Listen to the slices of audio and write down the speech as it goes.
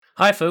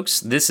Hi, folks.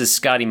 This is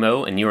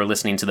ScottyMo, and you are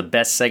listening to the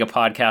best Sega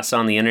podcast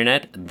on the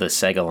internet, The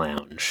Sega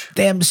Lounge.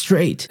 Damn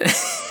straight.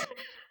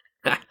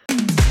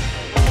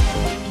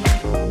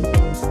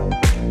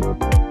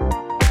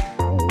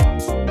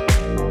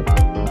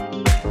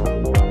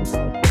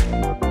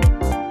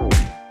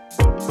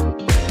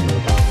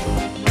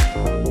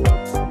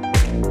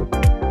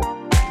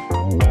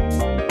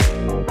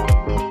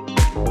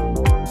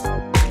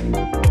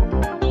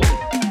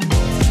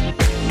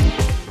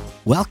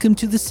 Welcome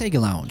to the Sega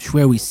Lounge,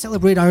 where we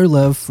celebrate our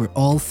love for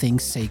all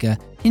things Sega,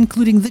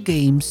 including the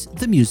games,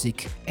 the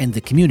music, and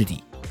the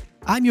community.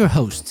 I'm your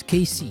host,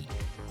 KC.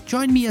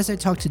 Join me as I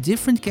talk to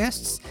different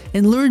guests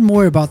and learn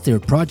more about their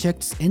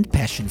projects and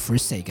passion for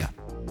Sega.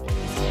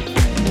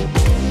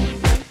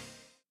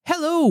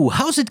 Hello,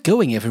 how's it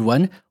going,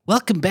 everyone?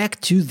 Welcome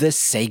back to the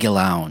Sega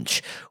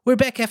Lounge. We're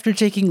back after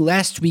taking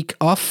last week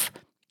off,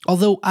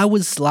 although I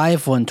was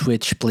live on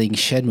Twitch playing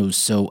Shenmue,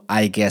 so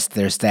I guess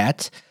there's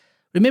that.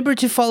 Remember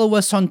to follow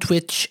us on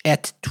Twitch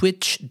at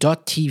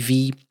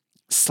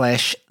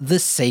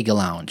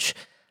twitch.tv/thesegalounge.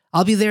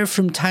 I'll be there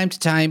from time to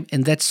time,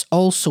 and that's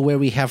also where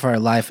we have our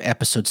live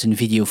episodes in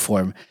video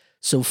form.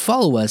 So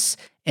follow us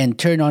and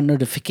turn on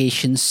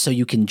notifications so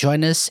you can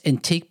join us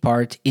and take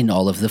part in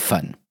all of the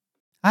fun.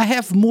 I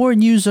have more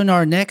news on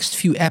our next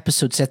few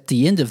episodes at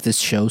the end of this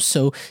show,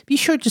 so be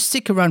sure to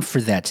stick around for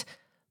that.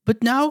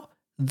 But now,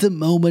 the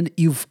moment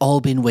you've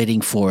all been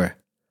waiting for.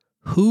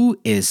 Who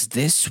is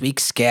this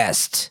week's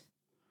guest?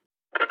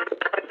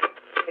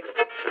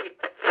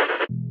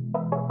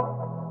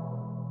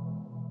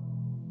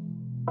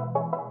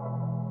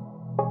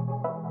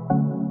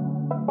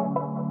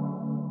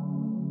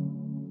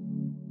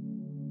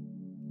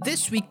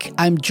 This week,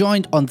 I'm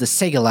joined on the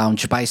Sega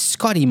Lounge by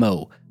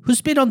ScottyMo,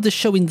 who's been on the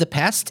show in the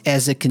past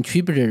as a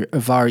contributor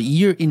of our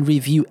Year in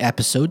Review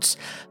episodes,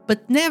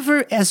 but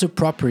never as a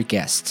proper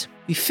guest.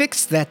 We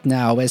fixed that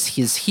now as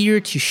he's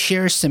here to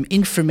share some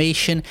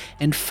information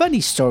and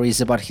funny stories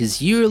about his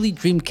yearly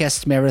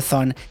Dreamcast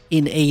marathon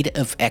in aid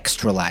of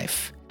Extra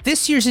Life.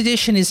 This year's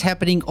edition is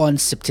happening on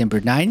September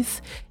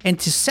 9th, and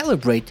to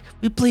celebrate,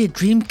 we play a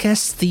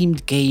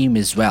Dreamcast-themed game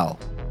as well.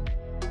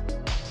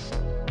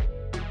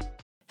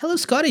 Hello,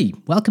 Scotty.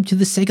 Welcome to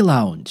the Sega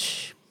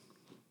Lounge.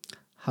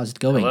 How's it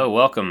going? Hello,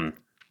 welcome.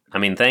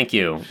 Thank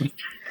you.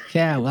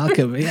 Yeah,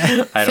 welcome.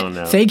 Yeah. I don't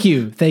know. Thank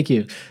you. Thank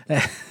you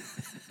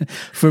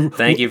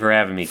for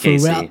having me,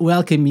 Casey. For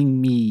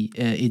welcoming me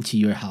into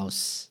your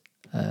house,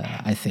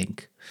 I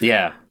think.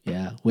 Yeah.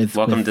 Yeah.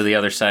 Welcome to the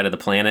other side of the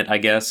planet, I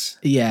guess.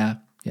 Yeah.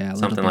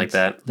 Something like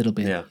that. A little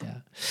bit. Yeah.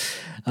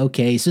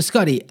 Okay, so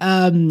Scotty,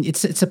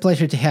 it's a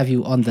pleasure to have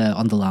you on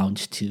the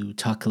lounge to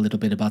talk a little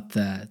bit about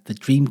the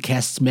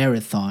Dreamcast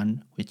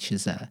marathon, which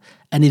is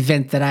an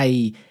event that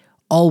I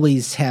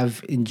always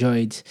have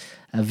enjoyed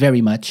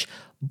very much.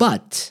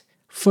 But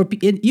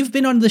you've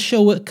been on the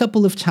show a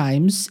couple of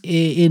times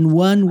in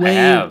one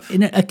way,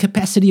 in a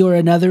capacity or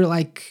another,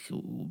 like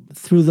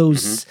through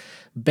those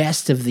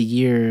best of the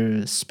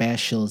year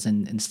specials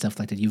and stuff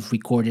like that. You've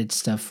recorded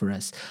stuff for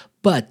us,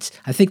 but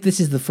I think this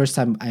is the first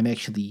time I'm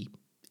actually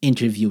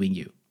interviewing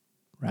you,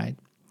 right?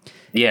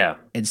 Yeah.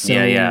 And so,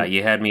 yeah.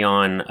 You had me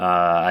on.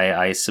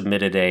 I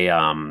submitted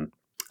a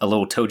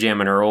little Toe Jam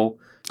and Earl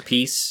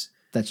piece.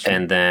 That's true.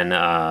 And then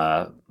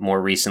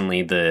more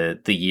recently, the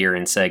year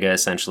in Sega,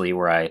 essentially,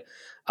 where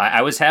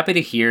I was happy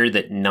to hear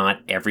that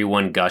not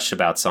everyone gushed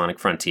about Sonic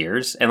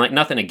Frontiers, and like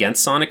nothing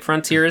against Sonic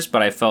Frontiers,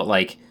 but I felt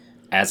like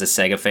as a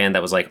Sega fan,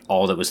 that was like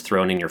all that was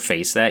thrown in your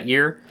face that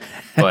year.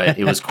 But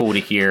it was cool to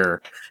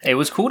hear. It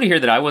was cool to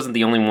hear that I wasn't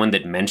the only one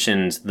that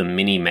mentioned the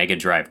Mini Mega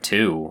Drive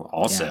 2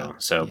 also.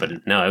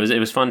 But no, it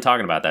was fun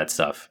talking about that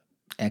stuff.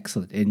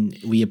 Excellent. And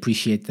we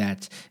appreciate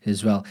that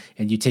as well.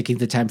 And you taking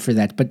the time for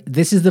that. But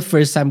this is the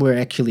first time we're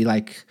actually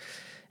like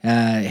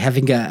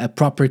having a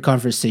proper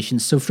conversation.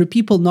 So for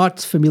people not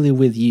familiar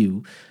with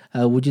you,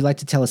 would you like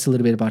to tell us a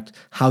little bit about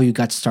how you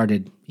got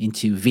started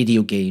into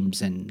video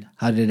games and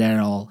how did that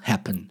all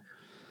happen?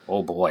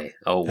 Oh boy!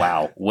 Oh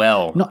wow!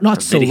 Well,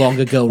 not so long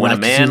ago. When right?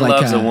 a man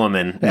loves a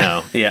woman,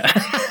 no, yeah,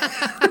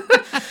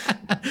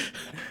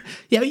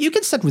 yeah. You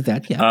can start with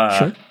that. Yeah,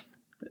 sure.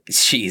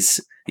 Jeez,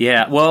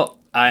 yeah. Well,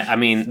 I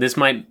mean, this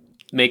might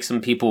make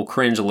some people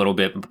cringe a little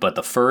bit, but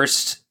the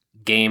first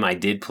game I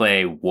did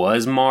play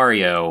was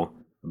Mario,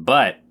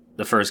 but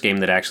the first game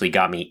that actually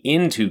got me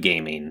into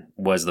gaming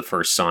was the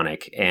first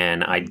Sonic.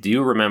 And I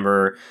do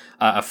remember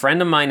a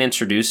friend of mine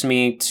introduced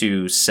me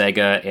to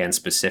Sega and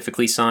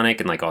specifically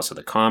Sonic and like also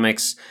the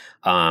comics.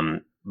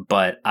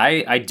 But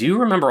I do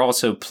remember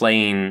also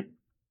playing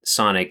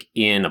Sonic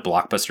in a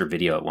Blockbuster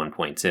video at one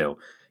point too,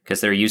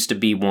 because there used to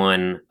be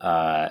one,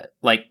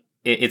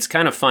 it's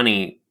kind of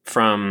funny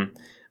from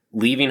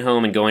leaving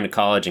home and going to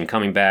college and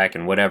coming back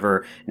and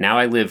whatever. Now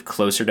I live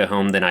closer to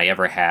home than I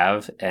ever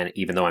have. And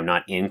even though I'm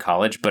not in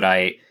college, but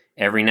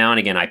every now and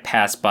again, I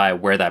pass by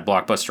where that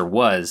Blockbuster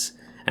was.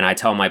 And I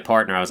tell my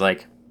partner, I was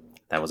like,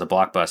 that was a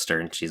Blockbuster.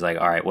 And she's like,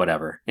 all right,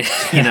 whatever,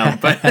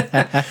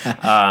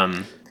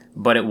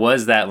 but it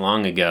was that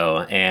long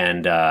ago.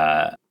 And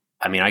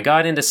I mean, I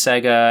got into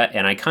Sega,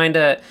 and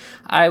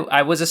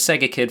I was a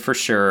Sega kid for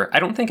sure. I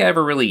don't think I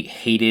ever really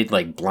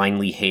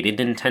blindly hated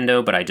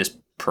Nintendo, but I just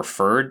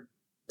preferred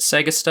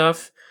Sega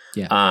stuff.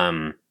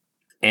 Yeah.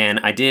 And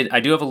I do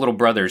have a little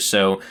brother,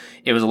 so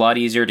it was a lot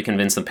easier to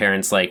convince the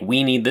parents, like,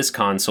 we need this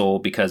console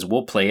because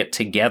we'll play it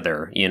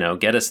together,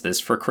 get us this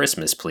for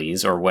Christmas,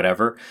 please, or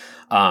whatever.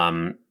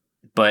 And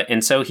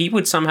so he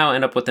would somehow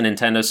end up with the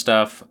Nintendo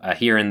stuff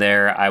here and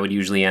there. I would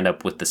usually end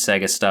up with the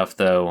Sega stuff,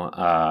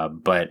 though.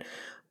 But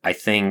I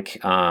think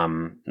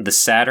the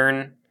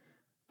Saturn,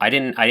 I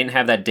didn't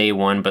have that day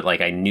one, but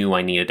like I knew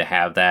I needed to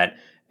have that,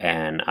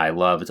 and I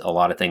loved a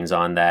lot of things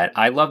on that.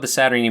 I love the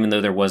Saturn, even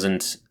though there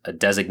wasn't a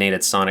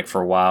designated Sonic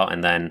for a while.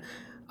 And then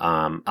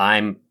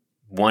I'm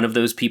one of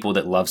those people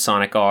that love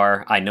Sonic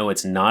R. I know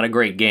it's not a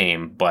great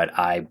game, but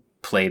I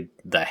played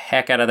the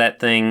heck out of that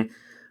thing.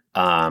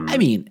 I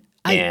mean,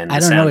 and I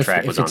the don't know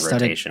if was on it's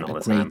rotation all the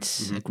time.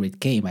 A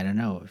great game. I don't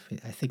know.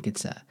 I think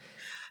it's I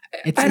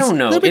don't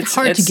know. A little bit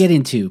hard to get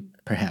into,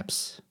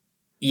 perhaps.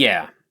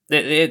 Yeah.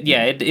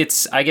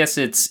 It's I guess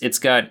it's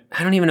got,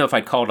 I don't even know if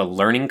I'd call it a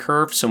learning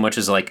curve so much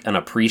as like an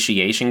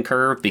appreciation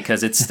curve,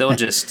 because it's still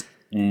just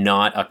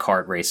not a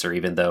kart racer,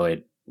 even though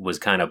it was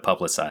kind of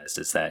publicized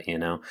as that,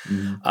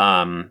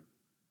 Mm-hmm.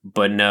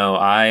 But no,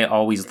 I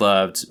always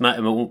loved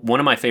one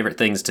of my favorite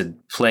things to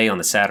play on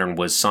the Saturn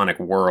was Sonic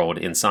World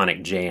in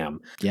Sonic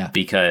Jam. Yeah.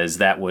 Because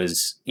that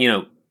was,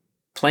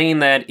 playing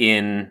that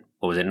in,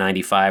 what was it,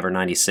 95 or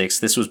 96?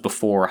 This was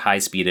before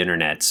high-speed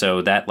internet.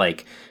 So that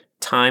like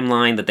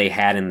timeline that they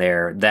had in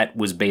there, that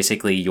was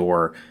basically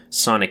your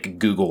Sonic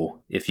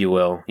Google, if you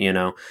will,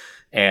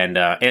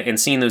 and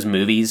seeing those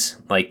movies,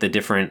 like the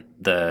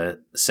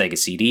Sega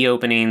CD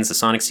openings, the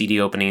Sonic CD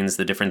openings,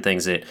 the different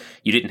things that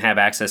you didn't have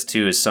access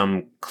to as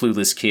some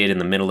clueless kid in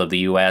the middle of the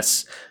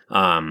US.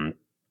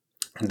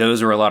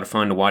 Those were a lot of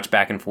fun to watch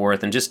back and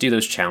forth and just do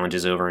those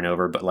challenges over and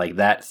over. But like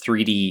that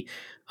 3D,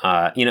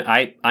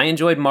 I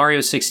enjoyed Mario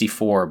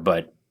 64,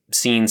 but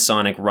seeing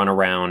Sonic run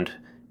around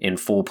in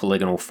full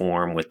polygonal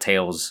form with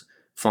tails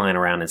flying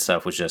around and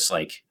stuff was just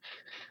like,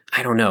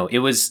 I don't know.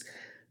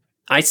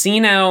 I see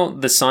now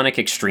the Sonic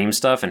Extreme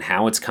stuff and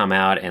how it's come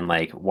out, and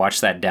like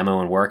watch that demo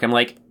and work. I'm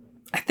like,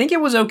 I think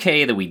it was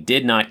okay that we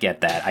did not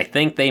get that. I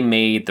think they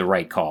made the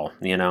right call,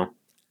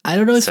 I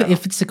don't know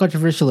if it's a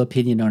controversial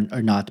opinion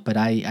or not, but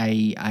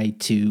I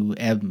too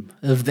am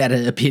of that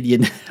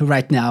opinion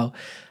right now.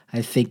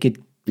 I think it.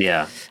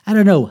 Yeah. I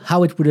don't know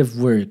how it would have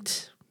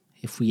worked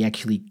if we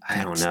actually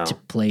got to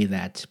play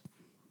that.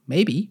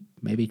 Maybe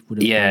it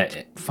would have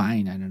worked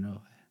fine. I don't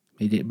know.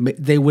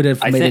 They would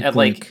have made it work.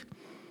 Like,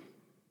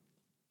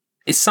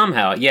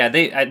 somehow, yeah,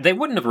 they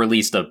wouldn't have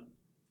released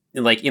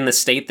like in the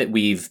state that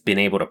we've been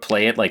able to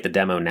play it, like the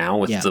demo now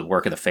with the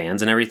work of the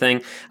fans and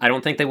everything. I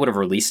don't think they would have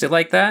released it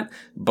like that,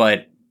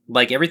 but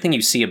like everything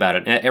you see about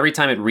it, every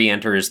time it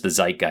re-enters the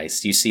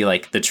zeitgeist, you see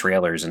like the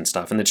trailers and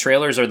stuff, and the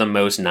trailers are the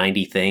most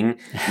 90s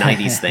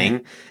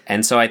thing.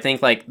 And so I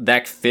think like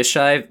that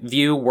fisheye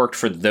view worked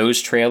for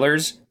those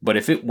trailers, but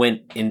if it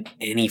went in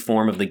any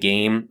form of the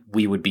game,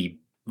 we would be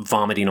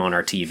vomiting on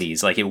our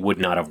TVs. Like it would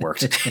not have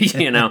worked,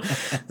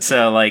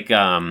 So like,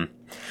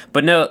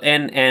 but no,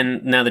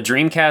 and now the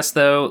Dreamcast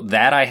though,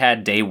 that I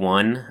had day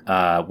one,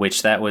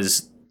 which that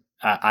was,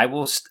 I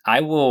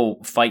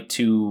will fight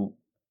to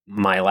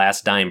my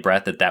last dying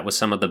breath that was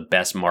some of the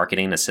best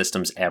marketing a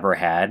system's ever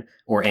had,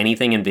 or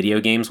anything in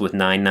video games with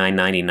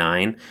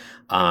 $99.99.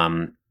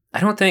 I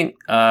don't think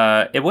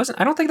it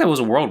wasn't. I don't think that was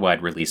a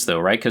worldwide release though,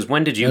 right? Because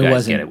when did you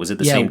guys get it? Was it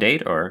the same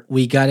date, or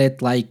we got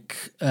it like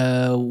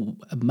a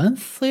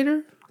month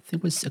later? I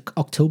think it was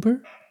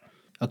October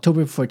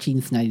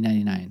 14th,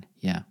 1999.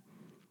 Yeah.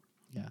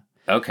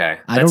 Okay.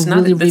 I don't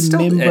really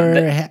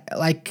remember.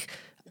 Like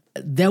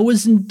there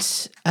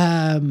wasn't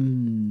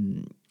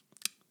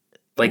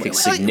like a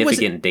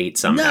significant date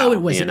somehow. No,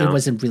 it wasn't. It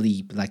wasn't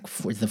really like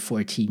for the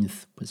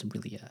 14th. Wasn't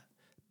really a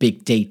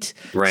big date.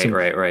 Right, so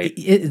right.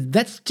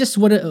 That's just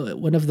one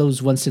of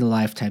those once in a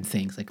lifetime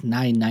things, like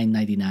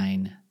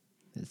 $9.99.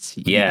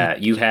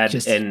 You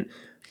had, and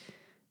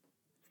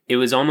it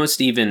was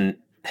almost even,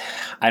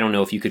 I don't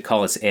know if you could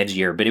call us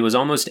edgier, but it was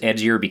almost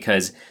edgier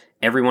because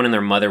everyone and their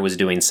mother was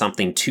doing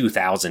something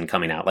 2000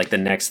 coming out. Like the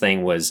next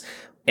thing was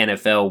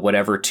NFL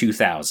whatever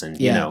 2000,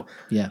 Yeah.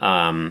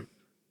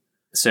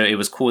 So it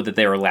was cool that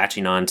they were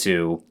latching on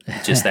to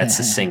just that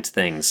succinct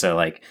thing. So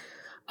like,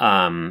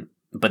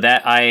 but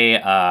that I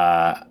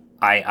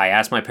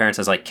asked my parents,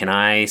 I was like, can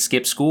I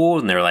skip school?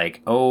 And they're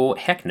like, oh,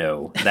 heck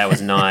no. That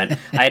was not,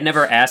 I had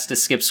never asked to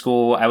skip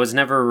school. I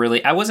wasn't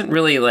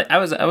really like, I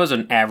was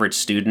an average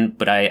student,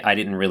 but I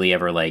didn't really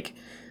ever like,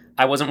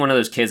 I wasn't one of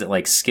those kids that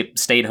like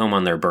stayed home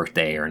on their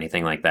birthday or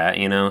anything like that,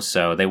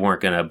 so they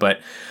weren't gonna, but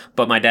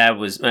my dad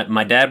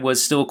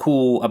was still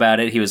cool about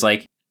it. He was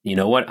like, you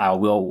know what?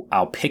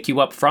 I'll pick you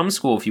up from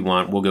school if you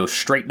want. We'll go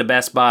straight to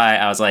Best Buy.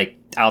 I was like,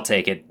 I'll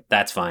take it.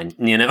 That's fine.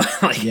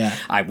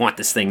 I want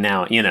this thing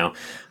now,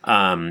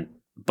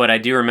 but I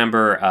do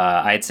remember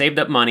I had saved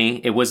up money.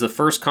 It was the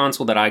first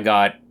console that I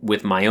got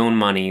with my own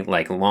money,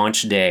 like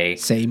launch day.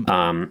 Same.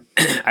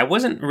 I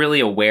wasn't really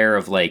aware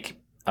of like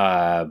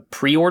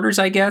pre-orders,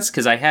 I guess,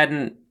 because I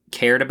hadn't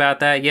cared about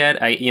that yet.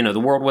 The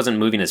world wasn't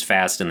moving as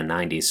fast in the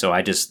 90s, so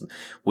I just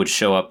would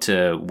show up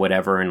to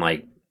whatever and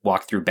like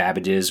walk through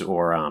Babbage's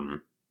or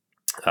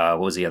what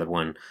was the other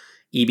one?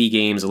 EB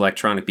Games,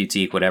 Electronic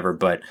Boutique, whatever.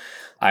 But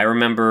I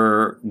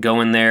remember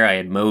going there. I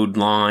had mowed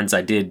lawns.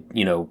 I did,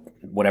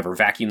 whatever,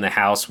 vacuum the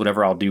house,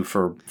 whatever I'll do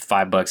for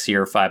 $5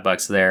 here,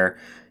 $5 there.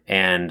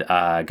 And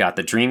got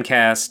the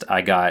Dreamcast.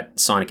 I got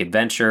Sonic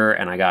Adventure,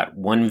 and I got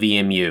one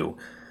VMU.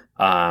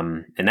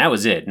 And that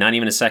was it. Not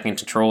even a second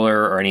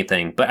controller or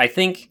anything. But I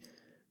think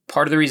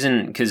part of the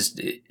reason, because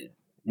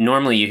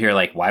normally you hear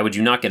like, why would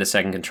you not get a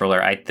second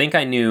controller? I think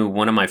I knew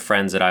one of my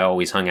friends that I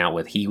always hung out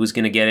with, he was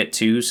going to get it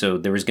too. So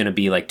there was going to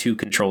be like 2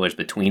 controllers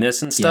between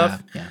us and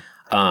stuff. Yeah.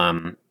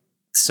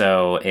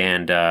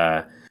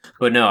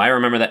 But no, I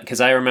remember that because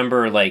I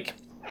remember like,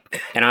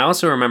 and I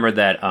also remember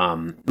that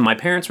my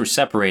parents were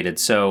separated.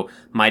 So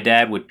my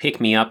dad would pick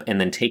me up and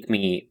then take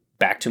me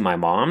back to my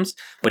mom's,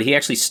 but he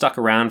actually stuck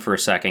around for a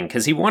second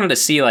because he wanted to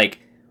see like,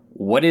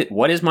 what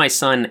is my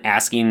son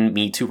asking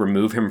me to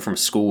remove him from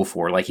school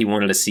for? Like he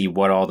wanted to see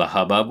what all the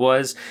hubbub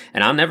was.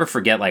 And I'll never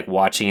forget like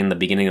watching the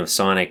beginning of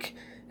Sonic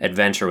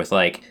Adventure with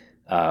like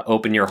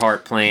Open Your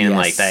Heart playing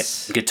like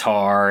that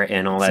guitar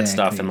and all that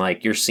stuff. And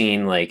like you're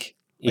seeing like,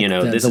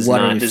 this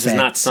is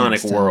not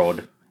Sonic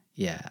World.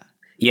 Yeah.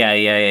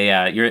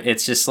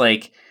 It's just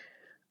like,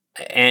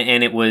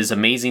 and it was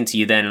amazing to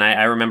you then. And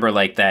I remember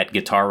like that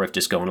guitar riff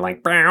just going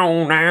like,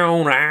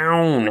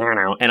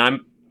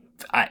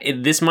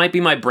 and this might be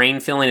my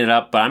brain filling it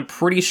up, but I'm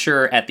pretty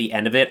sure at the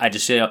end of it, I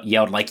just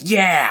yelled like,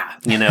 yeah,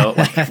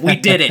 like we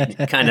did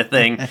it kind of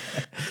thing.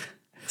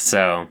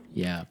 So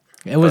yeah,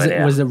 it was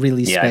a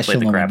really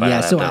special moment.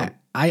 Yeah, so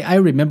I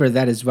remember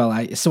that as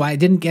well. So I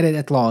didn't get it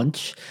at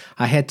launch.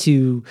 I had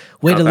to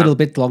wait a little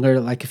bit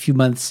longer, like a few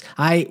months.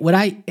 What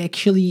I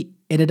actually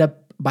ended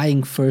up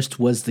buying first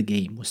was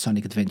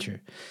Sonic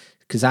Adventure.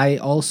 Because I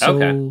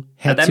also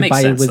had to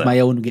buy it with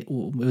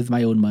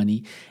my own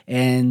money,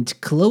 and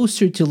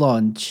closer to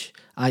launch,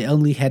 I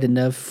only had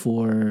enough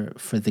for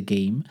the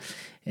game,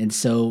 and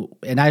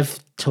I've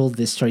told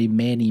this story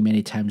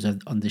many times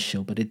on the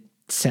show, but it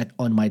sat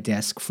on my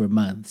desk for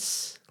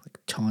months, like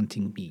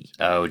taunting me.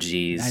 Oh,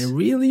 geez! I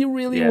really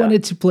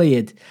wanted to play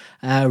it.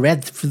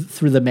 Read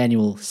through the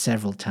manual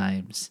several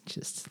times,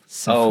 just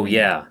suffering. Oh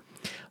yeah.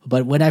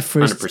 But when I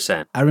first,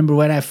 100%. I remember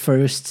when I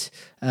first,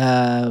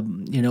 saw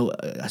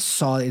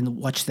and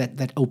watched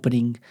that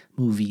opening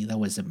movie, that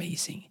was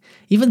amazing.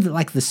 Even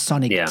the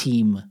Sonic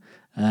team,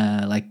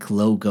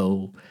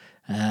 logo,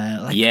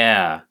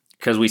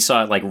 because we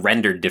saw it like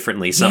rendered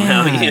differently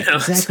somehow.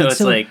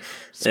 Exactly.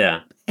 So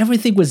it's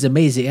everything was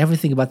amazing.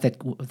 Everything about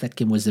that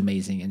game was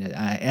amazing, and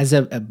as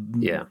a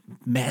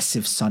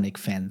massive Sonic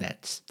fan,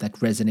 that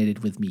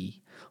resonated with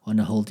me on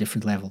a whole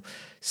different level.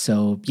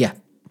 So yeah.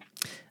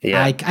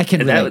 Yeah, I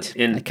can relate.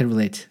 I can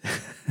relate.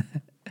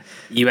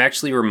 You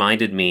actually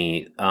reminded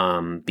me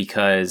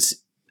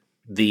because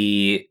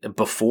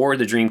before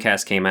the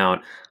Dreamcast came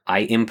out, I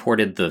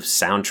imported the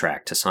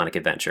soundtrack to Sonic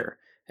Adventure.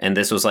 And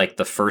this was like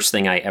the first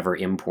thing I ever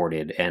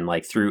imported. And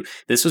like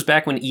this was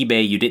back when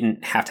eBay, you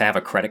didn't have to have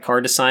a credit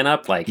card to sign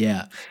up. Like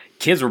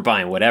kids were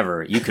buying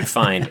whatever. You could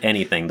find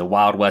anything, the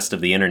Wild West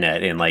of the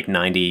internet in like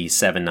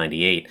 97,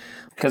 98.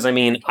 Because I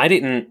mean,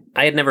 I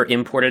had never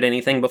imported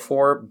anything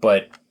before,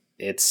 but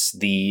it's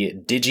the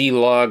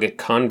Digilog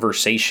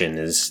Conversation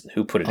is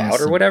who put it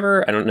out or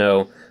whatever. I don't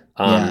know.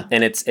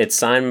 And it's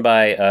signed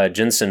by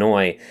Jun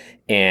Sonoy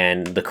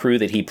and the crew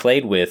that he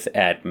played with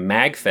at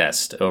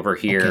MagFest over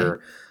here.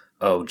 Okay.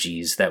 Oh,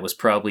 geez. That was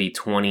probably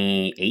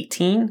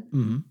 2018.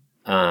 Mm-hmm.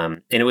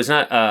 And it was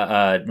not,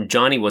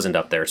 Johnny wasn't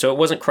up there. So it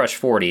wasn't Crush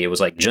 40. It was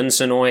like Jun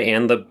Sonoy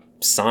and the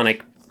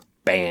Sonic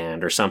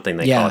Band or something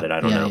they called it. I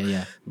don't know.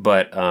 Yeah.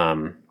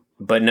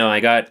 But no, I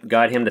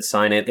got him to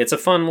sign it. It's a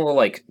fun little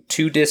like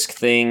 2-disc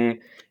thing,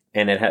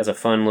 and it has a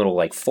fun little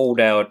like fold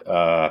out.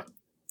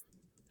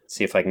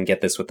 See if I can get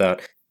this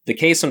without the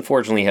case.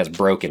 Unfortunately, has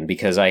broken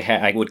because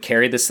I would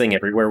carry this thing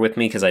everywhere with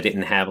me because I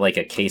didn't have like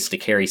a case to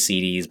carry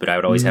CDs, but I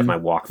would always have my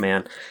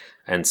Walkman,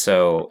 and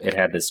so it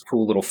had this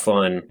cool little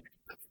fun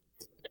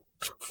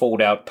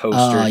fold out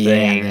poster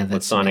thing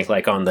with Sonic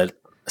like on the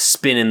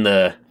spinning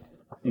the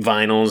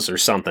vinyls or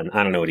something.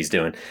 I don't know what he's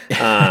doing.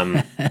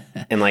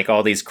 And like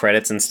all these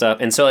credits and stuff.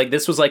 And so like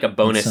this was like a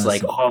bonus, awesome.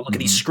 Like, oh, look at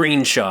these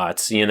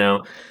screenshots,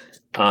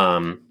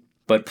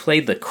 but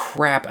played the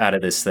crap out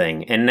of this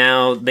thing. And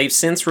now they've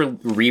since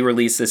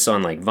re-released this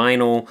on like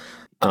vinyl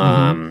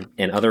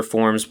and other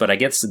forms. But I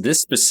guess this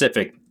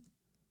specific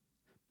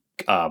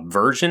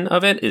version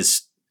of it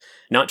is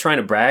not trying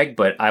to brag,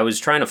 but I was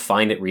trying to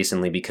find it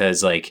recently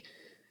because like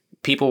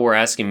people were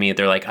asking me,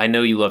 they're like, I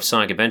know you love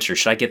Sonic Adventure.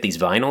 Should I get these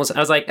vinyls? I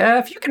was like,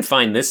 if you can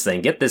find this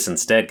thing, get this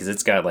instead because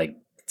it's got like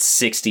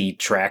 60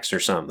 tracks or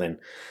something.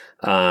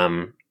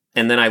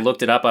 And then I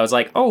looked it up. I was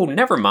like, oh,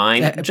 never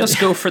mind. Just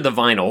go for the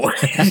vinyl.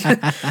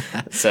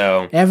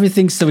 So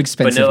everything's so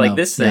expensive. But no, like now.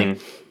 this thing,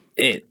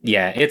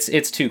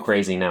 it's too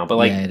crazy now. But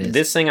like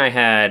this thing I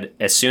had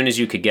as soon as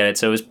you could get it.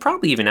 So it was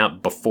probably even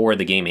out before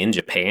the game in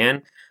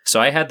Japan. So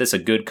I had this a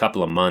good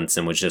couple of months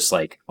and was just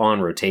like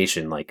on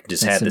rotation, like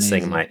just had this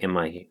thing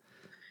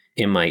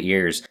in my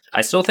ears.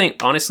 I still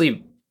think,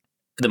 honestly,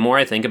 the more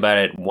I think about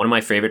it, one of my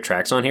favorite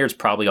tracks on here is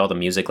probably all the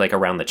music like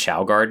around the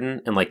Chow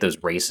Garden and like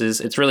those races.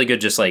 It's really good.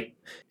 Just like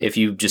if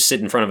you just sit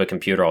in front of a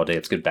computer all day,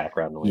 it's good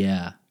background noise.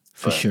 Yeah,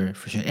 for sure.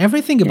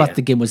 Everything about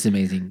the game was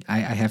amazing. I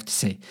have to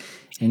say,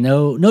 and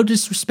no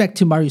disrespect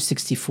to Mario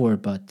 64,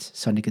 but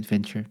Sonic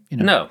Adventure,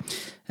 No.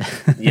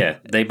 Yeah,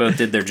 they both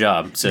did their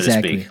job, so to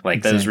speak.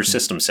 Like those were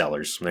system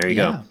sellers. There you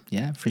go.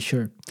 Yeah, for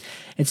sure.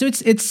 And so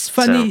it's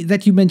funny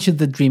that you mentioned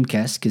the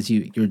Dreamcast because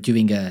you're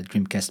doing a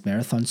Dreamcast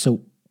marathon.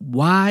 So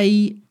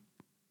why,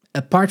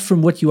 apart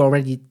from what you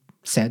already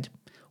said,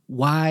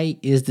 why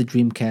is the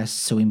Dreamcast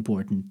so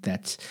important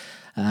that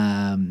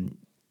you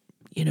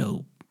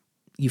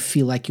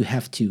feel like you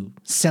have to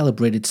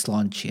celebrate its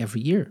launch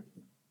every year?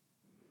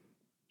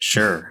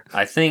 Sure.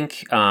 I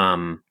think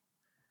I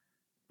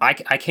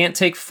can't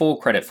take full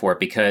credit for it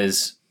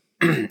because,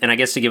 and I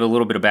guess to give a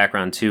little bit of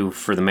background too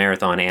for the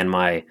marathon and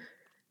my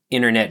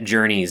internet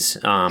journeys,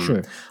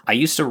 Sure. I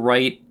used to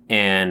write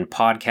and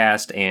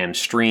podcast and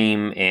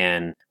stream,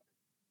 and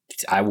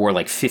I wore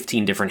like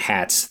 15 different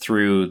hats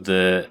through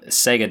the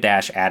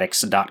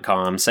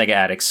Sega-Addicts.com, Sega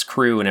Addicts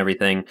crew and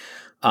everything,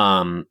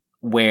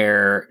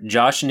 where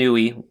Josh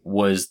Newey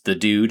was the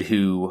dude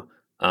who...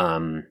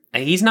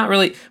 he's not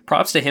really,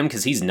 props to him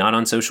because he's not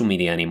on social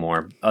media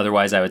anymore.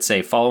 Otherwise, I would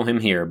say follow him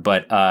here.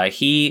 But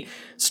he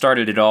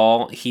started it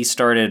all. He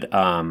started,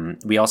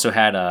 we also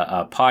had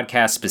a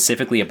podcast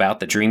specifically about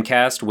the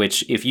Dreamcast,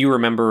 which if you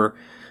remember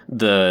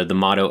the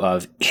motto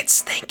of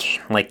it's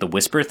thinking, like the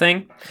whisper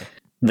thing,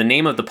 the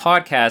name of the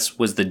podcast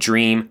was the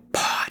Dream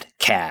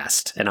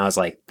Podcast. And I was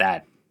like,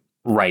 that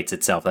writes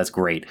itself. That's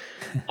great.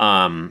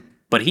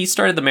 But he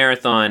started the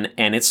marathon,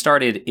 and it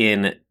started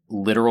in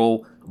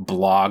literal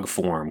blog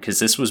form because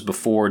this was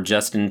before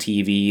Justin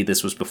TV,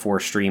 this was before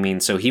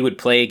streaming. So he would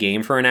play a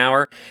game for an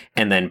hour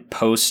and then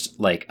post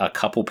like a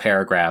couple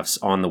paragraphs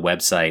on the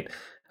website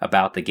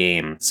about the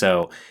game.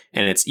 So,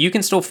 and it's, you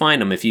can still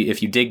find them if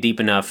you dig deep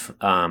enough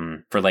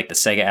for like the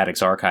Sega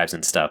Addicts archives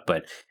and stuff,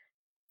 but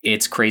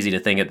it's crazy to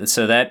think of.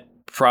 So that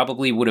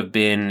probably would have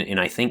been in,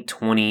 I think,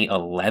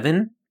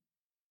 2011.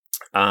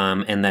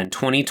 And then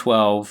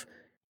 2012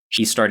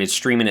 he started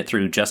streaming it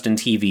through Justin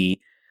TV.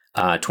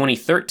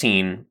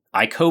 2013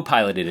 I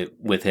co-piloted it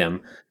with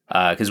him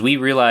because we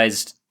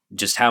realized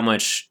just how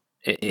much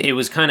it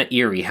was kind of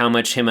eerie how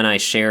much him and I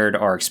shared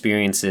our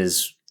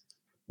experiences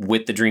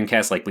with the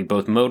Dreamcast. Like we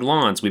both mowed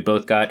lawns, we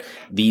both got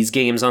these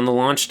games on the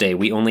launch day,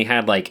 we only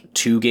had like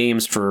 2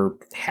 games for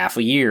half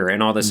a year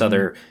and all this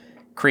other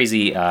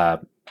crazy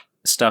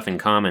stuff in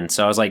common.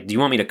 So I was like, do you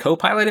want me to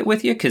co-pilot it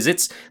with you? Because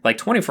it's like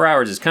 24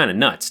 hours is kind of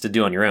nuts to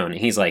do on your own. And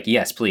he's like,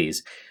 yes,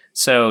 please.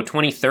 So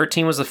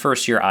 2013 was the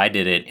first year I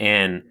did it,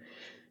 and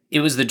it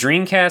was the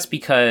Dreamcast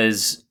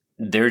because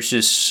there's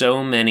just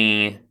so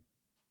many...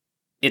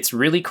 It's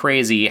really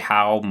crazy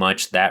how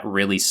much that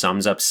really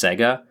sums up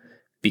Sega,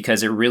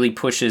 because it really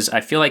pushes...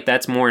 I feel like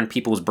that's more in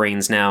people's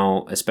brains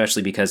now,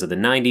 especially because of the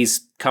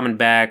 90s coming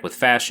back with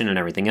fashion and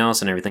everything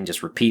else, and everything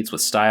just repeats with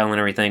style and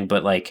everything.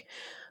 But like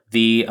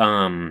the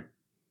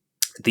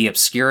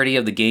obscurity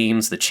of the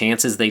games, the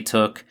chances they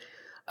took,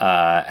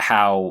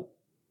 how,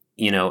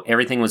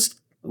 everything was...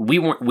 We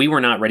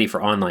were not ready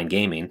for online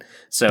gaming,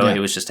 so it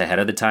was just ahead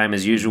of the time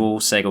as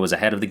usual. Sega was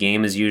ahead of the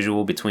game as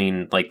usual.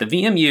 Between like the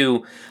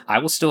VMU, I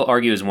will still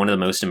argue is one of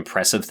the most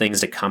impressive things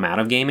to come out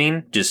of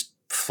gaming, just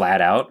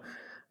flat out.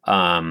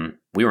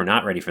 We were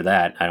not ready for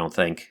that, I don't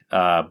think.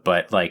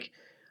 But like,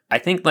 I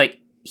think like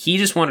he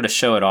just wanted to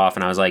show it off,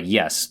 and I was like,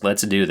 yes,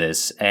 let's do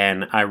this.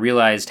 And I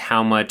realized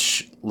how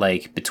much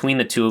like between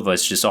the two of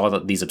us, just all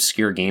these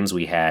obscure games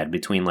we had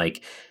between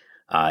like.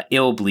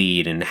 Ill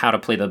Bleed and how to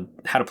play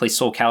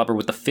Soul Calibur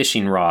with the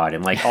fishing rod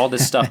and like all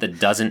this stuff that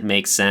doesn't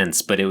make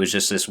sense, but it was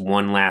just this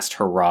one last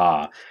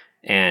hurrah,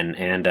 and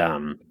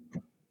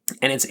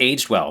it's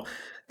aged well.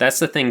 That's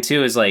the thing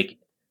too, is like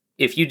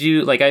if you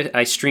do like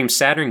I stream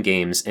Saturn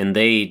games and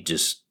they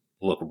just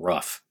look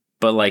rough,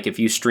 but like if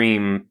you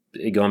stream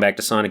going back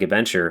to Sonic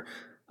Adventure,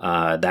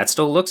 that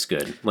still looks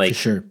good. Like for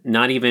sure.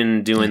 Not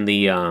even doing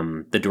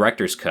the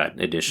director's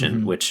cut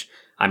edition, which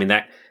I mean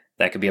that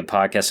could be a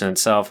podcast in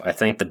itself. I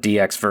think the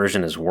DX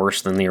version is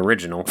worse than the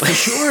original. For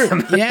sure.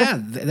 Yeah.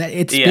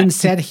 It's been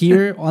said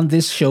here on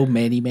this show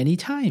many, many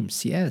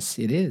times. Yes,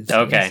 it is.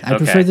 Okay. Yes. I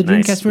prefer the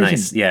Dreamcast version.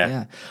 Nice.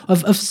 Yeah.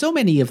 Of so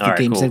many of the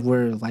games cool. that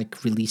were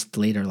like released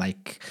later,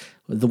 like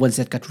the ones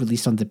that got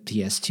released on the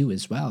PS2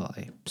 as well.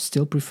 I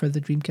still prefer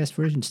the Dreamcast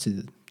versions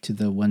to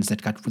the ones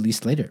that got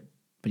released later.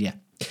 But yeah.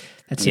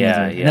 That's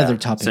another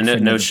topic. So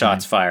no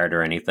shots fired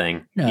or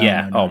anything.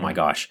 No, my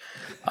gosh.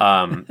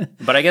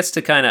 But I guess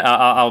to kind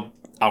of,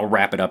 I'll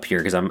wrap it up here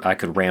because I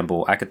could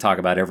ramble. I could talk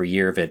about every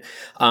year of it.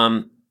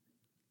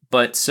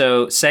 But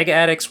so Sega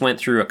Addicts went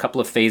through a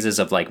couple of phases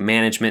of like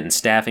management and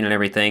staffing and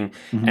everything.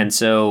 And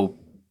so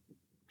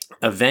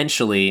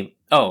eventually,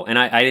 and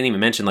I didn't even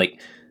mention like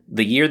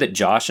the year that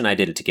Josh and I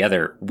did it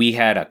together, we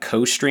had a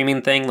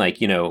co-streaming thing, like,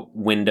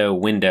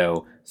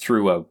 window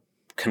through a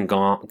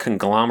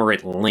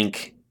conglomerate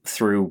link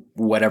through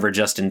whatever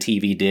Justin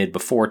TV did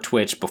before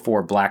Twitch,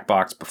 before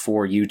Blackbox,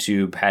 before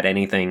YouTube had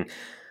anything.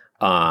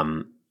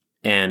 And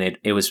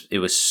it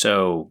was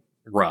so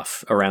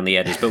rough around the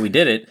edges, but we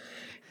did it.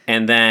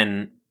 And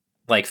then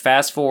like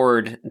fast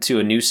forward to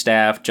a new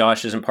staff.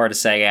 Josh isn't part of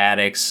Sega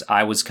Addicts.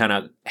 I was kind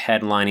of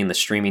headlining the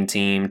streaming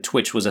team.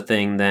 Twitch was a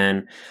thing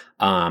then.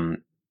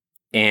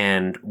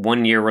 And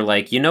one year we're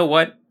like, you know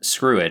what?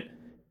 Screw it.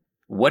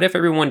 What if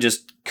everyone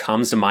just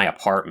comes to my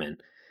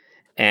apartment?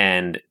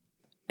 And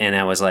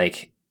I was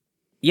like,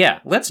 yeah,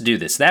 let's do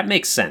this. That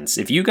makes sense.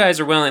 If you guys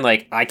are willing,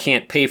 like, I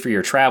can't pay for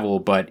your travel,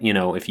 but,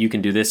 if you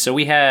can do this. So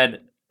we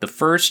had the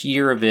first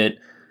year of it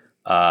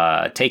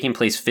taking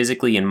place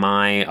physically in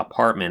my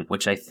apartment,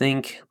 which I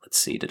think, let's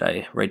see, did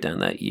I write down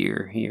that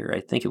year here?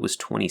 I think it was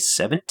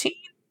 2017.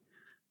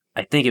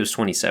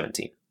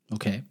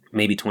 Okay.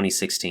 Maybe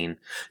 2016.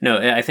 No,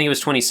 I think it was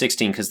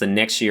 2016 because the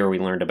next year we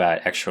learned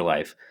about Extra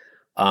Life.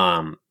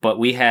 But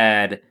we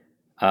had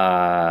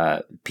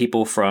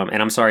people from,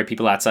 and I'm sorry,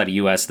 people outside of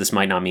U.S., this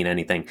might not mean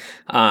anything.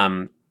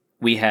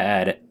 We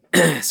had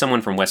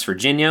someone from West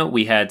Virginia.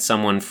 We had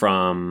someone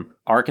from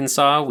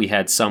Arkansas. We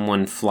had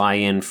someone fly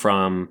in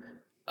from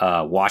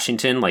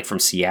Washington, like from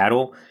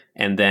Seattle.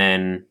 And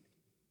then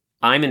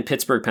I'm in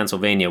Pittsburgh,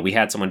 Pennsylvania. We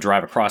had someone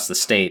drive across the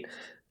state,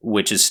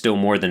 which is still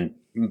more than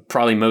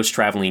probably most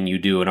traveling you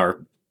do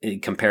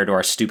compared to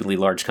our stupidly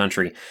large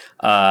country,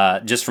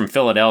 just from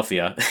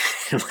Philadelphia,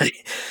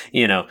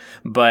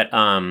 but,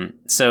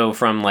 so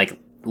from like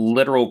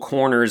literal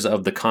corners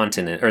of the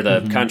continent or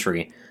the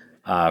country,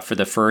 for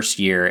the first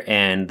year.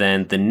 And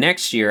then the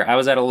next year I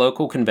was at a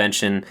local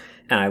convention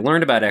and I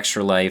learned about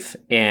Extra Life,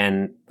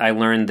 and I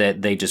learned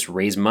that they just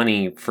raise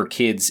money for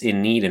kids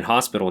in need in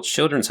hospitals,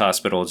 children's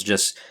hospitals,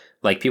 just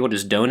like people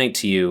just donate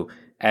to you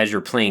as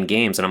you're playing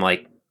games. And I'm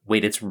like,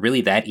 wait, it's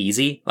really that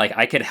easy? Like,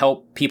 I could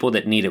help people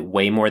that need it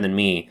way more than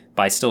me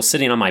by still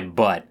sitting on my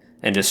butt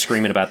and just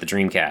screaming about the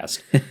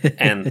Dreamcast.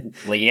 And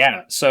like,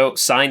 yeah, so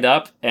signed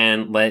up,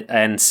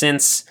 and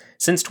since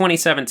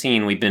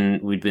 2017 we've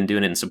been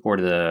doing it in support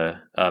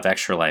of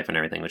Extra Life and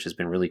everything, which has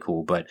been really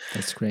cool. But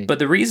that's great. But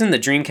the reason the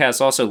Dreamcast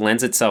also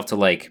lends itself to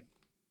like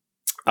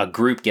a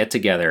group get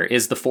together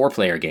is the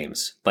 4-player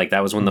games. Like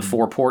that was when the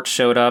 4 ports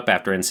showed up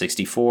after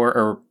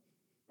N64,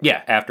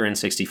 after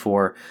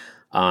N64.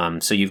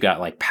 So you've got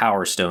like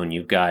Power Stone,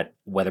 you've got,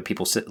 whether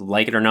people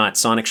like it or not,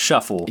 Sonic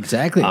Shuffle.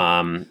 Exactly.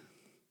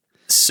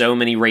 So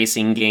many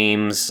racing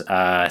games,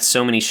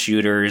 so many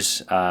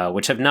shooters,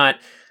 which have not...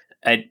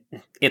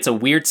 it's a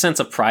weird sense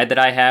of pride that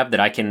I have that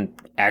I can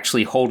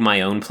actually hold my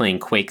own playing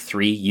Quake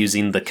 3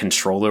 using the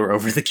controller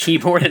over the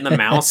keyboard and the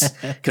mouse,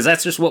 because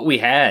that's just what we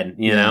had,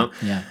 you know?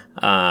 Yeah.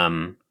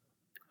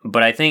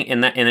 But I think,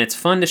 and it's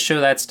fun to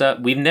show that stuff.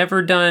 We've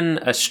never done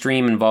a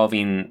stream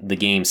involving the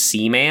game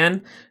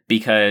Seaman,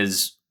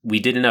 because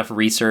we did enough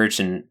research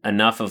and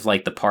enough of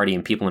like the party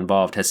and people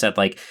involved has said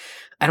like,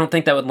 I don't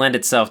think that would lend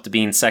itself to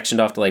being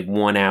sectioned off to like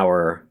 1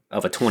 hour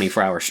of a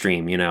 24-hour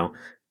stream, You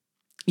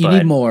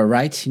need more,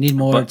 right? You need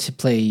more to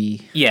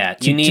play. Yeah,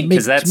 you need,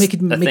 because that's the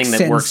thing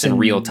that works in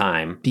real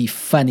time. Be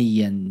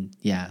funny and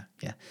yeah.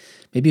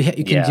 Maybe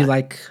you can do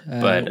like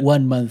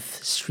 1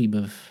 month stream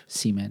of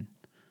Seaman.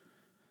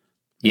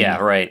 Yeah,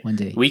 right. One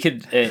day we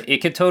could.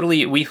 It could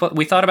totally. We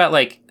thought about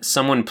like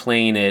someone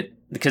playing it,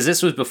 because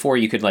this was before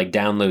you could like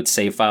download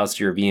save files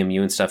to your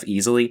VMU and stuff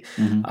easily.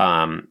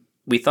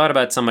 We thought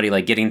about somebody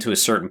like getting to a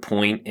certain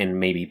point and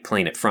maybe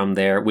playing it from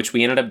there, which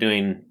we ended up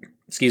doing.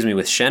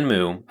 With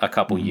Shenmue a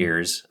couple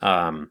years,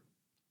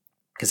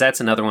 because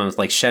that's another one with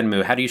like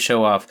Shenmue. How do you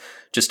show off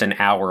just an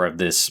hour of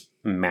this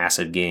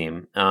massive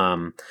game?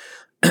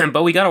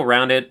 But we got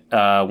around it.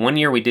 1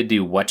 year we did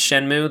do What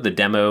Shenmue, the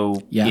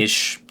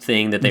demo-ish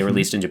thing that they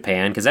released in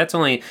Japan, because that's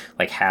only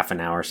like half an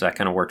hour, so that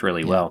kind of worked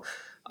really well.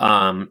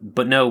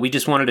 But no, we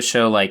just wanted to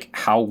show like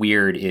how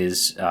weird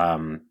is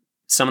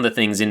some of the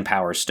things in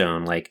Power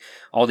Stone, like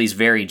all these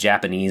very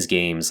Japanese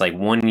games. Like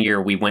 1 year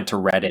we went to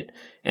Reddit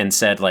and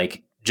said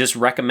like, just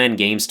recommend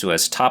games to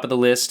us. Top of the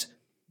list,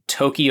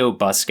 Tokyo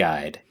Bus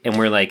Guide. And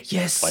we're like,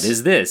 yes, what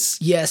is this?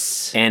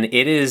 Yes. And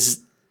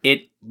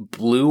it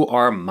blew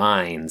our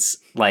minds,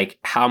 like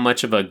how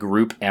much of a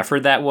group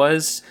effort that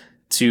was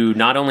to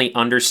not only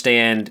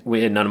understand,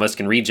 none of us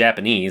can read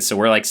Japanese, so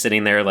we're like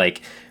sitting there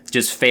like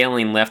just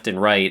failing left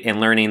and right and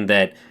learning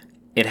that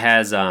it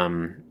has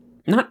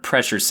not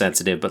pressure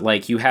sensitive, but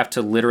like you have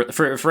to literally,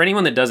 for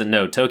anyone that doesn't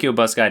know, Tokyo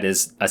Bus Guide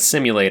is a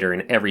simulator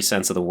in every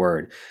sense of the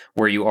word,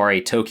 where you are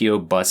a Tokyo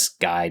Bus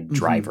Guide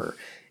driver.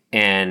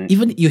 And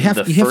even you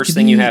have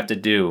you have to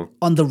do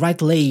on the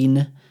right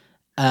lane.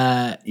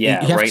 Right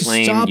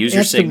lane, use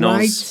your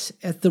signals.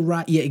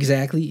 Yeah,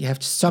 exactly. You have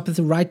to stop at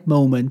the right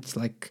moment,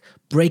 like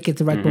brake at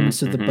the right moment,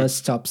 so the bus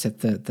stops at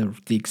the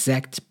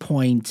exact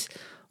point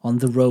on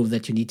the road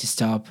that you need to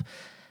stop.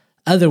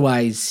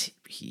 Otherwise,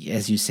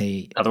 as you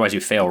say, Otherwise,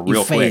 you fail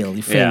real quick.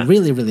 You fail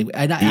really, really.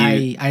 And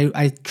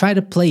I try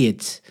to play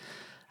it,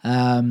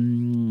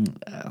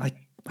 like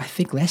I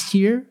think last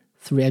year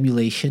through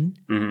emulation,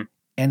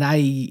 and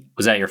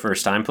Was that your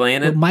first time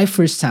playing it? my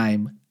first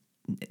time,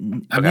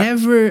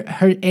 never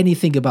heard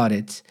anything about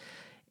it.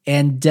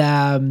 And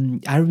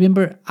I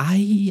remember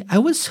I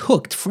was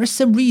hooked for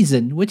some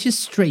reason, which is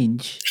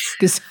strange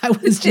because I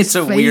was just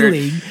so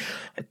failing,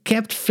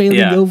 kept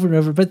failing over and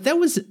over. But that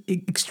was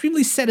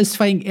extremely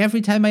satisfying every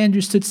time I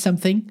understood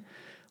something,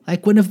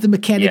 like one of the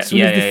mechanics,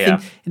 one of the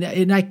things.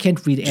 And I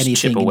can't read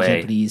anything in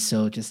Japanese,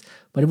 so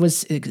but it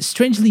was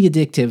strangely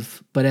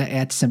addictive. But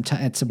at some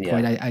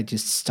point, I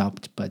just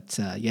stopped. But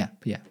yeah.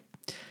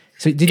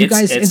 So did you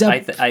guys end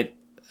up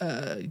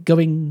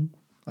going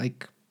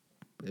like?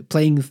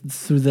 Playing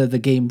through the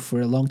game for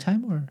a long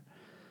time, or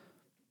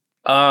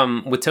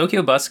with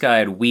Tokyo Bus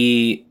Guide,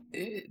 we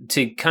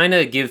to kind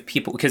of give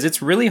people, because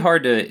it's really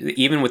hard to,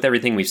 even with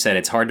everything we've said,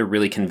 it's hard to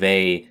really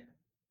convey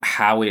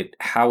how it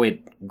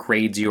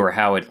grades you or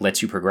how it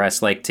lets you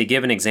progress. Like, to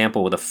give an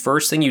example, the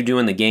first thing you do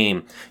in the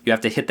game, you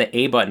have to hit the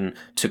A button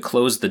to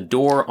close the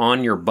door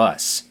on your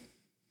bus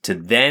to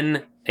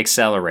then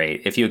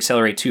accelerate. If you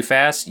accelerate too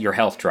fast, your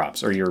health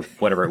drops, or your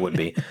whatever it would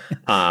be.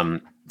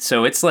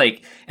 So it's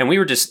like, and we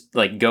were just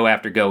like go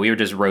after go. We would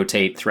just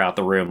rotate throughout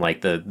the room,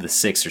 like the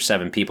 6 or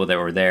 7 people that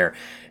were there.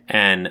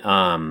 And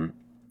we'll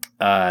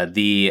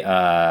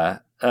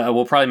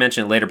probably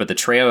mention it later, but the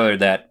trailer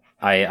that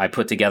I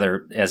put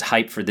together as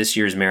hype for this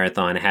year's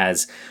marathon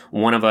has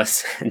one of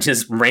us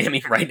just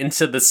ramming right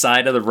into the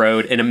side of the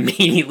road and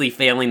immediately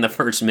failing the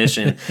first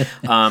mission.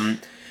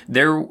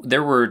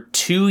 There were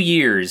 2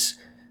 years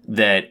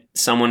that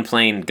someone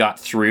playing got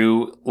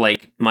through,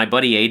 like my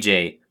buddy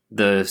AJ.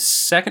 The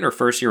second or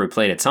first year we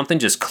played it, something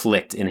just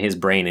clicked in his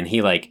brain and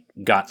he like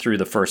got through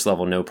the first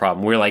level no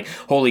problem. We're like,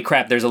 holy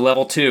crap, there's a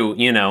level 2,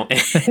 you know.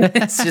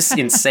 It's just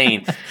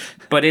insane.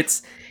 But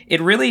it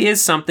really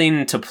is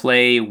something to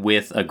play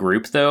with a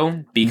group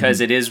though, because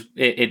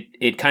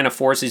it kind of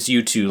forces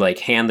you to like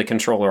hand the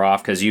controller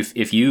off, because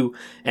if you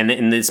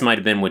and this might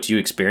have been what you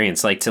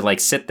experienced, like to like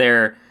sit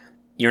there,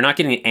 you're not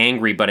getting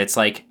angry, but it's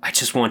like, I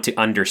just want to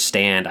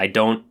understand. I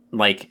don't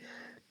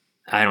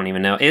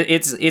even know.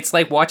 It's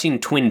like watching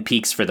Twin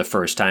Peaks for the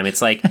first time.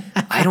 It's like,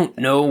 I don't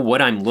know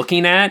what I'm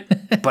looking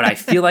at, but I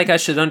feel like I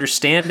should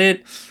understand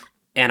it.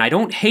 And I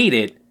don't hate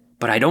it,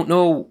 but I don't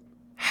know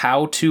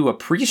how to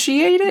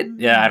appreciate it.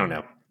 Yeah, I don't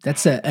know.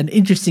 That's an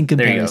interesting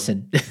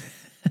comparison.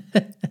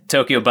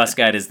 Tokyo Bus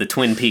Guide is the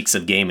Twin Peaks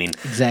of gaming.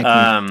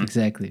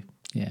 Exactly.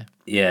 Yeah.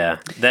 Yeah.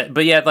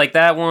 Like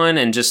that one,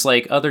 and just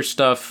like other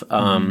stuff.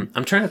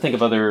 I'm trying to think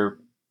of other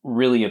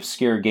really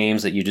obscure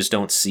games that you just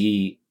don't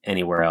see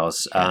anywhere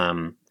else.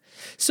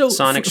 So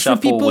Sonic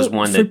Shuffle was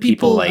one that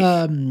people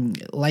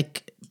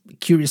like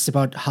curious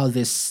about how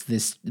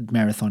this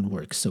marathon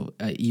works. So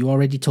you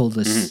already told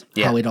us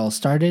how it all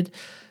started.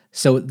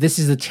 So this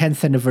is the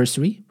 10th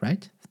anniversary,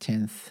 right?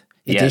 10th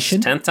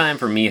edition. Yes, 10th time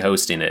for me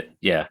hosting it.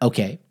 Yeah.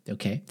 Okay.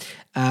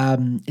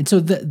 And so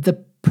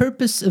the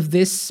purpose of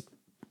this,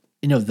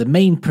 the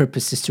main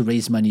purpose is to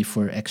raise money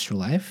for Extra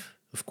Life,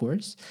 of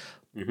course.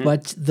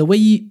 But the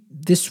way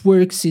this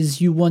works is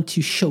you want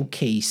to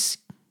showcase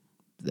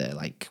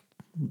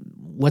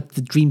what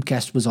the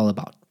Dreamcast was all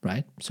about,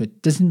 right? So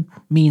it doesn't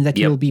mean that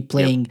you'll be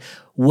playing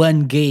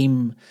one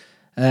game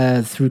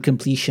through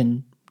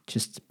completion.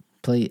 Just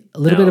play a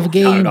little bit of a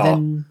game,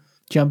 then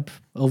jump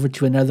over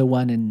to another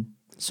one, and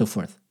so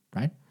forth,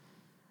 right?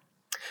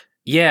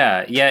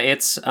 Yeah.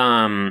 It's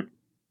well,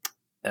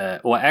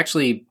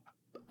 actually,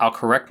 I'll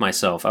correct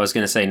myself. I was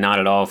going to say not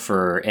at all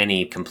for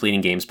any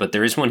completing games, but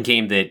there is one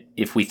game that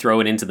if we throw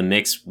it into the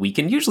mix, we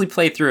can usually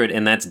play through it,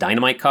 and that's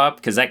Dynamite Cop,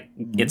 because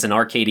it's an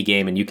arcadey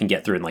game and you can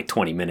get through it in like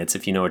 20 minutes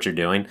if you know what you're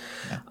doing.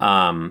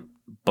 Yeah.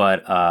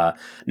 But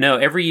no,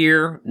 every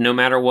year, no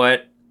matter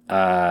what,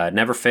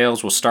 never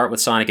fails, we'll start with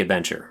Sonic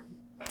Adventure.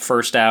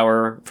 First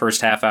hour,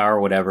 first half hour,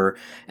 whatever.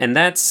 And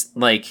that's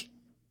like,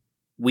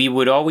 we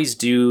would always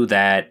do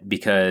that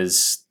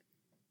because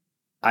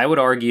I would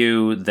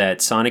argue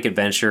that Sonic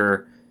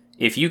Adventure,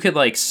 if you could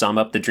like sum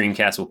up the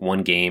Dreamcast with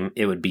one game,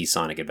 it would be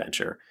Sonic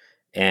Adventure.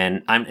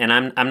 And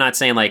I'm not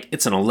saying like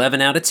it's an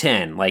 11 out of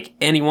 10. Like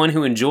anyone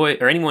who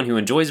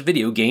enjoys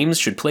video games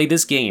should play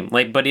this game.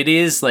 Like, but it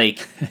is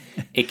like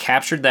it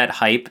captured that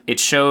hype.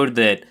 It showed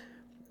that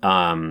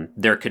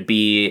there could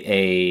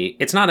be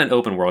it's not an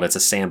open world, it's a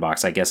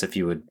sandbox, I guess, if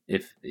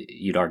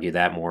you'd argue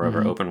that more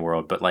over open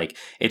world, but like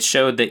it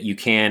showed that you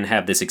can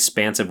have this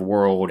expansive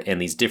world and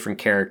these different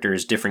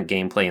characters, different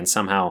gameplay, and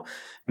somehow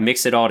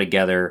mix it all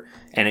together.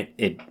 And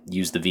it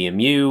used the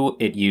VMU,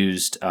 it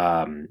used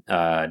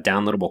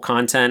downloadable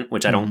content,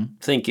 which I don't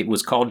think it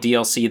was called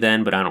DLC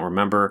then, but I don't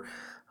remember.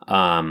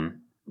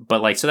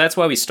 But like, so that's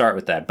why we start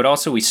with that. But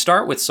also we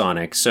start with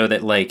Sonic so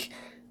that like,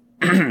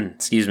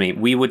 excuse me,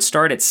 we would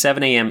start at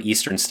 7 a.m.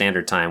 Eastern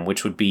Standard Time,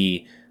 which would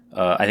be,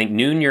 I think,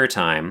 noon your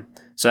time.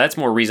 So that's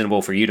more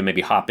reasonable for you to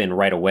maybe hop in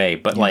right away.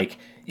 But like,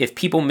 if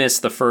people miss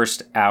the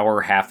first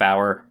hour, half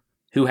hour,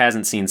 who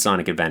hasn't seen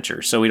Sonic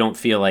Adventure? So we don't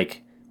feel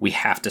like we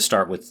have to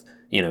start with,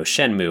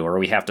 Shenmue, or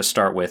we have to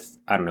start with,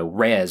 I don't know,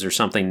 Rez or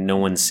something no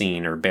one's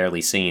seen or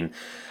barely seen.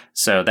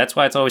 So that's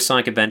why it's always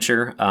Sonic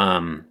Adventure.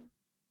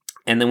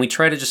 And then we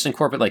try to just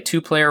incorporate like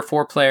 2-player,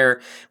 4-player.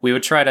 We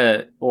would try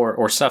to,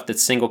 or stuff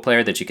that's single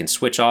player that you can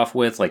switch off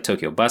with, like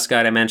Tokyo Bus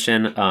Guide I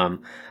mentioned.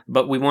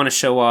 But we want to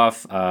show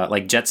off,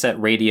 like Jet Set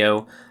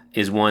Radio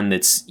is one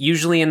that's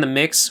usually in the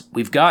mix.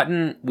 We've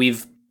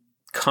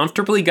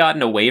comfortably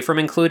gotten away from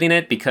including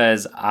it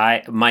because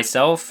I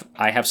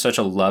have such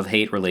a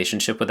love-hate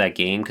relationship with that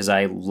game because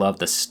I love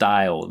the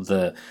style,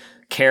 the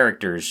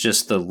characters,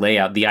 just the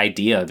layout, the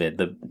idea of it,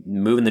 the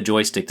moving the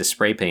joystick to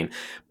spray paint.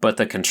 But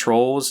the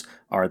controls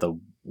are the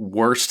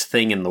worst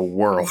thing in the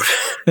world.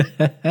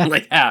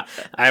 Like, I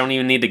don't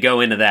even need to go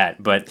into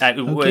that. But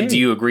do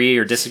you agree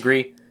or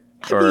disagree?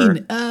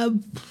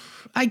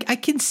 I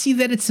can see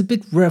that it's a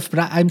bit rough, but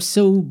I'm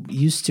so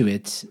used to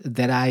it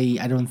that I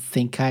don't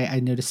think I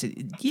notice it.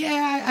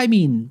 Yeah, I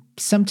mean,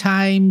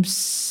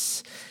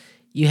 sometimes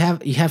you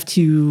have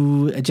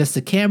to adjust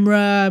the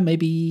camera,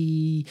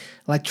 maybe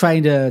like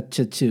trying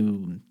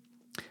to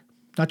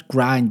not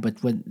grind,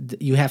 but when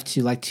you have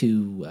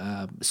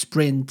to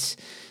sprint,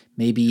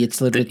 maybe it's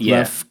a little bit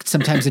rough.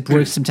 Sometimes it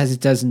works, sometimes it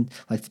doesn't,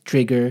 like the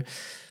trigger.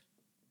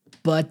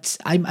 But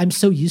I'm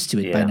so used to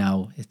it by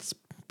now.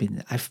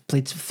 I've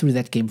played through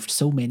that game for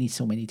so many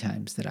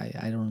times that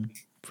I don't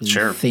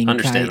really think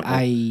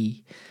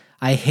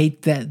I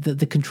hate that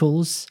the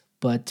controls,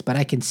 but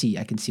I can see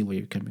where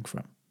you're coming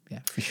from. Yeah,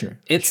 for sure.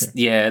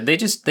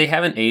 They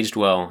haven't aged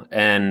well,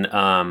 and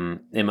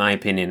in my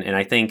opinion, and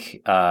I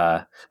think.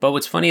 But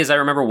what's funny is I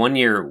remember one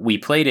year we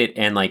played it,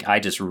 and like I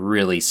just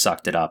really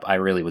sucked it up. I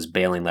really was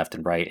bailing left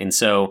and right, and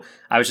so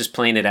I was just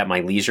playing it at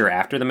my leisure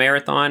after the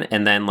marathon,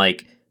 and then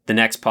like the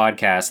next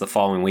podcast, the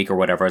following week or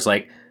whatever, I was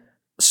like,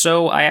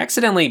 so I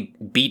accidentally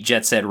beat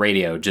Jet Set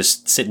Radio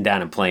just sitting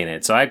down and playing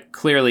it. So I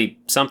clearly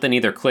something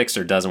either clicks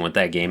or doesn't with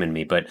that game in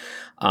me. But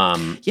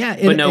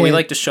we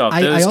like to show off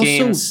those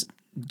games.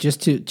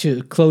 Just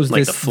to close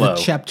like the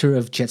chapter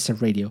of Jet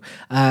Set Radio.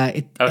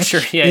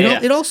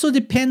 It also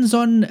depends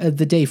on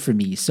the day for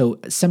me. So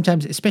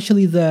sometimes,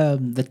 especially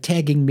the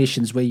tagging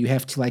missions where you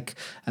have to like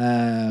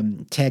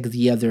tag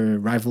the other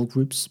rival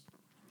groups.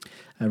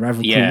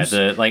 Crews.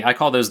 I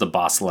call those the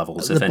boss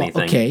levels, if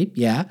anything. Okay,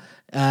 yeah.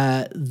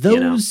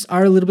 Those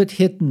are a little bit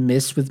hit and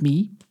miss with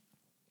me.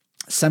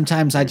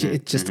 Sometimes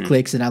it just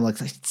clicks and I'm like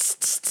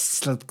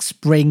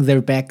spraying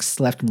their backs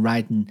left and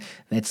right, and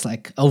that's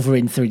like over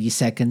in 30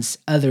 seconds.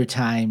 Other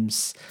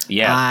times,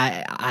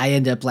 I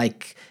end up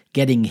like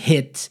getting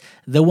hit.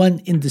 The one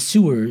in the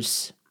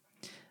sewers,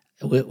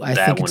 I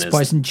think it's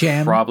Poison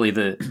Jam. Probably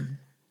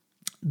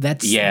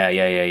that's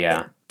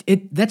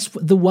That's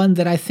the one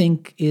that I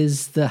think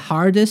is the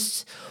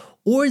hardest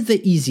or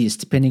the easiest,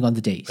 depending on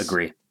the days.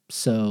 Agree.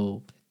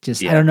 So I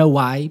don't know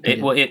why.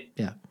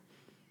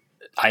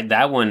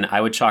 That one,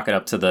 I would chalk it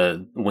up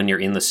to when you're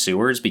in the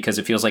sewers, because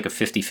it feels like a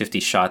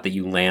 50-50 shot that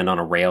you land on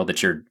a rail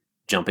that you're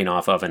jumping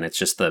off of, and it's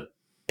just the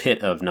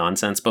pit of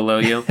nonsense below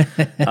you.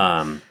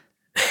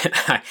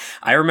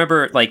 I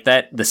remember like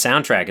that. The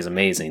soundtrack is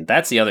amazing.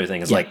 That's the other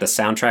thing is like the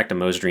soundtrack to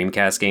most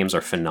Dreamcast games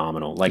are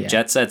phenomenal. Like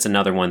Jet Set's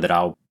another one that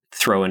I'll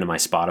throw into my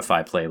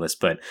Spotify playlist,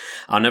 but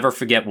I'll never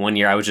forget one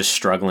year I was just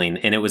struggling,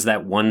 and it was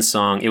that one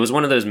song. It was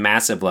one of those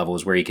massive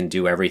levels where you can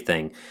do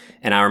everything,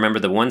 and I remember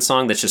the one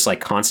song that's just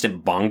like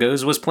constant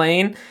bongos was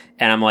playing,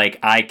 and I'm like,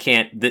 I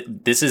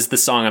can't. This is the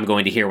song I'm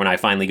going to hear when I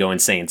finally go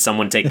insane.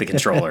 Someone take the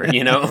controller,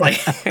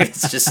 like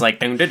it's just like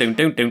dun dun dun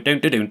dun dun dun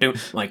dun dun.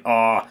 Like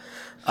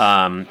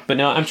but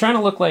no, I'm trying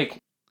to look like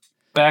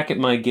back at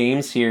my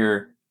games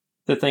here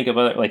to think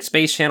about it. Like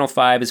Space Channel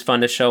 5 is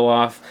fun to show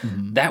off.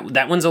 Mm-hmm.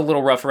 That one's a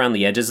little rough around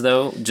the edges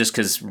though, just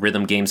because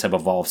rhythm games have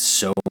evolved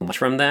so much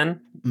from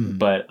then. Mm-hmm.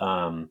 But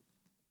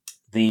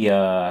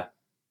the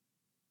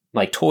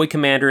like Toy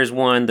Commander is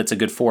one that's a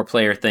good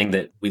 4-player thing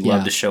that we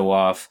love to show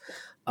off.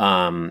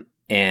 And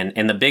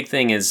the big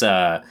thing is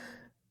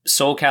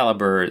Soul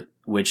Calibur,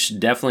 which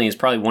definitely is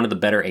probably one of the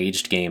better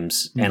aged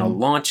games, and a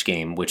launch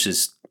game, which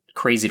is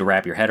crazy to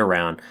wrap your head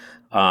around.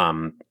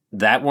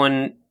 That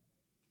one.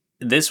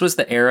 This was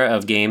the era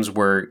of games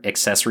where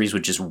accessories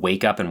would just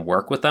wake up and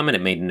work with them, and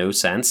it made no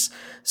sense.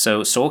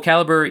 So Soul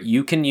Calibur,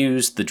 you can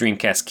use the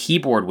Dreamcast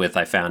keyboard with,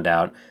 I found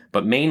out,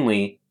 but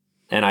mainly,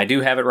 and I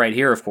do have it right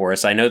here, of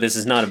course. I know this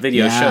is not a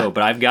video show,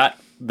 but I've got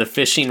the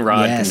fishing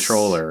rod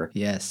controller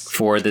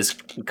for this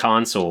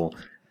console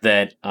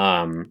that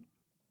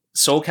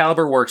Soul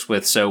Calibur works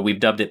with. So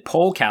we've dubbed it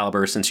Pole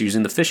Calibur since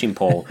using the fishing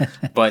pole.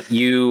 But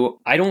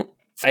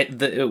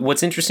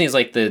what's interesting is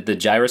like the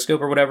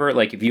gyroscope or whatever,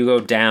 like if you go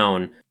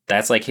down,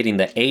 that's like hitting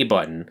the A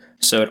button.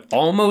 So it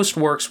almost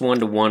works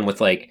 1-to-1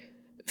 with like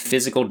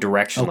physical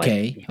direction.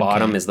 Like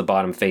bottom is the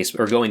bottom face,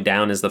 or going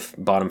down is the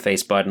bottom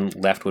face button.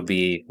 Left would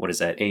be, what is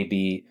that? A,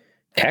 B,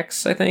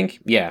 X, I think.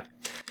 Yeah.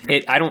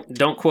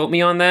 Don't quote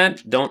me on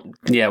that.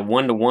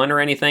 1-to-1 or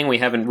anything. We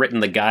haven't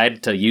written the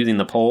guide to using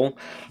the pole,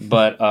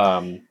 but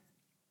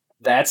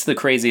that's the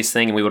craziest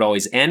thing. And we would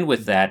always end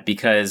with that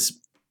because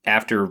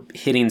after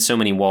hitting so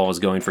many walls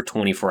going for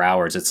 24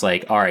 hours, it's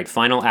like, all right,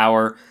 final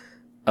hour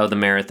of the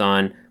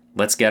marathon.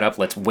 Let's get up.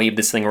 Let's wave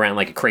this thing around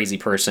like a crazy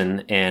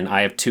person. And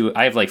I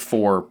have like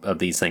 4 of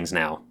these things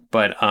now.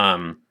 But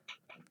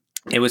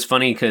it was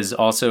funny because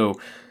also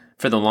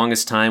for the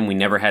longest time, we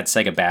never had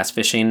Sega Bass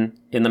Fishing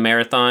in the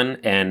marathon.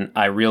 And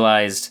I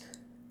realized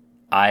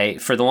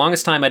for the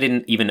longest time, I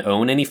didn't even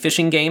own any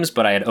fishing games,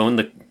 but I had owned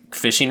the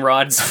fishing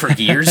rods for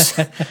years.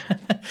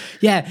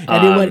 Yeah,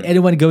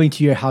 anyone going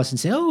to your house and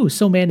say, "Oh,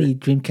 so many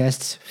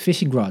Dreamcast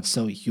fishing rods,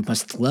 so you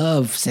must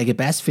love Sega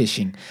Bass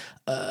Fishing."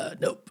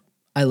 Nope,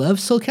 I love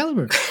Soul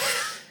Calibur.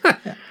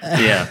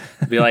 Yeah,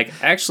 be like,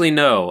 actually,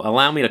 no.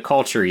 Allow me to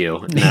culture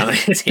you. No,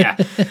 yeah.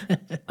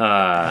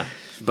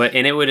 But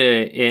and it would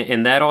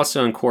and that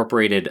also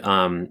incorporated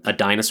a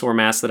dinosaur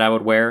mask that I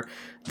would wear.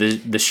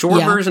 The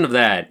short version of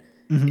that.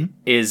 Mm-hmm.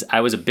 Is I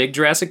was a big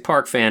Jurassic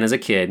Park fan as a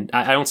kid.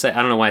 I don't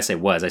know why I say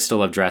was. I still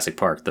love Jurassic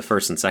Park, the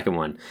first and second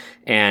one.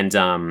 And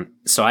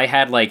so I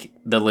had like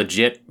the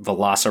legit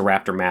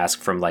Velociraptor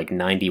mask from like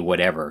 90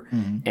 whatever.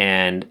 Mm-hmm.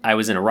 And I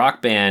was in a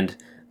rock band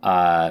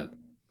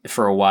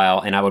for a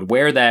while, and I would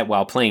wear that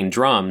while playing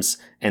drums.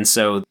 And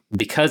so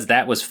because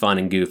that was fun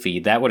and goofy,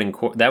 that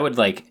would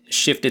like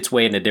shift its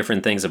way into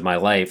different things of my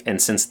life.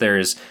 And since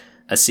there's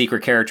a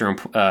secret character,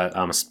 I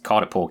almost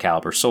called it Soul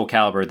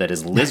Calibur, that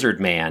is Lizard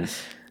Man.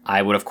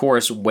 I would, of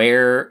course,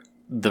 wear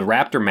the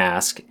Raptor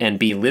mask and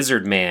be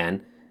Lizard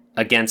Man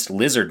against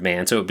Lizard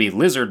Man. So it would be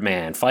Lizard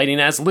Man fighting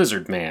as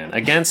Lizard Man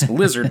against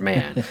Lizard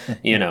Man,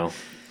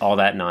 all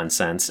that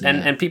nonsense. Yeah.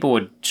 And people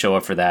would show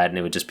up for that, and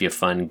it would just be a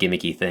fun,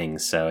 gimmicky thing.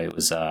 So it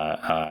was,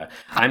 I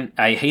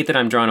hate that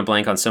I'm drawing a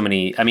blank on so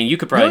many. I mean, you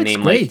could probably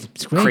name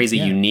crazy,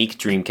 unique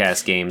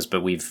Dreamcast games,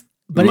 but we've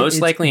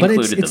most likely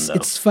included them, though.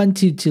 It's fun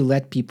to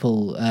let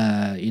people,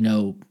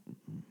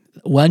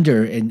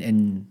 wonder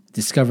and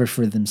discover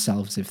for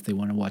themselves if they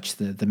want to watch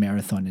the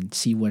marathon and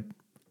see what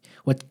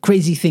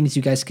crazy things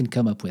you guys can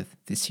come up with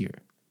this year,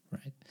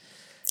 right?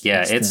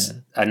 Yeah, it's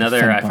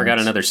another. I forgot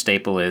another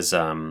staple is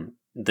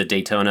the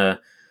Daytona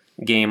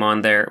game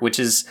on there, which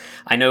is,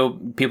 I know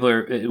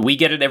we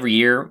get it every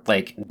year.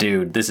 Like,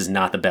 dude, this is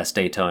not the best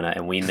Daytona,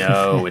 and we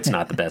know it's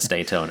not the best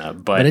Daytona,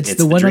 but it's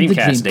the one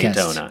Dreamcast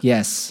Daytona.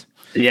 Yes.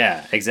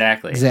 Yeah,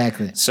 exactly.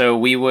 So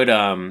we would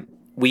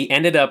we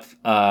ended up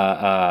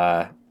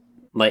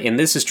and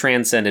this is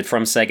transcended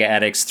from Sega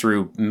Addicts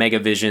through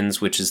Megavisions,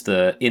 which is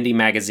the indie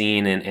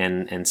magazine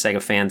and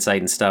Sega fan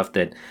site and stuff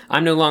that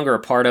I'm no longer a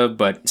part of,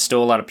 but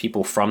still a lot of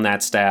people from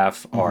that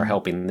staff are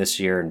helping this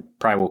year and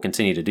probably will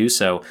continue to do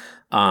so.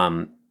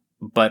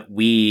 But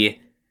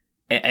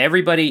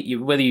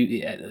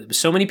everybody,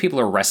 so many people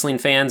are wrestling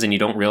fans and you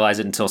don't realize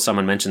it until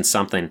someone mentions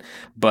something,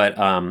 but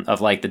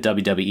of like the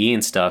WWE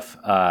and stuff,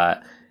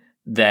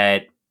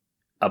 that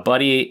a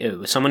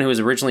buddy, someone who was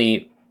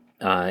originally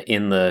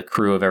in the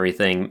crew of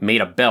everything,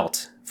 made a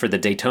belt for the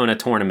Daytona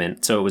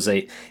tournament. So it was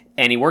and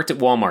he worked at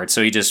Walmart,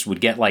 so he just would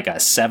get like a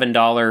 $7,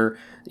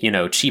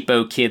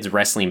 cheapo kids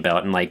wrestling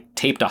belt and like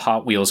taped a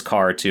Hot Wheels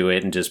car to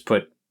it and just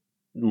put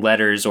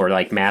letters or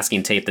like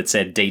masking tape that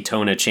said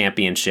Daytona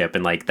Championship,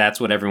 and like that's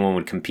what everyone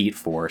would compete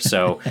for.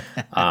 So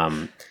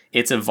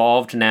it's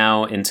evolved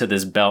now into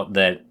this belt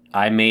that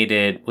I made.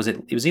 It was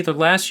either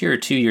last year or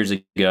 2 years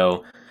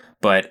ago,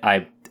 but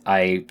I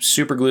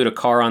super glued a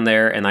car on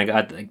there, and I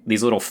got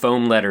these little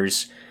foam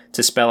letters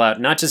to spell out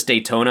not just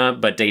Daytona,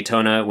 but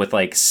Daytona with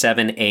like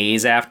 7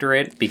 A's after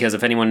it. Because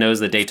if anyone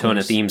knows the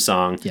Daytona theme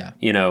song,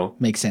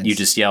 makes sense. You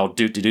just yell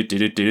do do do do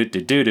do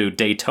do do do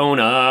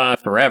Daytona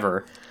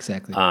forever.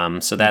 Exactly.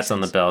 So that's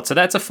on the belt. So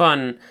that's a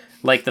fun,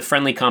 like the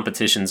friendly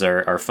competitions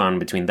are fun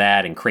between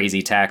that and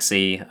Crazy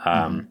Taxi.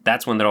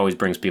 That's one that always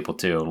brings people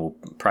to, and we'll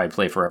probably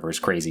play forever is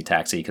Crazy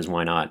Taxi because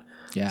why not?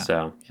 Yeah.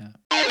 So yeah.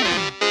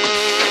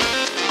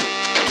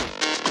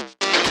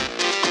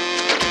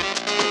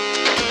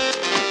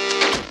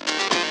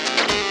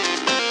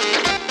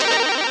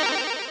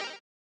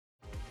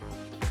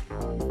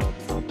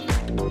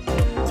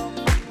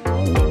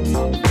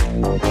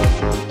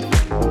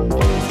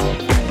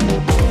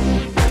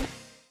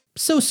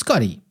 So,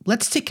 Scotty,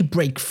 let's take a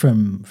break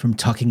from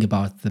talking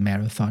about the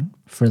marathon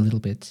for a little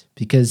bit,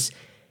 because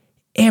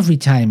every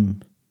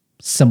time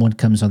someone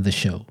comes on the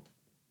show,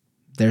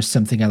 there's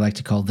something I like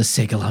to call the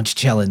Sega Lounge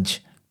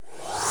Challenge.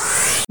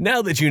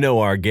 Now that you know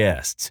our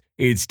guests,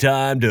 it's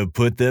time to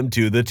put them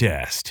to the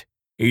test.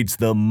 It's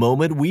the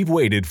moment we've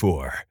waited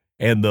for,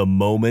 and the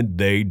moment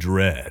they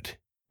dread.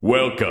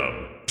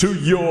 Welcome to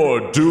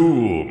your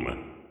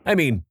doom. I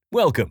mean,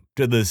 welcome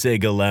to the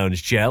Sega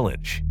Lounge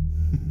Challenge.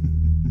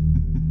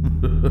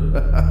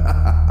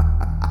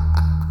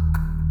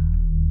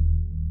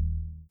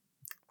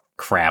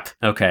 Crap.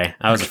 Okay.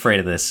 I was afraid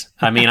of this.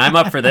 I mean, I'm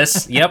up for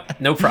this. Yep.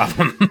 No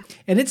problem.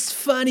 And it's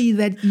funny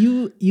that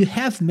you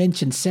have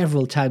mentioned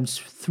several times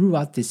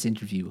throughout this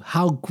interview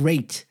how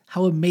great,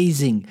 how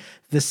amazing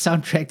the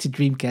soundtrack to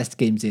Dreamcast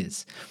games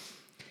is.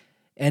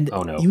 And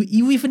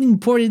you even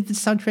imported the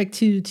soundtrack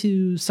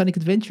to Sonic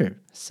Adventure.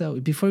 So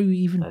before you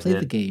even played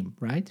the game,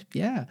 right?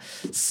 Yeah.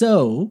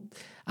 So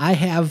I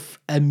have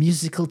a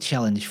musical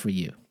challenge for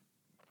you.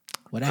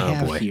 What I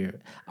have here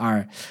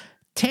are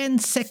 10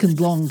 second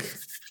long,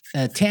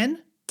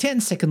 10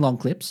 second long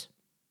clips.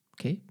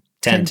 Okay.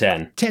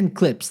 10. 10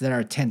 clips that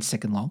are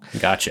 10-second long.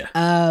 Gotcha.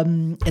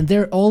 And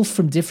they're all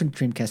from different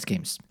Dreamcast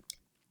games.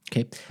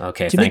 Okay.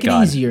 Okay. To Thank make it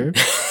God. easier,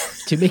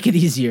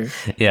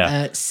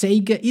 Yeah.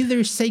 either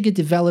Sega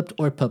developed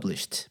or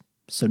published.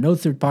 So no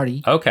third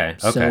party. Okay.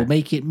 So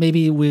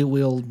maybe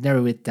we'll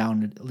narrow it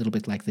down a little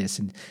bit like this,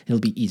 and it'll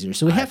be easier.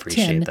 So we have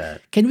 10.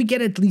 That. Can we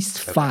get at least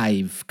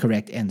 5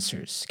 correct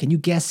answers? Can you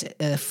guess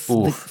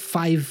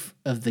 5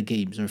 of the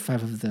games or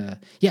 5 of the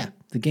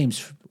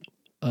games?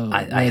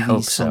 I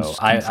hope so.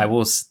 I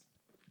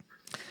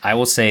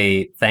will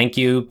say thank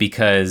you,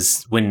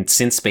 because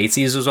since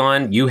Spaceys was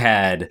on, you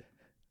had.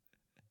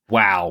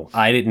 Wow,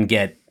 I didn't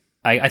get.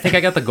 I think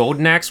I got the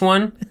Golden Axe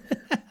one.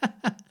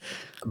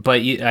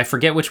 But I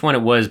forget which one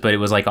it was, but it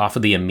was like off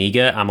of the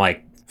Amiga. I'm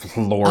like,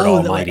 Lord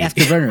Almighty.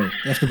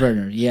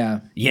 Afterburner,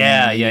 yeah.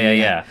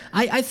 Yeah.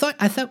 I thought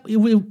it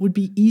would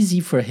be easy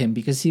for him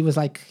because he was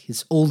like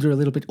a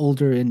little bit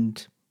older,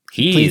 and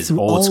he's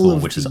old school,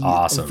 which is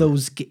awesome. Of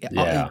those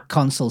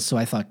consoles, so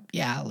I thought,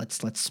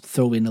 let's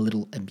throw in a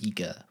little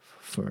Amiga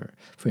for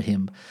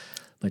him.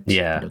 But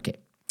okay.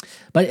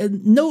 But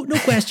no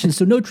questions,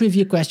 so no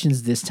trivia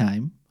questions this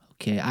time.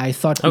 Okay, I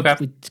thought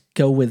we'd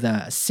go with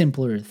a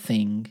simpler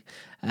thing.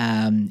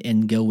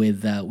 And go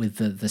with the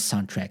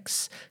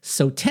soundtracks.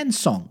 So 10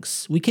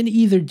 songs. We can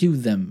either do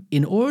them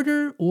in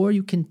order, or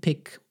you can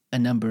pick a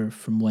number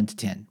from 1 to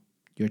 10.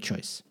 Your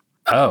choice.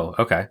 Oh,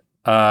 okay.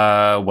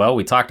 Well,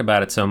 we talked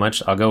about it so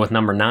much. I'll go with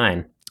number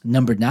 9.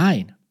 Number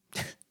 9.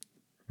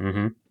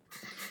 Mm-hmm.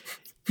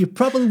 You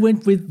probably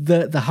went with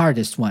the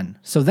hardest one.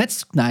 So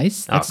that's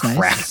nice. That's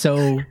nice.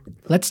 So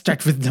let's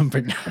start with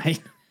number 9.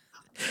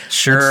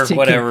 Sure,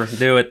 whatever.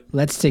 Do it.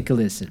 Let's take a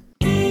listen.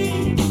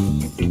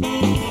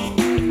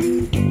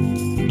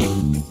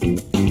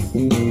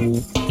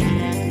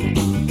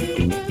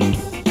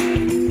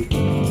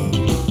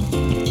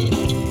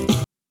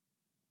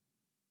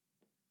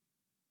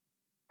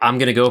 I'm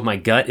going to go with my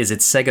gut. Is it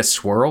Sega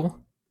Swirl?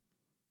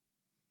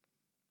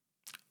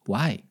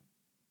 Why?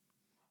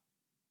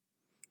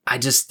 I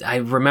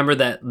remember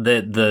that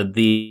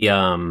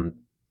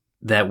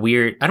that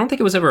weird, I don't think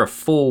it was ever a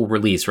full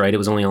release, right? It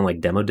was only on like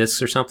demo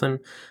discs or something,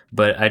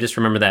 but I just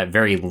remember that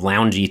very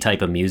loungy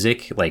type of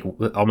music, like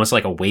almost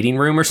like a waiting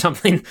room or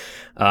something,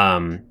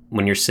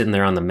 when you're sitting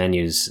there on the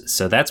menus.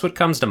 So that's what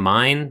comes to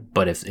mind.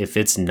 But if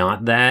it's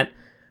not that,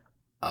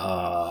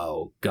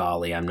 oh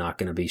golly, I'm not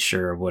going to be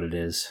sure of what it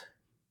is.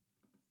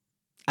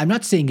 I'm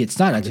not saying it's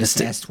not. I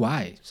just asked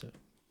why. So.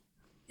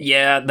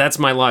 Yeah, that's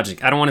my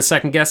logic. I don't want to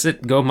second guess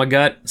it. Go with my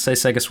gut. Say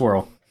Sega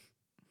Swirl.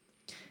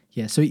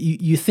 Yeah, so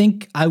you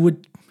think I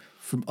would,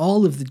 from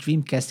all of the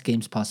Dreamcast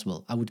games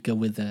possible, I would go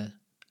with a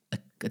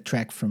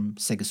track from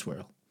Sega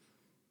Swirl.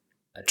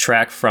 A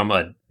track from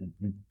a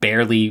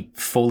barely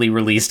fully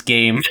released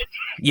game.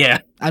 Yeah.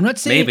 I'm not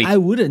saying maybe. I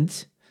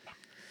wouldn't,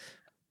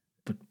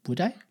 but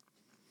would I?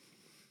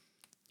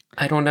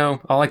 I don't know.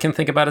 All I can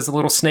think about is a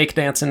little snake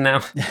dancing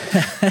now.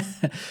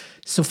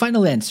 So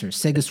final answer,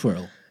 Sega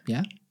Swirl.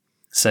 Yeah?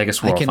 Sega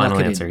Swirl, final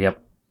answer.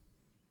 Yep.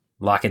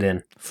 Lock it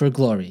in. For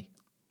glory.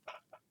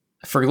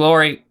 For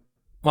glory.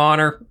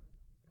 Honor.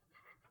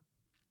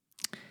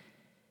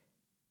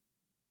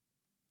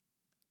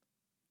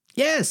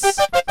 Yes.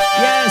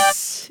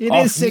 Yes. It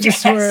is Sega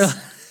Swirl.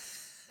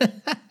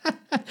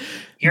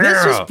 Yeah.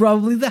 This was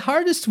probably the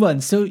hardest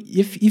one. So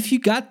if you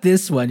got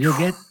this one, you'll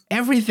get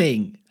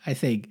everything, I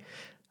think.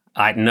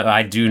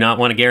 I do not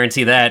want to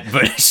guarantee that,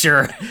 but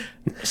sure.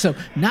 So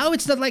now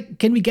it's not like,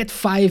 can we get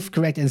 5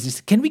 correct answers?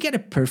 Can we get a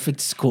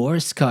perfect score,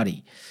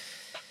 Scotty?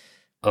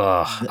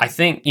 I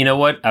think, you know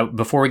what?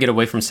 Before we get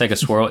away from Sega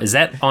Swirl, is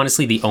that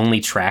honestly the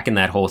only track in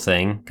that whole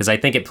thing? Because I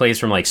think it plays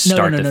from like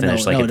start to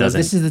finish. It doesn't.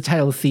 This is the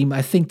title theme.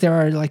 I think there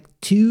are like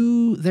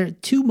two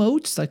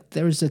modes. Like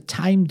there's a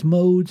timed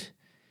mode.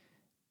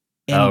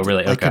 And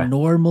really? Like a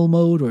normal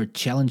mode or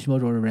challenge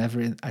mode or whatever.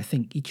 And I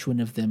think each one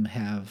of them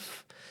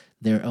have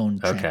their own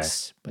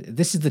tracks. But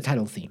this is the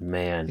title theme.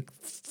 Man. Like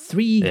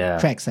 3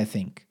 tracks, I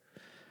think.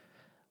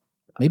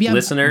 Maybe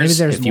listeners,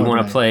 maybe if you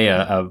want to play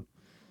a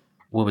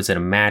what was it, a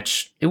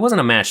match? It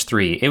wasn't a match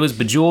 3. It was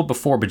Bejeweled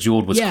before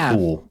Bejeweled was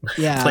cool.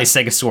 Yeah. Play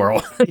Sega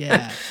Swirl.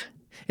 Yeah.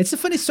 It's a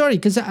funny story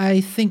because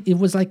I think it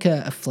was like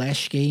a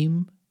Flash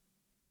game.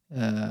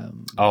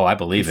 I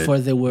believe before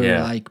they were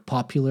like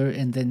popular,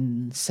 and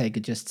then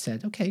Sega just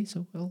said, okay,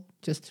 so we'll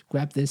just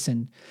grab this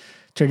and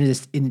turn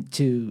this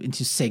into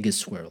Sega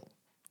Swirl.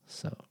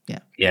 So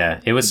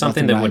yeah, it was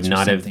something that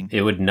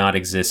would not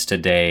exist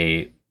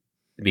today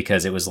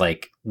because it was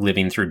like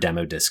living through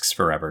demo discs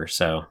forever.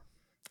 So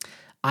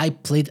I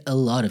played a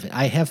lot of it.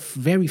 I have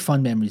very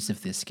fond memories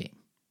of this game.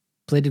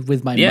 Played it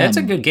with my mom. Yeah, it's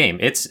a good game.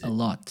 It's a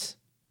lot.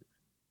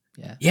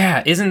 Yeah.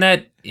 Yeah, isn't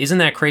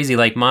that crazy?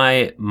 Like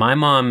my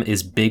mom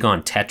is big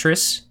on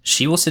Tetris.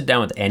 She will sit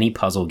down with any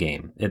puzzle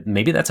game.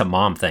 Maybe that's a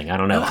mom thing. I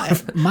don't know.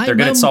 They're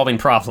good at solving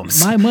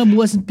problems. My mom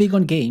wasn't big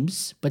on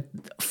games, but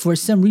for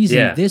some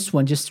reason this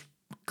one just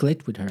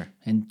clicked with her,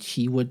 and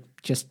she would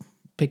just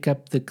pick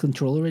up the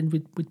controller and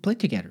we'd play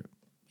together.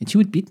 And she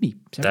would beat me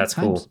several That's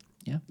times. cool.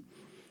 Yeah.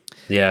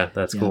 Yeah,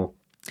 that's cool.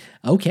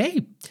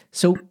 Okay.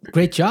 So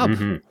great job.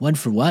 1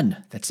 for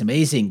 1. That's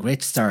amazing.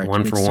 Great start.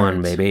 One Great for start.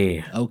 one,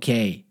 baby.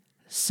 Okay.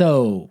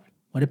 So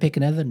want to pick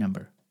another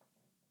number?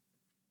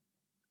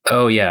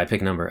 Oh yeah, I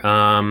pick a number.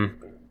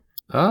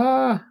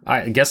 I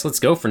guess let's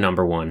go for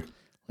number 1.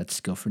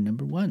 Let's go for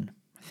number 1.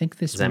 I think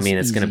this Does that mean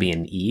it's going to be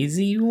an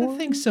easy one? I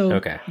think so.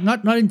 Okay.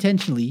 Not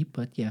intentionally,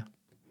 but yeah.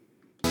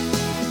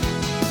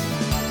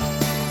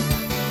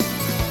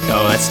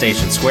 Oh, that's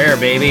Station Square,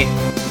 baby.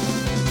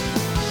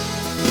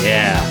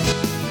 Yeah.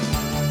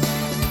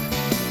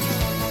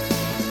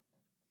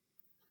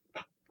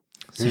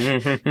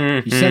 You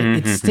said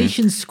it's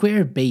Station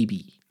Square,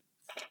 baby.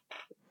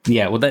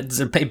 Yeah, well,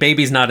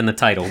 baby's not in the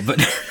title,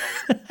 but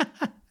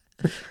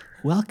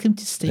Welcome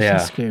to Station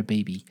Square,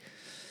 baby.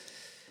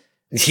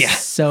 yeah.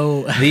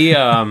 So The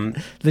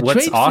the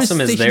what's trade for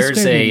awesome is Station there's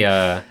Square,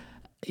 a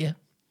yeah.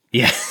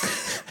 yeah.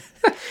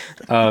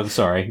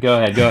 Sorry.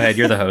 Go ahead.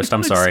 You're the host.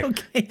 I'm sorry.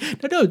 It's okay.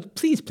 No,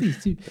 please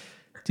do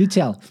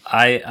tell.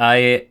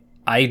 I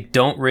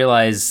don't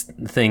realize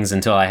things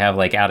until I have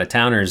like out of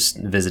towners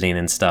visiting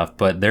and stuff.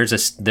 But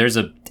there's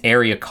a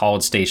area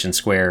called Station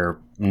Square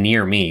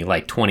near me,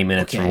 like 20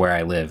 minutes from where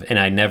I live, and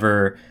I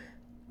never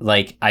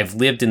I've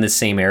lived in the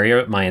same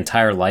area my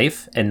entire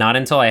life, and not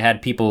until I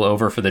had people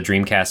over for the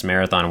Dreamcast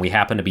marathon, and we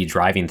happened to be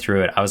driving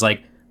through it. I was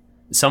like,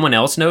 someone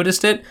else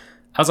noticed it.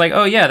 I was like,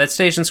 oh yeah, that's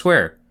Station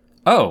Square.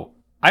 Oh,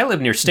 I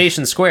live near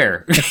Station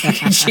Square.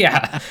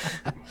 Yeah.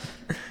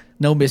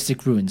 No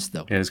Mystic Ruins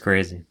though. It was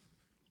crazy.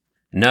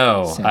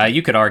 No,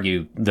 you could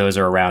argue those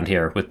are around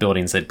here with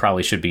buildings that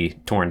probably should be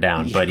torn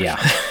down, but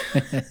yeah.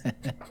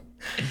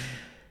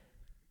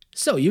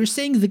 So you're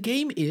saying the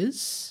game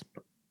is,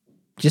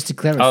 just to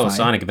clarify. Oh,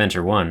 Sonic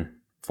Adventure 1,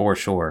 for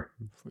sure.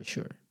 For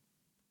sure.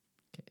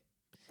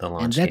 The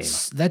launch game.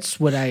 That's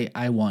what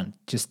I want,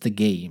 just the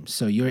game.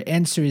 So your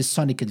answer is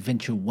Sonic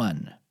Adventure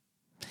 1.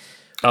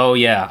 Oh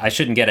yeah, I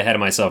shouldn't get ahead of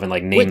myself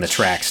and name the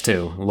tracks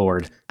too,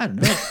 Lord. I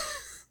don't know.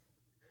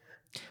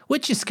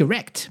 Which is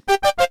correct.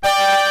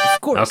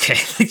 Of course. Okay.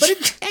 But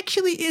it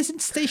actually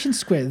isn't Station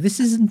Square. This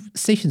isn't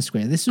Station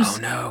Square. This was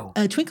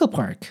Twinkle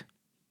Park.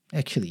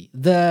 Actually,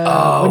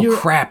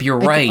 crap! You're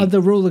right. On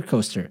the roller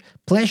coaster,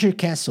 Pleasure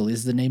Castle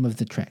is the name of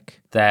the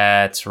track.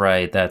 That's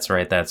right.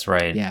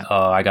 Yeah.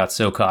 Oh, I got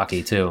so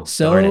cocky too.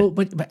 So,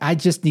 but I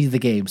just need the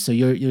game. So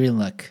you're in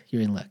luck.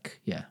 You're in luck.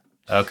 Yeah.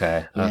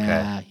 Okay.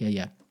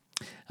 Yeah.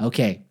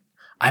 Okay.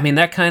 I mean,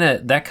 that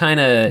kind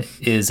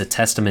of is a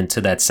testament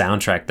to that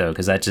soundtrack though,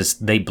 because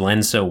they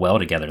blend so well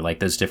together, like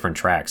those different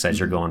tracks as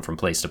you're going from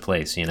place to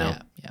place. You know.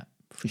 Yeah.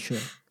 For sure.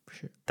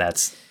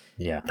 That's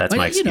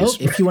my excuse.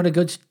 If you want to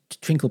go to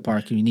Twinkle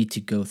Park, you need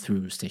to go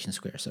through Station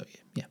Square. So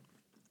yeah.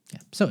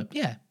 So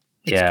yeah.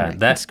 Correct.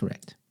 That's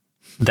correct.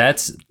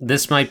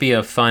 This might be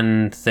a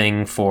fun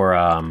thing for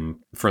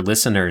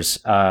listeners.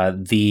 I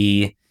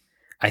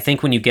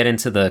think when you get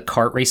into the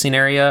kart racing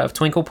area of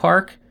Twinkle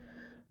Park,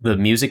 the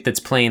music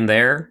that's playing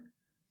there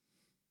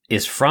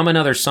is from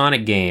another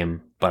Sonic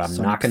game, but I'm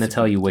not going to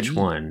tell you which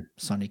one.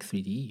 Sonic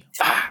 3D.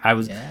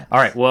 All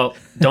right. Well,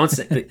 don't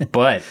say.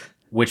 But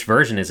which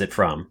version is it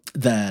from?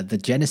 The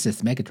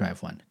Genesis Mega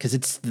Drive one, because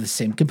it's the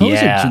same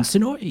composer, Jun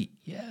Sonori.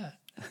 Yeah.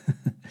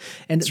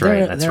 And that's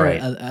there right.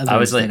 are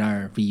others that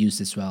are reused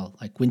as well,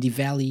 like Windy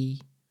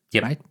Valley.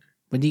 Yep. Right.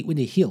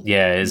 Windy Hill.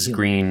 Yeah, is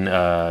Green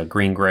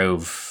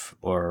Grove,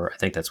 or I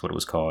think that's what it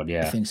was called.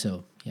 Yeah, I think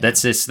so. Yeah.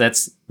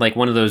 That's like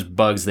one of those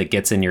bugs that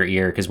gets in your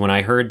ear, because when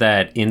I heard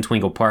that in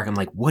Twinkle Park, I'm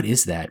like, what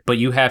is that? But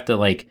you have to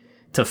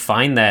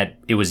find that.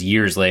 It was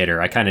years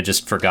later. I kind of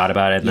just forgot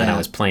about it, and then I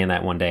was playing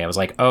that one day. I was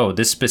like, oh,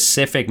 this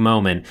specific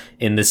moment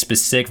in this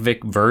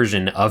specific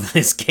version of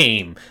this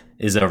game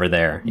is over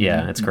there.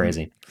 Yeah, it's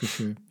crazy. For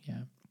sure. Yeah.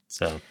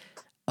 So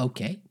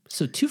okay,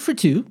 so 2 for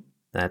 2.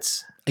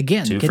 That's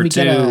again. 2 can for we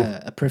 2.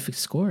 get a perfect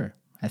score?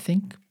 I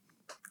think.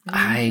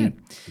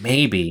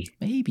 Maybe.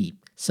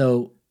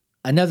 So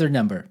another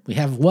number. We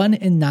have 1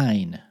 and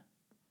 9.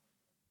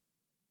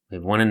 We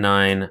have 1 and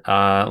 9.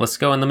 Let's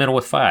go in the middle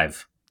with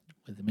 5.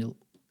 With the middle.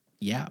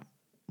 Yeah.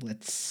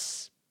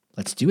 Let's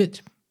do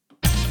it.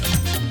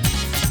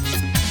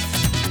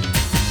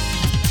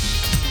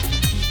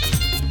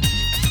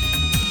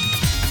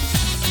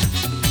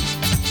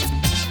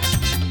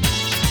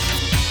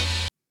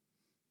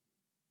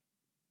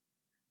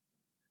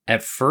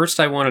 At first,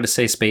 I wanted to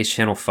say Space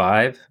Channel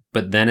 5,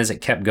 but then as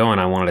it kept going,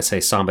 I wanted to say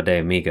Samba de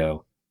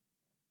Amigo.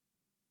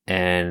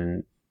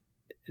 And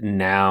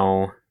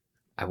now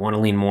I want to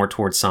lean more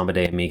towards Samba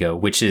de Amigo,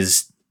 which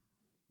is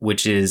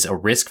a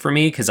risk for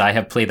me, because I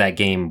have played that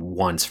game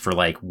once for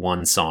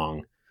one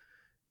song.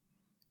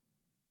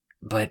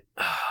 But,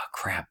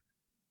 crap.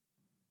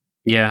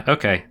 Yeah,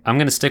 okay. I'm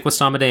going to stick with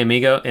Samba de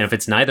Amigo, and if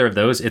it's neither of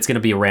those, it's going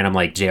to be a random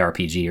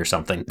JRPG or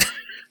something.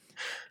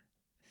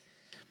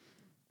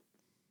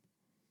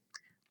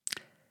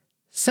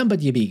 Samba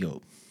de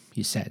Amigo,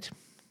 you said.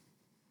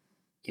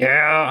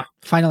 Yeah.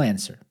 Final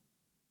answer,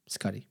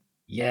 Scotty.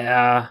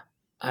 Yeah.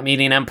 I'm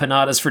eating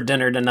empanadas for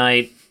dinner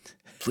tonight.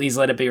 Please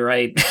let it be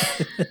right.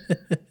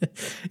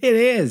 It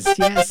is.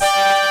 Yes.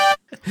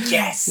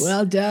 Yes.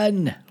 Well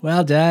done.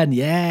 Well done.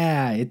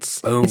 Yeah. It's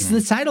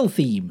the title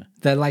theme.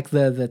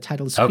 The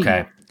title screen.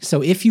 Okay.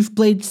 So if you've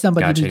played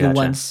Somebody Gotcha.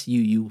 once,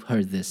 you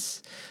heard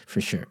this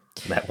for sure.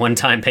 That one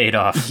time paid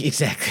off.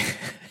 Exactly.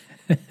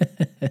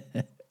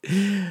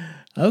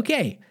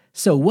 Okay.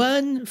 So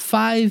 1,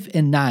 5,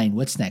 and 9.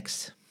 What's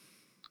next?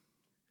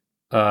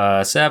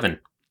 7.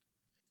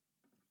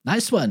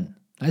 Nice one.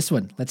 Nice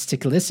one. Let's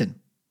take a listen.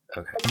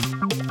 Okay.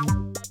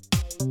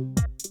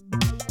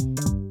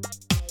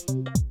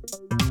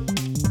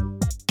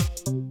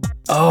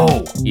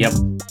 Oh, yep.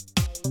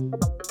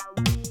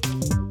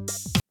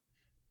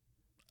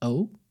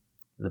 Oh,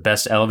 The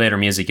best elevator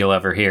music you'll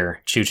ever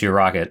hear. Choo Choo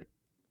Rocket.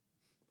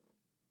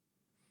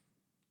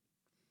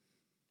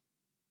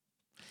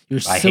 you're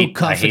I so hate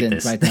confident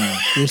this. right now.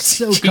 You're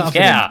so confident.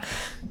 Yeah.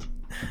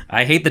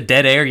 I hate the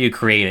dead air you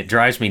create. It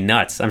drives me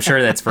nuts. I'm sure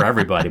that's for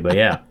everybody, but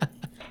yeah.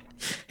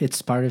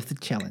 It's part of the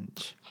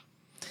challenge.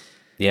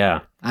 Yeah.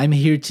 I'm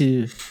here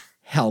to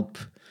help.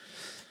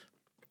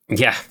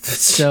 Yeah.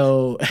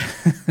 So,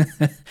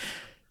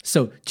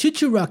 Choo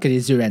Choo Rocket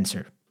is your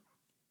answer.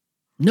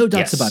 No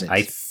doubts about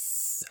it.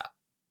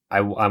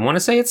 I want to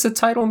say it's the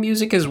title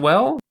music as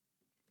well.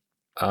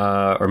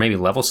 Or maybe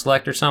level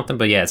select or something.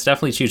 But yeah, it's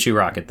definitely Choo Choo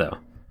Rocket, though.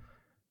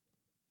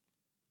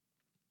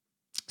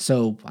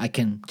 So I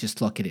can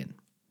just lock it in.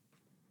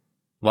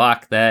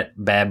 Lock that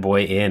bad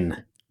boy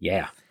in.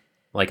 Yeah.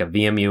 Like a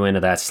VMU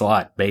into that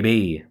slot,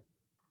 baby.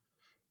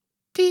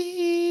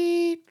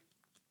 Beep.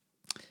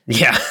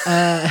 Yeah.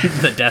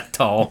 The death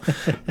toll.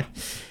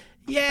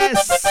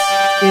 Yes,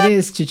 it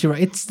is Choo Choo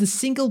Rocket. It's the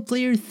single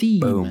player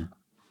theme. Boom.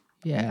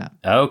 Yeah.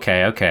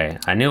 Okay.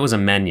 I knew it was a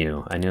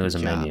menu.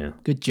 Menu.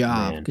 Good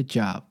job. Man. Good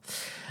job.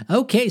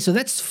 Okay, so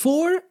that's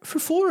 4 for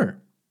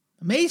 4.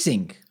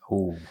 Amazing.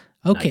 Ooh,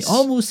 Okay, nice.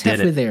 almost Did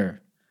halfway it.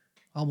 there.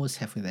 Almost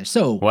halfway there.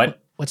 So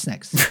what's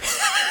next?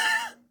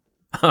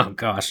 Oh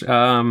gosh.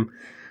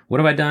 What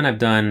have I done? I've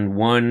done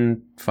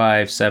 1,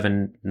 5,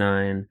 7,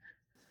 9.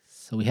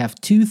 So we have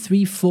 2,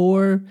 3,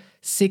 4,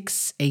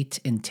 6, 8,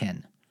 and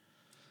 10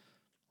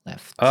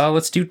 left.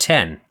 Let's do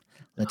 10.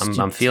 Let's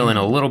I'm feeling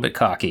a little bit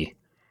cocky.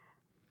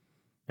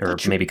 Or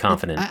maybe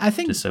confident. I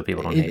think just so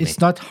people don't hate me.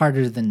 it's not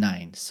harder than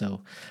 9,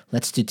 so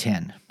let's do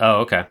 10. Oh,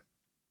 okay.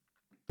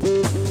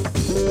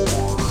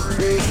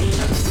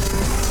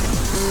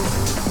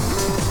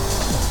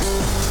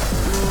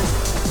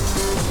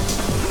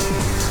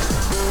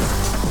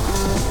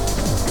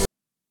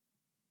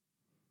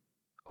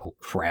 Oh,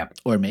 crap.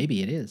 Or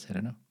maybe it is. I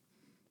don't know.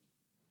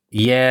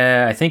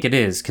 Yeah, I think it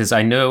is, because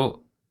I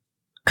know...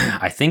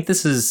 I think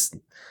this is...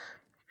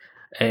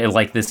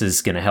 this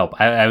is going to help.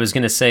 I was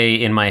going to say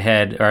in my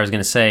head, or I was going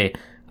to say,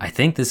 I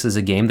think this is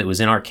a game that was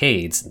in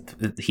arcades.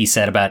 He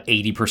said about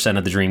 80%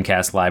 of the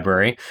Dreamcast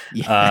library.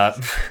 Yeah.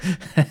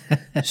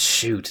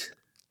 Shoot.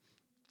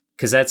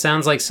 Because that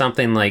sounds like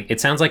something like,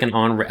 it sounds like an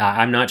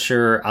I'm not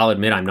sure, I'll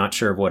admit I'm not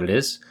sure of what it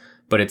is,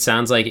 but it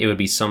sounds like it would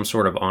be some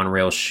sort of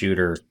on-rail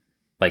shooter.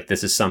 Like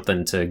this is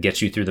something to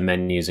get you through the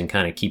menus and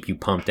kind of keep you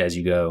pumped as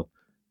you go.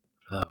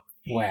 Oh,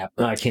 wow.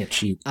 I can't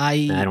cheat.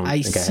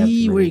 I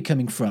see where you're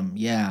coming from.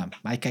 Yeah,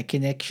 I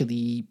can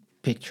actually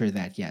picture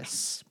that,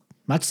 yes.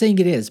 Not saying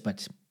it is,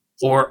 but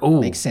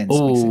makes sense.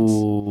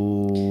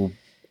 I'm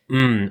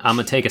going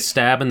to take a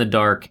stab in the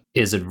dark.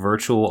 Is it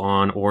Virtual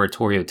on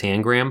Oratorio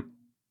Tangram?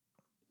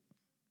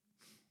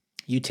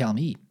 You tell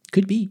me.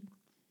 Could be.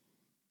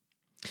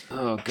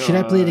 Oh, God. Should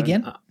I play it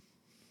again?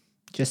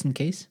 Just in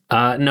case?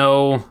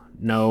 No.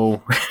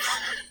 No.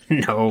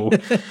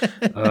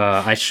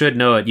 I should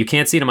know it. You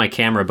can't see it on my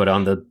camera, but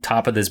on the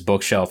top of this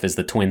bookshelf is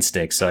the twin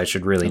stick, so I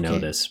should really know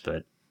this.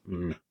 But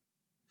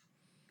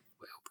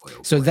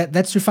So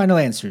that's your final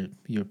answer.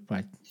 You're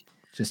right.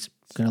 Just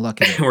gonna lock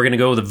it in. We're gonna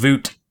go with a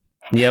Voot.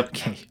 Yep.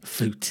 Okay,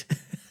 Voot.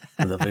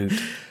 The Voot.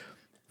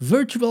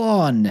 Virtual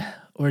on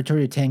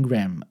Oratorio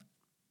Tangram.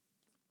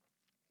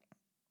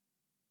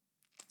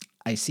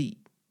 I see.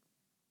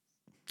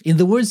 In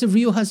the words of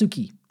Ryo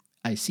Hazuki,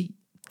 I see.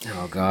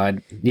 Oh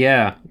God.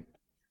 Yeah.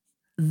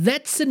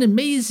 That's an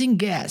amazing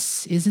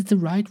guess. Is it the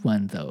right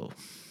one, though?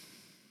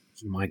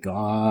 Oh my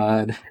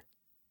God.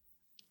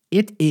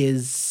 It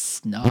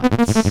is not.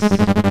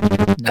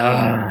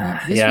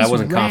 I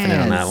wasn't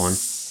confident on that one.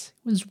 It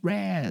was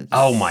Raz.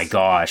 Oh my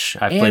gosh.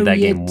 I played that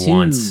game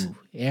once.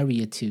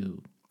 Area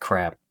 2.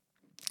 Crap.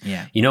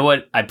 Yeah. You know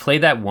what? I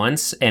played that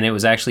once, and it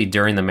was actually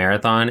during the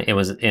marathon. It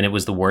was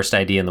the worst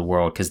idea in the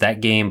world because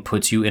that game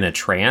puts you in a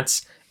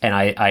trance, and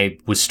I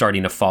was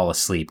starting to fall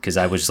asleep because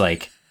I was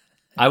like,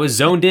 I was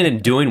zoned in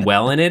and doing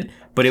well in it,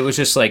 but it was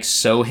just like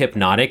so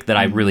hypnotic that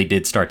I really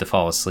did start to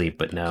fall asleep.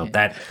 But no,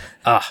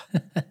 a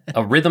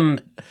rhythm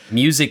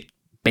music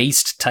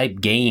based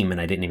type game,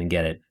 and I didn't even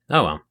get it.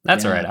 Oh well,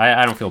 that's all right.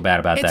 I don't feel bad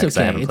about that because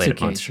I haven't played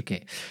it once. It's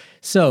okay.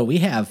 So we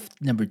have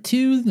number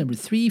 2, number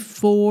 3,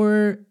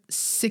 4,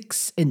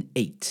 6, and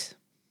 8.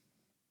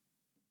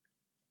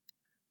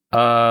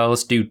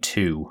 Let's do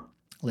 2.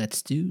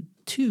 Let's do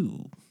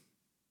 2.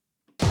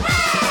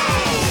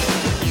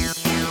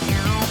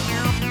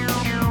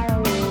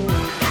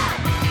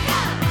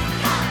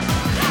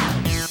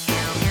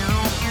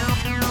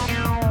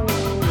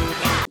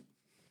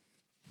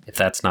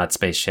 that's not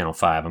Space Channel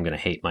 5, I'm going to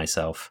hate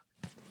myself.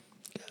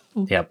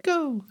 Yep.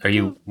 Go. Are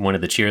you one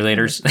of the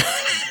cheerleaders?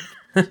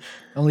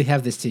 Only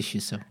have this tissue,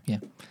 so yeah,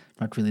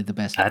 not really the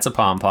best. That's a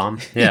pom-pom.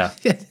 Yeah.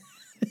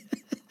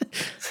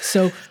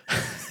 So,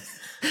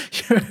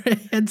 your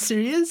answer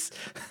is?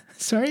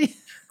 Sorry?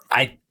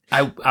 I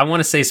want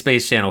to say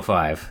Space Channel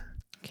 5.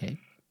 Okay.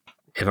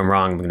 If I'm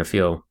wrong, I'm going to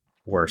feel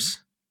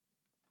worse.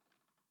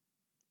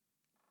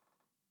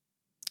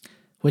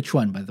 Which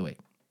one, by the way?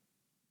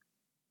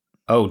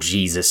 Oh,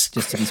 Jesus.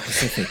 Just to be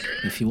specific,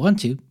 if you want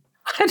to.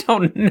 I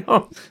don't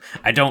know.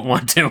 I don't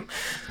want to.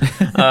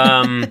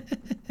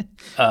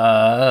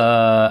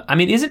 I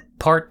mean, is it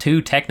part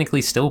 2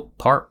 technically still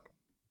part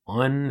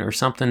 1 or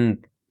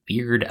something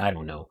weird? I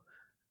don't know.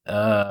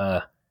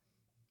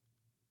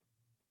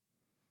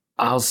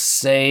 I'll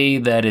say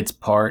that it's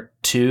part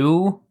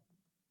 2.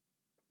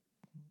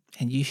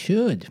 And you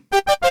should.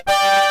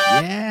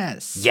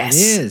 Yes. Yes.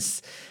 It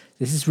is.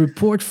 This is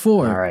report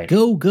 4. All right.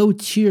 Go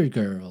cheer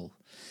girl.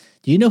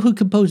 Do you know who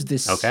composed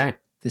this? Okay.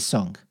 This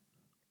song?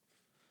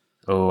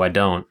 Oh, I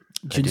don't.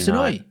 Jun I do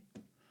Sonoy. not.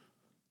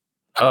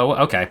 Oh,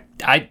 okay.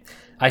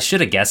 I should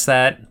have guessed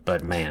that,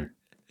 but man.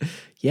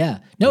 Yeah.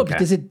 No, Okay.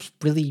 because it's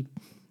really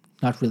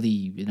not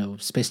really,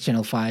 Space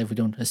Channel 5. We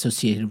don't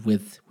associate it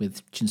with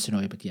Jun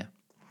Sonoy, but yeah.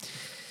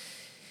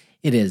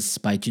 It is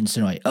by Jun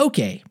Sonoy.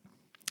 Okay.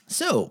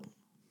 So,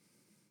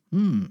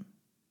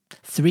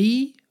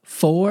 3,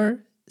 4,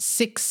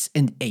 6,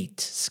 and 8,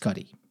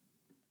 Scotty.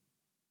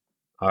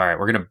 All right,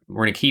 we're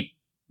gonna keep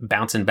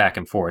bouncing back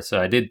and forth. So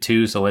I did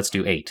 2, so let's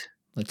do 8.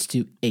 Let's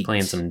do 8.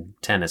 Playing some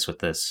tennis with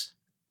this.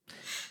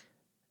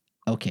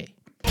 Okay.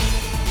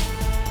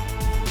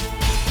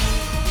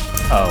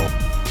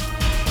 Oh.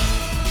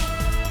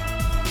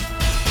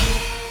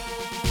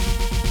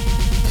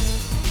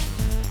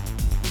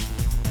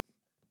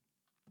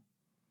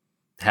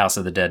 House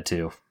of the Dead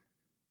 2.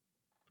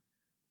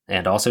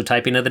 And also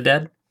Typing of the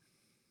Dead?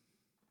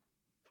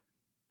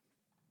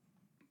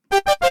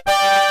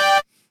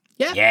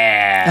 Yeah.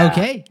 Yeah.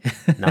 Okay.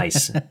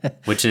 Nice.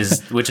 Which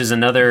is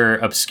another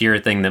obscure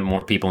thing that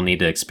more people need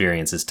to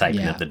experience is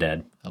Typing Yeah. of the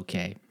Dead.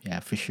 Okay. Yeah,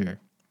 for sure.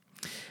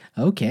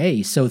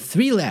 Okay, so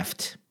 3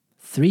 left.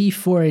 3,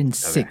 4, and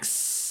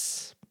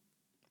 6.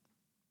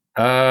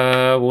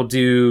 We'll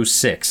do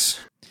 6.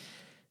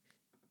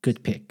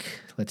 Good pick.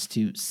 Let's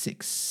do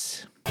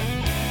 6.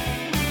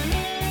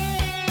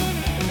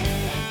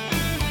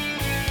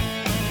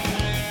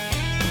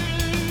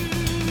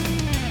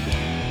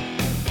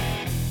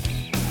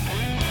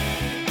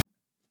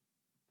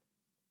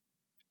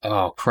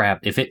 Oh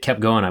crap! If it kept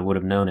going, I would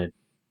have known it.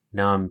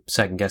 Now I'm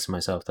second guessing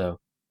myself though.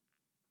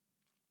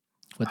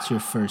 What's your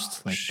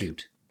first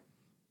Shoot.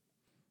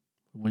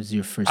 What's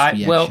your first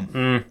reaction?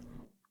 Well,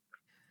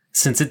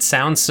 since it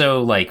sounds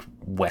so like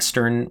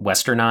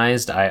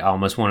westernized, I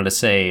almost wanted to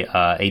say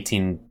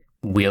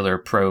 18-wheeler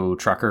pro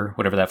trucker,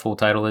 whatever that full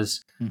title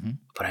is. Mm-hmm.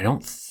 But I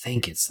don't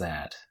think it's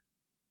that.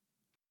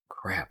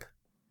 Crap.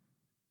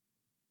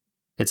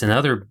 It's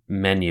another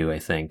menu, I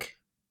think.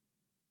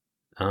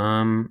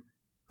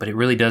 But it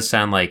really does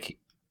sound like,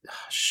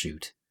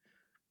 shoot.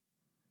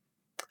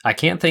 I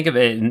can't think of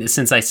it, and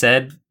since I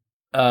said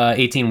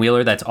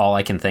 18-wheeler, that's all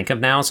I can think of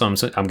now, so I'm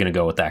going to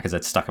go with that because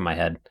that's stuck in my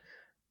head.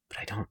 But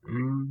I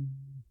don't...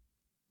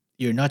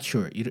 You're not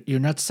sure. You're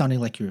not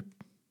sounding like you're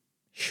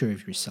sure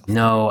of yourself.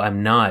 No,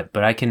 I'm not,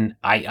 but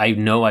I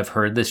know I've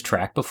heard this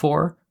track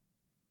before,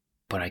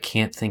 but I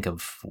can't think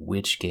of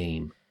which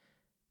game.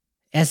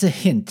 As a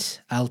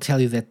hint, I'll tell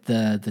you that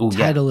the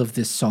title of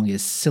this song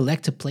is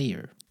Select a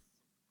Player.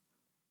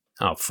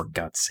 Oh, for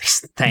God's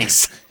sake.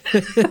 Thanks.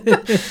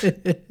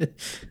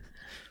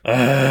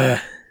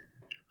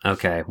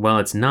 Okay, well,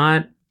 it's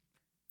not...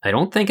 I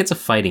don't think it's a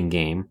fighting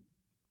game.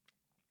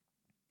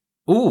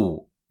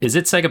 Ooh, is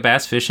it Sega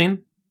Bass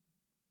Fishing?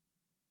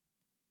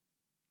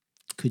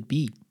 Could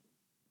be.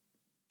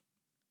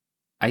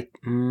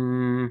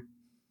 I'm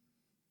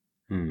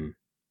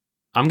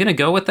gonna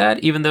go with that,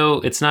 even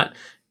though it's not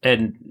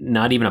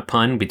even a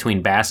pun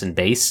between bass and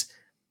bass.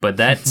 But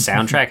that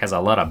soundtrack has a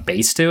lot of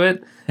bass to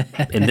it,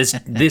 and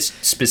this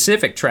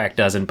specific track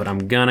doesn't. But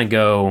I'm gonna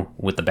go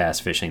with the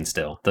Bass Fishing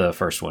still, the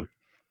first one.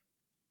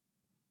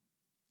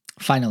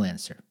 Final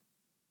answer.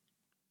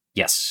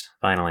 Yes,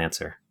 final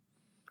answer.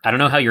 I don't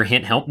know how your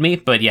hint helped me,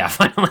 but yeah,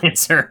 final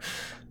answer.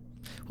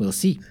 We'll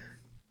see.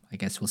 I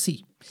guess we'll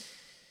see.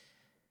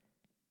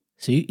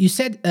 So you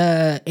said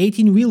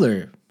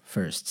 18-wheeler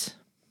first.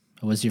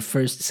 What was your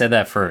first? Said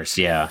that first,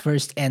 yeah.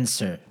 First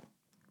answer.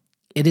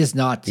 It is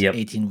not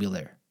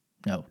 18-wheeler.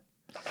 No.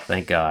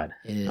 Thank God.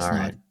 It is All not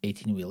right.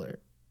 18-wheeler.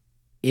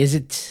 Is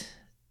it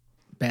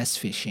Bass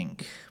Fishing?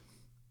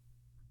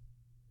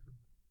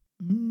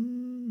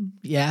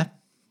 Yeah.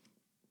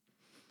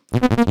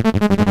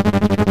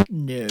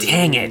 No.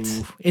 Dang it.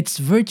 It's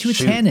Virtua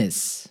Shoot.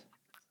 Tennis.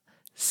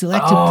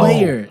 Select a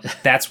player.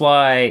 That's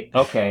why,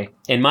 okay.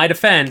 In my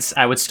defense,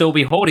 I would still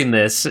be holding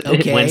this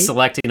when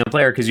selecting a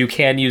player because you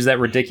can use that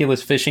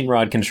ridiculous fishing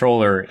rod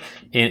controller.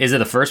 Is it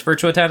the first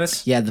Virtua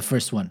Tennis? Yeah, the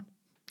first one.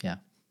 Yeah.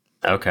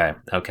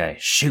 Okay.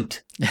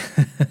 Shoot.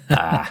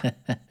 Ah.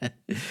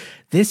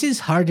 This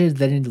is harder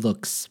than it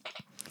looks.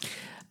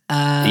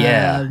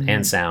 Yeah,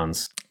 and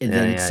sounds. And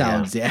then it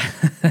sounds, yeah.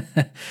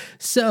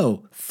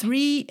 So,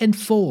 3 and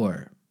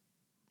 4.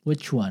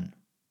 Which one?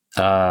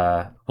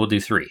 We'll do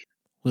 3.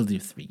 We'll do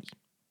 3.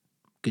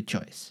 Good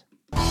choice.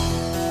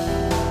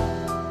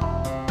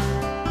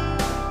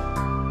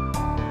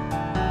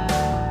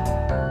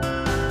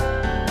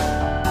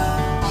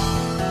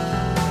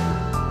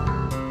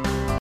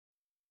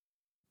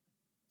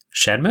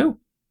 Shenmue?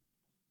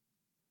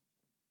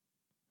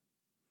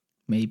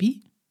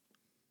 Maybe?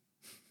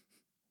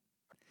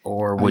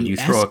 Or would you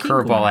throw a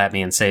curveball at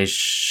me and say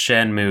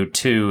Shenmue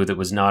 2 that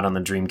was not on the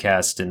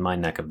Dreamcast in my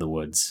neck of the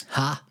woods?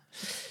 Ha!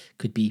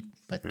 Could be,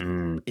 but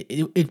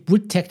it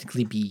would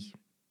technically be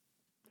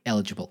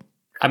eligible.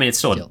 I mean, it's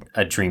still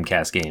a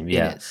Dreamcast game,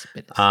 yeah. It is.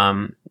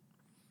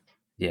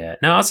 Yeah.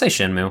 No, I'll say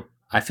Shenmue.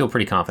 I feel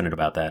pretty confident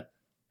about that.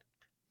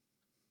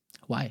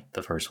 Why?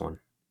 The first one.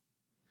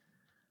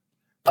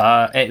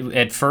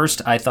 At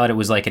first, I thought it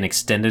was like an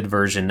extended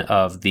version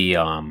of the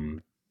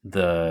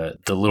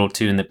little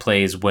tune that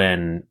plays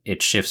when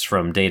it shifts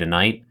from day to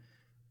night.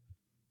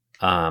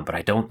 But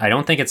I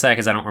don't think it's that,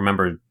 because I don't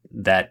remember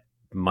that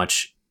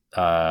much.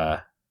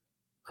 I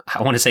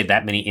want to say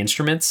that many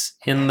instruments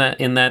in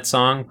that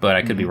song, but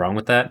I could be wrong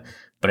with that.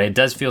 But it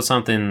does feel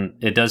something.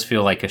 It does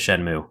feel like a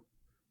Shenmue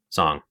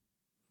song.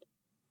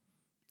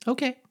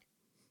 Okay,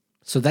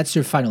 so that's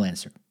your final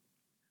answer.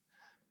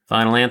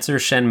 Final answer: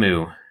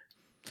 Shenmue.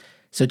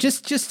 So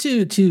just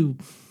to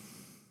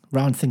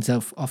round things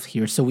off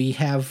here. So we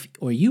have,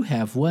 or you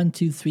have 1,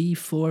 2, 3,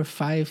 4,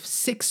 5,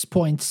 6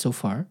 points so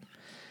far.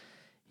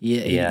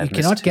 Yeah, you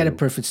cannot get a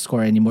perfect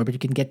score anymore, but you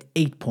can get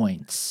 8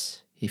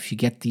 points if you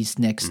get these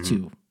next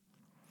two,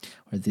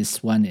 or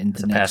this one and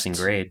the next passing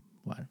grade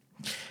one.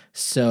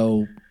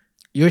 So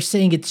you're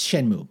saying it's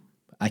Shenmue.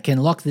 I can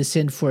lock this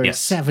in for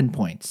 7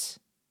 points.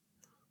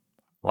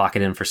 Lock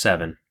it in for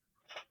 7.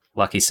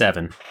 Lucky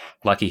 7.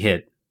 Lucky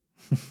hit.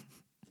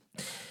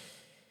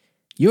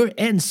 Your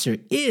answer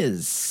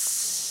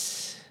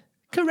is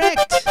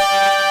correct.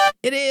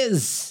 It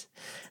is.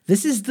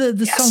 This is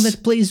the song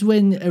that plays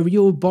when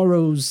Ryo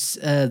borrows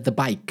the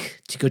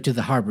bike to go to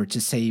the harbor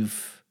to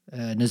save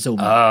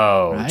Nozomi.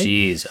 Oh, right?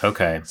 geez.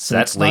 Okay. So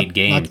that's late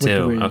game, not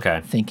too. What we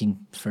okay.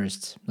 Thinking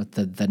first, not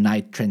the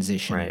night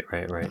transition.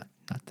 Right.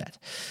 Not that.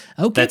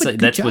 Okay,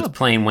 that's what's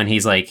playing when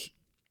he's like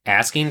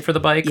asking for the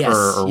bike,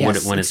 or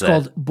yes. when is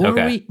that? It's called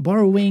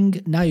Borrowing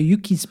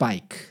Naoyuki's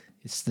Bike.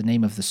 It's the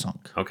name of the song.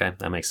 Okay,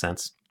 that makes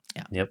sense.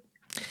 Yeah. Yep.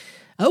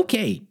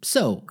 Okay,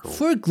 so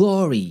for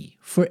Glory,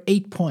 for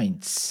 8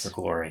 points. For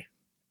Glory.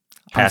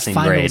 Passing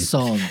final grade.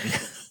 Song.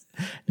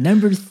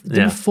 number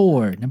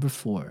 4. Number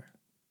 4.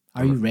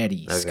 Are you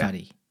ready,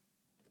 Scotty?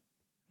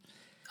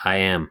 I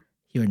am.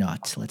 You're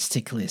not. Let's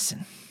take a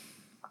listen.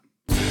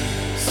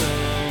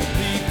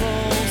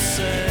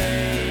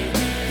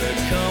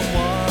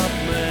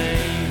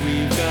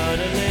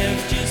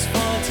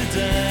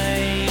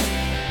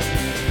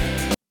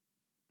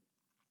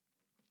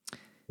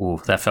 Ooh,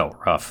 that felt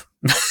rough.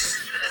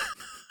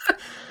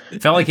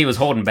 It felt like he was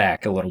holding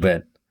back a little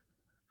bit.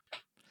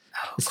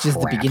 It's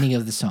just the beginning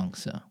of the song,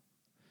 so.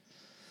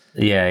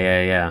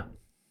 Yeah.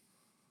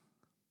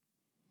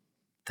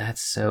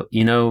 That's so,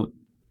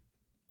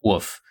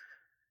 woof.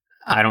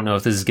 I don't know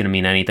if this is going to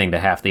mean anything to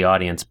half the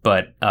audience,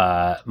 but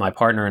my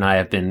partner and I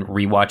have been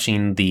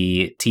rewatching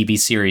the TV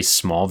series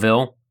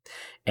Smallville,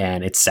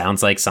 and it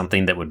sounds like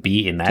something that would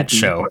be in that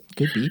show.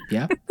 Could be,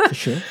 yeah, for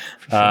sure.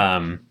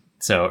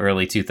 So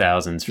early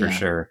 2000s for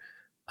sure.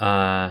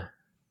 Where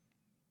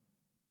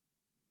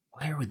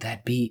would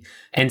that be?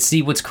 And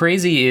see, what's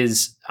crazy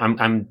is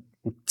I'm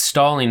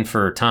stalling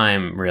for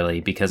time, really,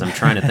 because I'm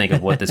trying to think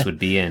of what this would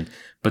be in.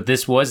 But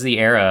this was the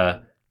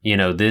era,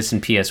 this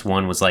and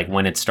PS1 was like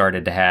when it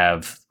started to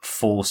have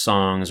full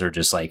songs, or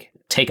just like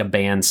take a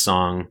band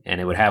song and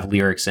it would have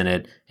lyrics in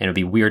it, and it'd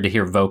be weird to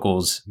hear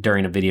vocals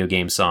during a video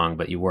game song,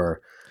 but you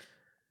were.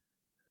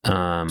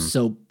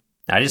 So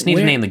I just need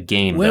to name the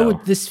game. Where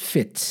would this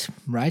fit,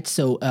 right?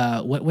 So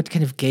what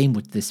kind of game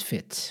would this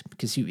fit?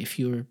 Because if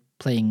you're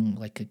playing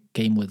like a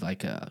game with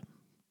like a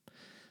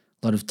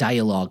lot of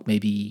dialogue,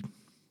 maybe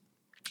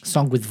a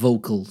song with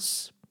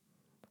vocals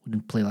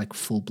wouldn't play like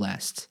full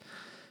blast.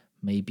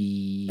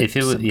 Maybe if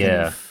it was kind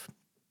of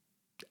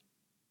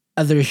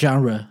other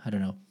genre, I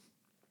don't know.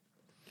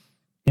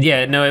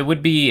 Yeah, no, it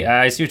would be.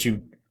 I see what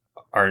you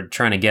are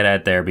trying to get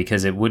at there,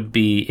 because it would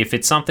be, if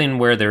it's something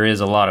where there is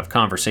a lot of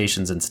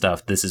conversations and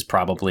stuff, this is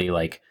probably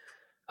like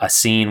a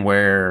scene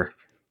where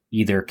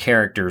either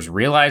characters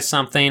realize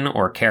something,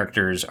 or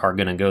characters are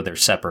going to go their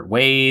separate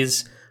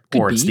ways,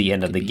 or it's the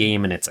end of the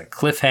game and it's a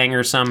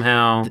cliffhanger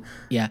somehow.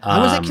 Yeah,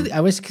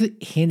 I was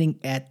hinting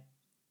at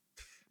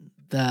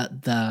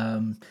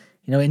the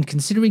and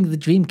considering the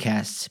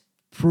Dreamcast,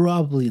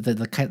 probably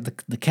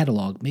the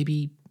catalog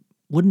maybe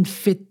wouldn't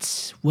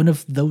fit one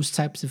of those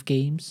types of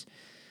games.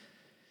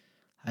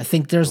 I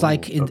think there's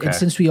and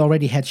since we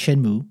already had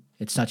Shenmue,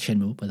 it's not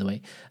Shenmue, by the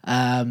way.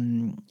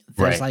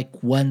 There's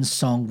like one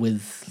song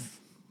with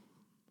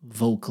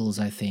vocals,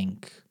 I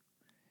think,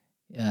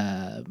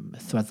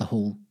 throughout the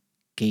whole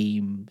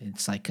game.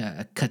 It's like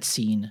a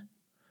cutscene.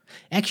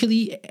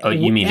 Actually, Oh,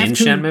 you mean in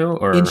Shenmue?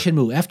 Or in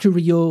Shenmue, after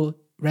Ryo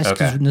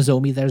rescues Okay.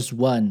 Nozomi, there's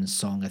one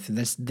song. I think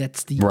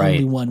that's the Right.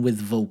 only one with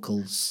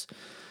vocals.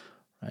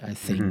 I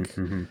think.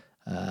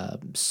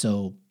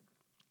 So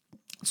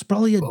it's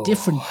probably a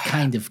different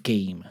kind of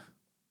game.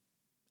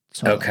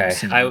 That's all I'm Okay.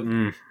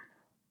 saying.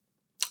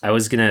 I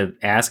was gonna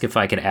ask if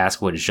I could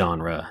ask what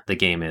genre the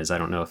game is. I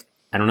don't know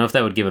if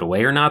that would give it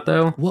away or not,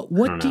 though.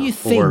 What do you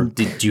Or think?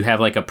 did you have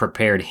like a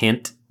prepared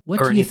hint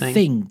What or do you anything?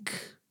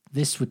 think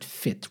this would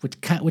fit?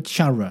 What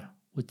genre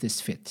would this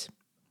fit?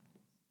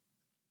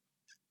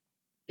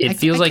 It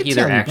feels I like can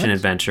either tell you, action but-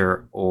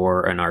 adventure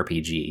or an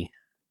RPG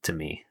to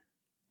me,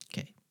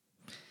 Okay.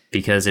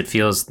 because it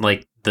feels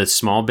like the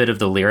small bit of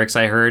the lyrics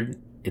I heard.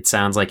 It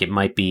sounds like it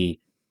might be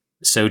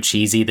so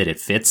cheesy that it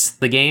fits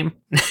the game.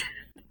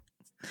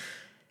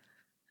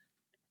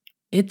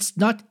 It's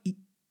not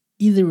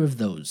either of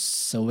those.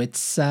 So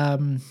it's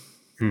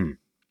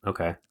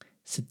Okay.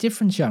 it's a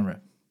different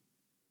genre.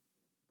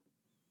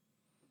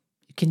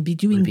 You can be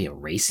doing Would it be a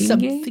racing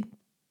something. game?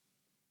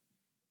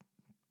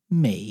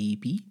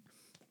 Maybe.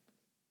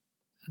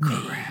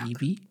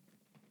 Maybe.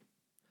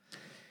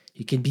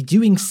 You can be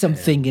doing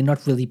something and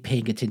not really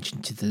paying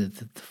attention to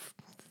the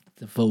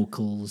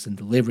vocals and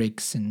the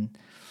lyrics, and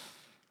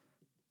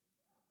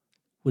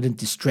wouldn't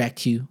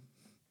distract you.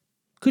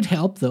 Could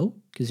help though,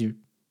 because you're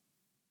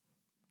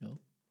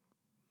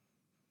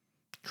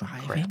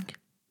driving.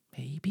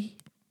 Maybe.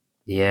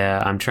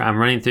 Yeah, I'm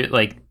running through,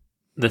 like,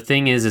 the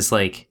thing is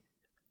like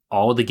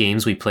all the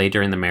games we play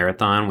during the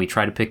marathon, we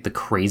try to pick the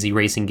crazy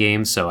racing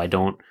games, so I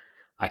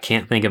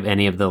can't think of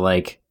any of the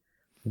like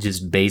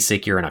just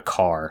basic you're in a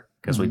car,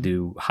 because we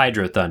do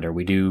Hydro Thunder,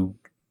 we do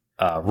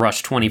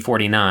Rush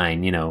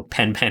 2049,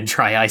 Pen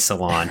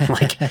Triathlon,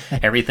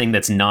 like everything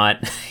that's not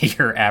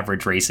your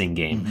average racing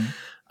game.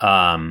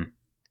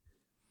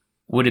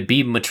 Would it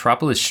be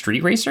Metropolis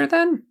Street Racer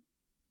then?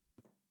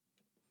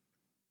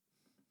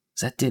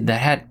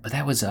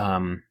 That was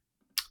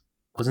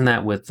wasn't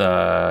that with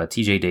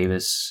TJ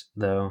Davis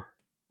though?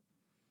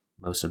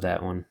 Most of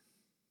that one.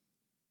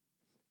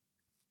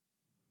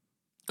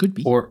 Could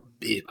be. Or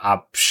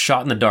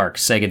Shot in the Dark,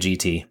 Sega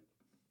GT.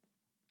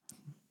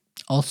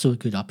 Also a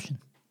good option.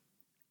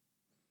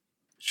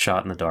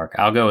 Shot in the Dark.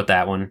 I'll go with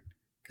that one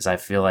because I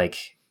feel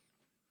like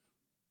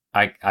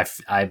I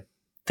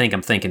think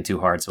I'm thinking too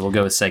hard, so we'll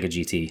go with Sega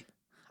GT.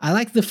 I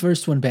like the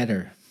first one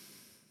better.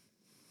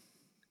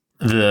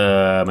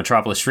 The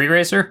Metropolis Street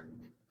Racer?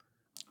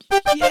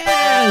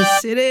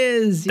 Yes, it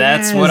is.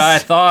 That's what I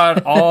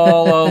thought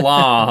all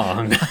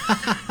along.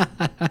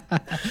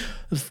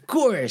 Of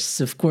course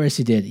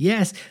you did.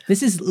 Yes,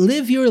 this is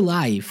Live Your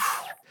Life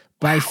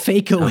by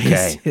Fake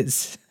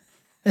Oasis.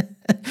 Yeah,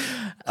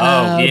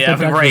 but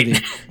not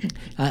right.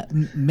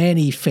 really.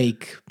 Many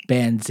fake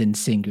bands and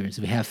singers.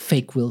 We have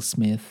Fake Will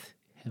Smith,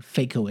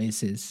 Fake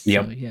Oasis.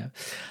 Yep. So, yeah.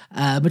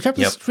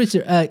 Metropolis Street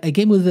Racer, a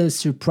game with a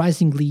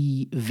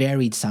surprisingly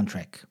varied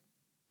soundtrack.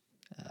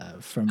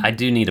 I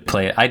do need to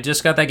play it. I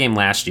just got that game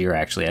last year,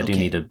 actually. I do Okay.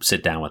 need to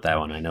sit down with that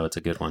one. I know it's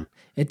a good one.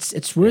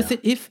 It's worth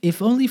it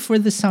if only for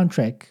the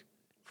soundtrack,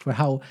 for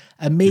how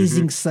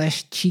amazing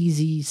slash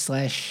cheesy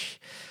slash.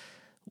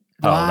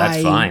 Oh,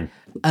 that's fine.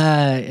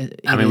 I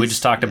mean, we is.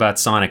 just talked about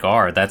Sonic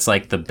R. That's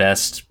like the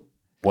best.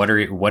 What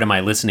am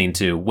I listening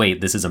to? Wait,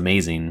 this is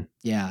amazing.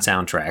 Yeah.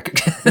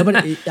 Soundtrack. No, but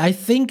I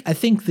think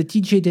the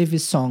TJ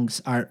Davis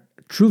songs are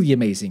truly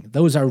amazing.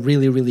 Those are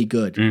really, really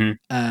good.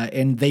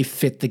 And they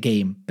fit the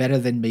game better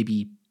than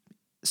maybe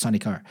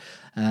Sonic R.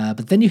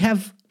 But then you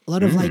have a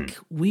lot of like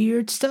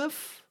weird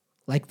stuff,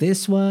 like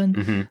this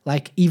one,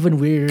 like even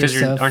weirder Because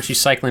stuff. aren't you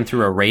cycling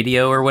through a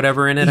radio or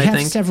whatever in it? You I have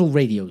think. several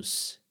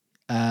radios.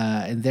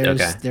 And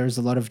there's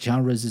a lot of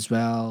genres as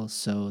well.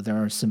 So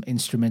there are some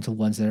instrumental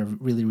ones that are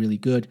really, really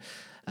good.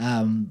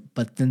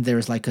 But then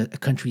there's like a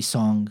country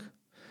song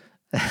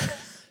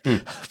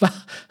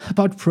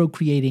about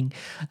procreating.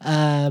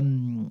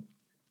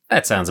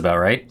 That sounds about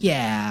right.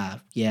 Yeah.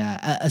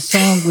 A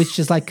song which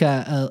is like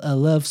a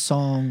love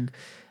song,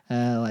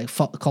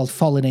 called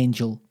 "Fallen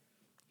Angel."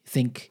 You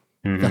think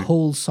the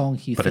whole song?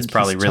 But it's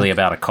probably really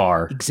about a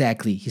car.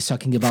 Exactly. He's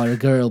talking about a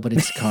girl, but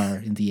it's a car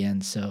in the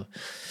end. So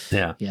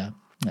Yeah. yeah,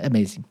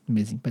 amazing.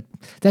 But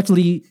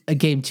definitely a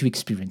game to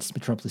experience.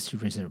 Metropolis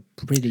Street Racer,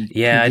 pretty.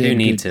 Yeah, I pretty do damn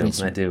need good to.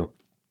 racer. I do.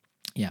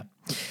 Yeah.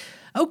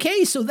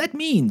 Okay, so that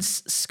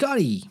means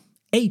Scotty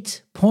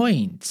 8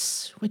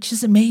 points, which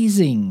is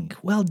amazing.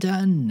 Well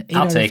done. 8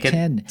 I'll out take of it.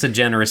 10. It's a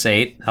generous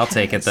 8. I'll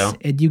take it though.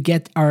 And you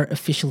get our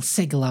official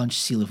Sega Lounge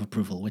seal of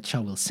approval, which I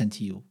will send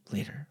to you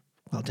later.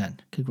 Well done.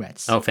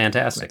 Congrats. Oh,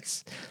 fantastic.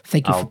 Congrats.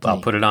 Thank you for I'll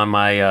playing. put it on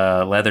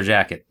my leather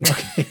jacket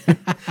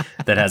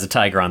that has a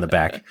tiger on the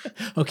back.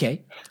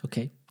 Okay.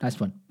 Nice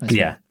one.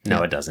 Yeah.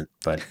 No, it doesn't,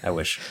 but I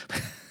wish.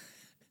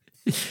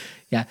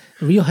 Yeah.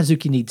 Ryo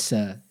Hazuki needs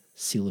a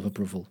seal of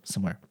approval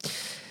somewhere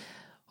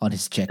on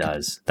his jacket. It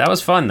does. That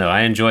was fun though.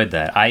 I enjoyed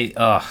that.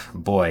 Oh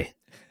boy.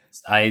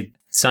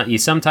 So you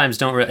sometimes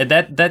don't really,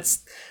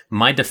 that's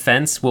my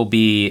defense will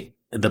be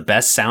the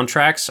best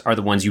soundtracks are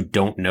the ones you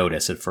don't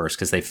notice at first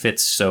because they fit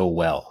so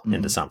well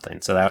into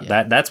something. So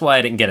that's why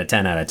I didn't get a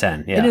 10 out of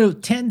 10. Yeah. And,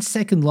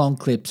 10-second long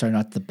clips are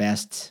not the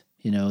best,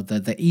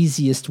 the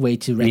easiest way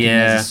to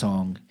recognize a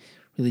song.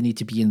 Really need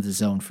to be in the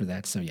zone for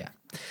that. So yeah.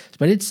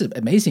 But it's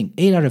amazing.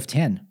 8 out of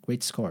 10.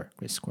 Great score.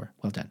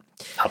 Well done.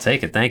 I'll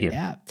take it. Thank you.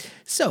 Yeah.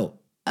 So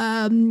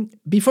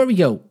before we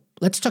go,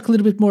 let's talk a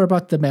little bit more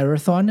about the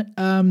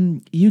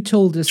marathon. You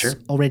told us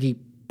already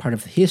part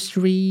of the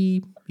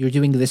history. You're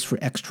doing this for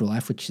Extra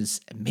Life, which is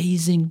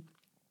amazing.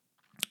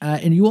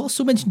 And you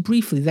also mentioned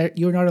briefly that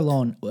you're not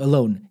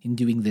alone in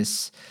doing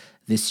this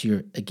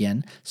year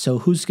again. So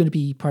who's going to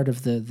be part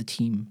of the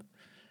team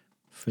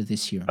for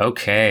this year?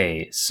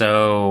 Okay.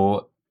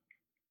 So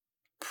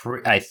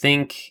I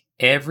think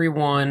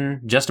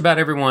just about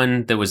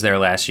everyone that was there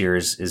last year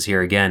is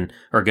here again,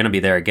 or going to be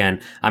there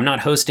again. I'm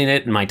not hosting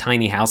it in my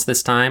tiny house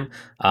this time.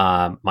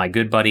 My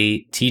good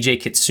buddy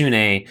TJ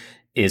Kitsune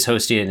is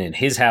hosting it in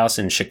his house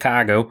in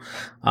Chicago.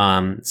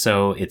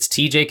 So it's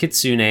TJ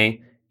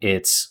Kitsune,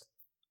 it's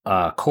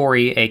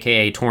Corey,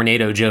 aka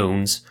Tornado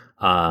Jones,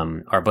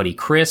 our buddy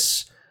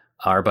Chris,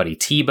 our buddy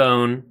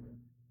T-Bone,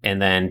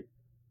 and then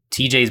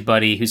TJ's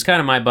buddy, who's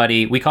kind of my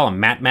buddy. We call him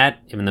Matt,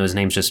 even though his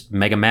name's just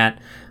Mega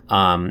Matt.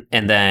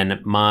 And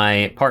then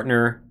my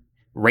partner,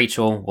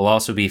 Rachel, will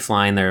also be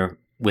flying there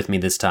with me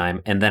this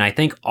time. And then I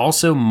think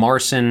also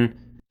Marcin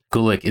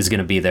Gulick is going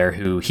to be there,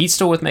 who he's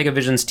still with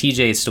Megavisions.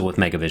 TJ is still with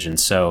Megavisions.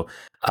 So,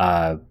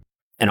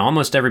 and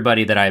almost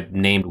everybody that I've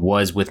named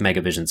was with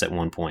Megavisions at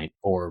one point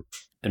or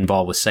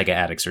involved with Sega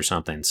Addicts or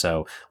something.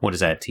 So what is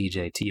that?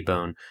 TJ,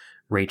 T-Bone,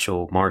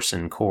 Rachel,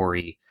 Marcin,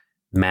 Corey,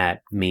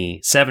 Matt,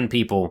 me, 7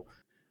 people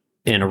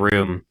in a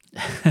room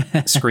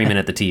screaming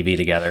at the TV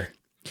together.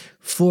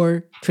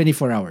 For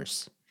 24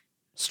 hours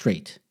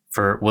straight.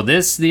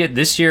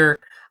 This year,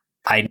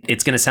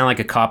 it's going to sound like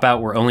a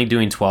cop-out. We're only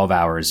doing 12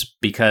 hours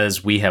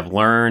because we have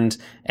learned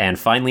and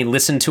finally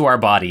listened to our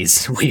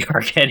bodies. We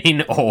are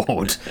getting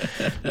old.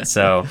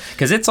 So,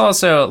 because it's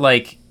also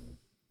like,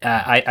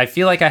 I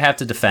feel like I have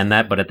to defend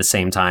that, but at the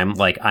same time,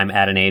 like I'm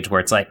at an age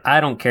where it's like, I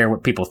don't care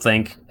what people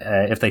think,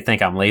 if they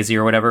think I'm lazy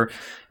or whatever.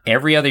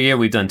 Every other year,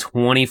 we've done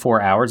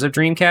 24 hours of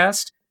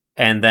Dreamcast.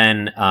 And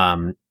then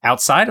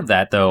outside of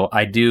that, though,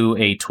 I do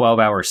a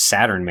 12-hour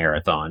Saturn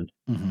marathon,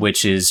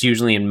 which is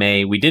usually in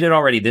May. We did it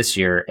already this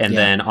year. And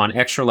then on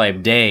Extra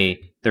Life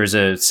Day, there's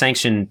a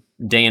sanctioned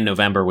day in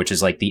November, which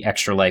is like the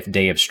Extra Life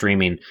Day of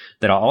streaming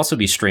that I'll also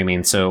be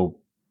streaming. So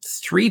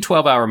 3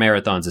 12-hour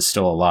marathons is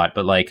still a lot.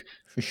 But like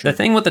the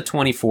thing with the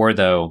 24,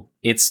 though,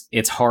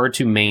 it's hard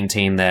to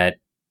maintain that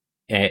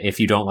if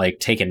you don't like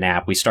take a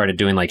nap. We started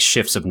doing like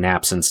shifts of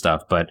naps and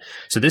stuff. But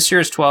so this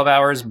year is 12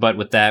 hours, but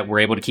with that, we're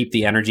able to keep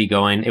the energy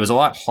going. It was a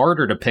lot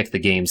harder to pick the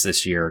games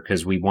this year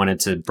because we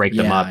wanted to break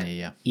them up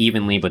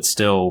evenly, but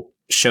still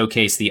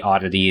showcase the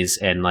oddities.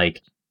 And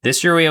like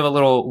this year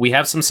we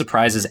have some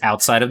surprises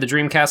outside of the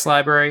Dreamcast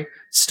library,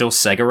 still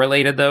Sega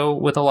related though,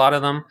 with a lot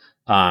of them.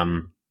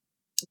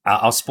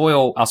 I'll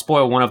spoil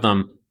one of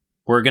them.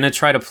 We're going to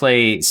try to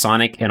play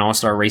Sonic and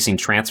All-Star Racing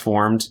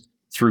Transformed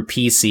through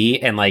PC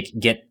and like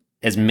get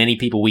as many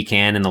people we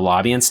can in the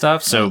lobby and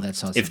stuff. So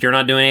that's awesome. If you're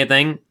not doing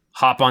anything,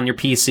 hop on your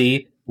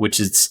PC, which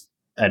is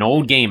an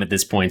old game at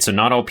this point. So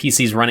not all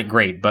PCs run it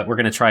great, but we're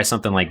going to try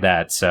something like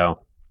that. So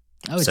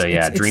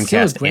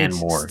Dreamcast and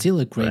more. Still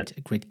a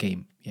great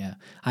game. Yeah.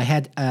 I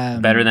had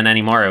better than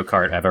any Mario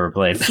Kart I've ever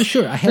played. For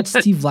sure. I had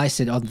Steve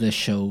Lycett on the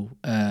show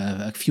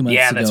a few months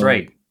ago. Yeah, that's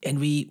right. And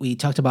we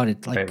talked about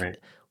it. Like,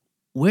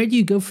 where do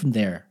you go from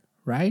there?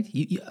 Right?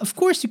 You, of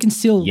course, you can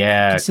still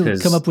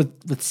come up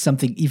with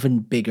something even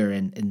bigger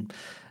and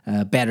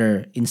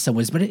better in some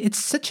ways. But it's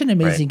such an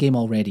amazing game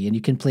already. And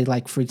you can play,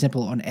 like, for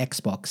example, on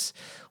Xbox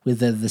with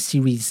the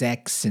Series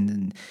X.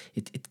 And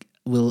it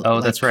will...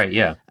 Oh, that's right,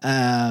 yeah.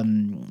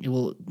 It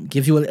will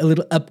give you a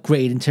little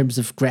upgrade in terms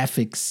of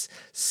graphics.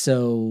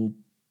 So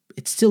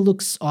it still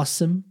looks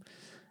awesome.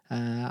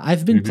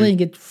 I've been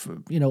playing it,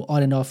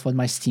 on and off on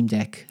my Steam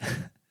Deck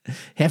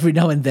every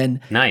now and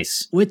then.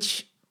 Nice.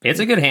 Which... It's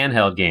a good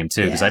handheld game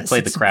too, because I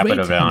played the crap out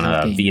of it on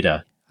a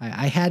Vita.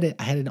 I had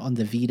it on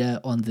the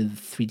Vita, on the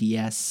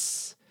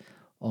 3DS,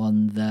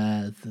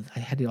 I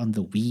had it on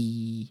the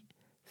Wii.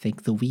 I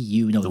think the Wii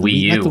U. No, the Wii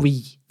U. Not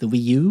the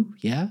Wii U.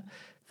 Yeah.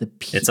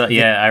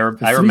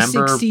 I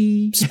remember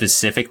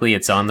specifically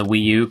it's on the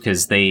Wii U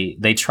because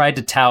they tried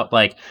to tout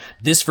like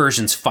this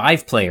version's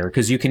 5-player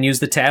because you can use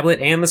the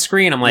tablet and the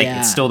screen. I'm like,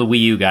 it's still the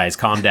Wii U, guys.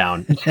 Calm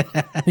down.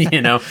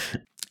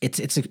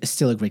 It's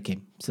still a great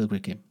game. Still a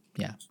great game.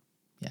 Yeah.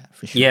 Yeah,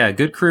 for sure. Yeah,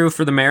 good crew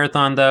for the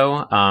marathon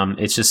though.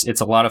 It's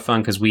a lot of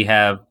fun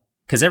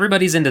because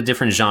everybody's into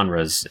different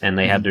genres and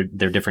they have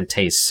their different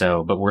tastes.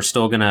 So, but we're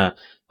still gonna.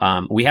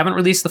 We haven't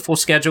released the full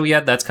schedule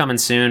yet. That's coming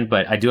soon.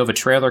 But I do have a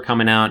trailer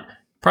coming out.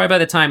 Probably by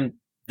the time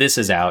this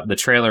is out, the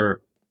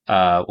trailer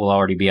will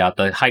already be out.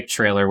 The hype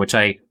trailer, which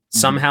I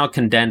somehow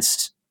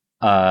condensed,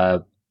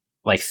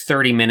 like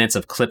 30 minutes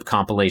of clip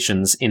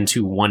compilations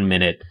into 1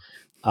 minute,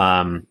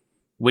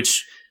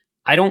 which.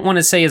 I don't want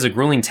to say is a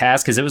grueling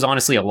task because it was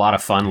honestly a lot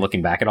of fun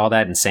looking back at all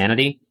that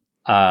insanity.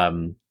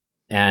 And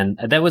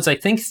that was, I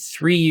think,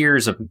 3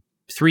 years of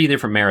 3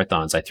 different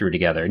marathons I threw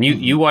together. And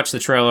you watched the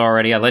trailer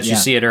already. I let you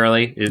see it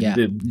early.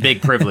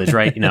 Big privilege,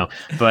 right?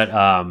 But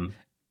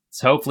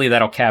so hopefully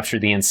that'll capture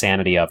the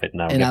insanity of it,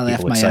 and I'll get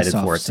people excited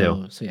for it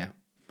too. So yeah.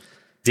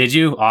 Did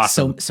you?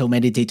 Awesome. So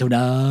many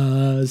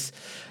Daytonas.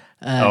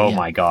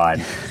 My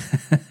God.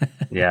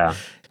 Yeah.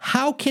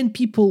 How can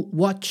people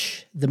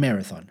watch the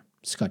marathon,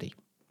 Scotty?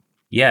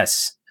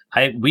 Yes.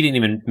 We didn't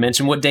even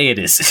mention what day it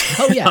is.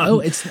 Oh yeah.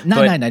 It's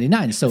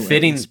 $9.99. So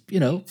fitting,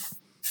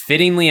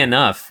 fittingly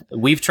enough,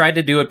 we've tried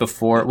to do it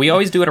before. We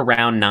always do it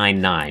around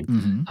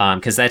 9/9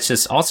 because that's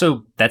just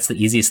also that's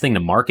the easiest thing to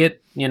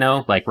market.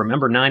 Like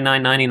remember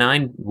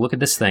 9/9/99. Look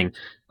at this thing.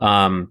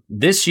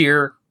 This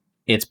year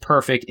it's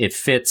perfect. It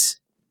fits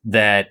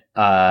that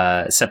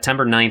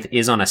September 9th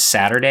is on a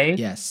Saturday.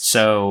 Yes.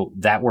 So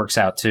that works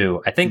out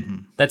too. I think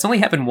that's only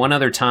happened one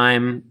other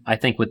time. I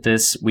think with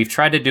this, we've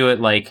tried to do it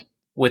like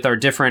with our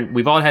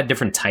we've all had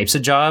different types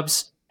of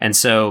jobs. And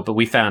so, but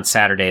we found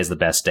Saturday is the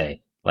best day,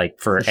 like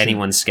for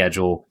anyone's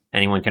schedule,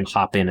 anyone can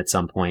hop in at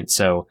some point.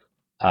 So,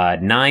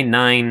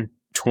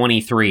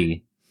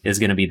 9/9/23 is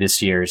going to be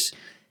this year's,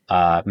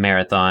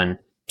 marathon,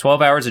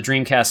 12 hours of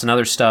Dreamcast and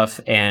other stuff.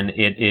 And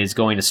it is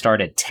going to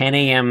start at 10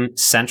 a.m.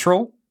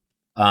 Central.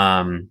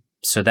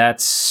 So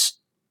that's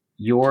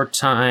your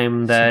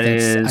time. That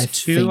is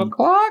 2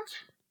 o'clock.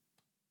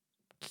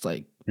 It's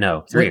like,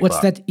 no, 3 o'clock.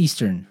 What's that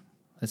Eastern?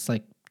 That's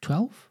like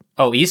 12.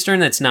 Oh, Eastern.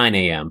 That's 9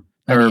 a.m.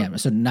 9 a.m.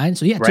 So 9.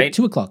 So yeah, right?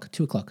 2 o'clock.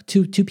 2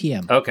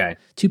 p.m. Okay.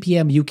 2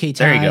 p.m. UK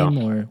There you time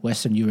go. or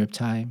Western Europe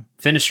time.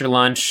 Finish your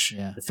lunch.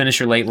 Yeah. Finish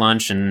your late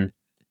lunch and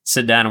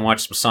sit down and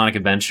watch some Sonic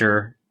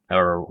Adventure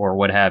or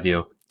what have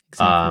you.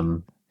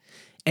 Exactly.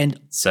 And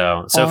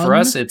so for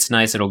us, it's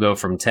nice. It'll go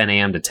from 10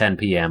 a.m. to 10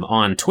 p.m.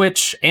 on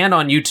Twitch and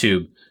on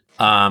YouTube.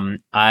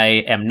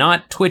 I am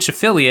not Twitch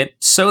affiliate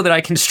so that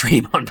I can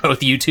stream on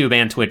both YouTube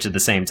and Twitch at the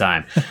same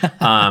time.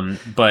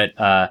 But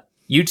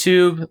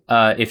YouTube,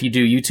 if you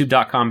do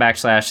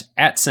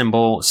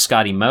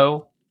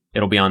youtube.com/@ScottyMo,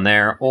 it'll be on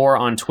there, or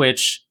on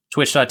Twitch,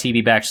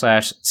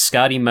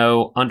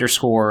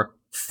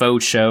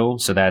 twitch.tv/ScottyMo_faux show.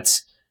 So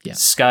that's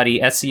Scotty,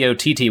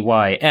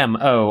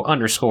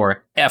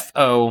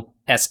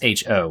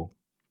 SCOTTYMO_FOSHO.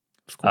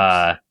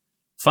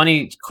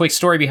 Funny quick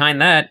story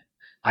behind that.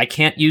 I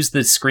can't use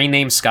the screen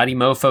name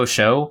ScottyMo Faux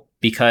Show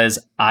because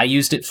I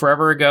used it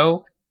forever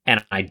ago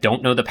and I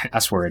don't know the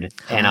password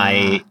and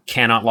I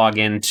cannot log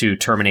in to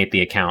terminate the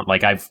account.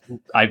 Like I've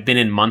been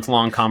in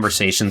month-long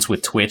conversations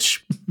with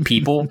Twitch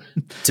people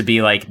to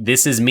be like,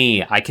 this is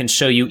me. I can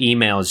show you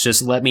emails.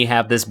 Just let me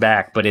have this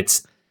back. But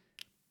it's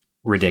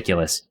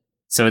ridiculous.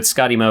 So it's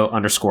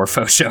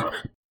ScottyMo_Faux Show.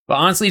 But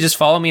honestly, just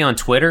follow me on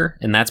Twitter,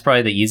 and that's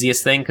probably the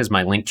easiest thing because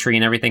my link tree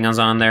and everything is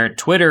on there.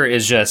 Twitter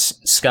is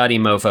just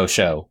ScottyMo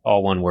Show,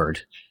 all one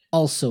word.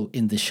 Also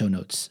in the show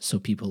notes, so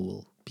people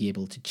will be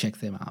able to check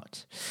them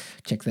out.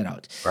 Check that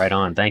out. Right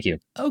on. Thank you.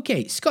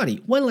 Okay,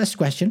 Scotty, one last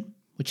question,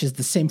 which is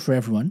the same for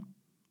everyone,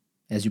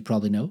 as you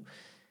probably know.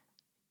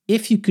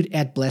 If you could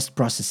add blast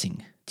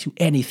processing to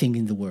anything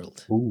in the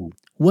world,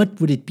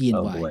 what would it be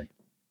and why? Boy.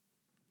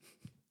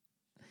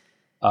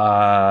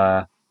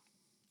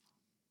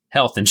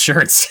 Health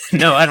insurance.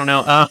 No, I don't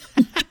know.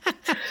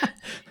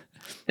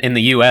 In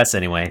the U.S.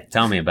 anyway.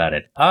 Tell me about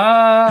it.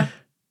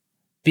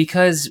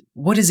 Because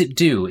what does it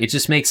do? It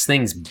just makes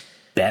things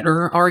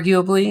better,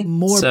 arguably.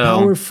 More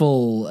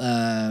powerful,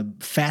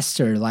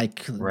 faster.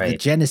 Like the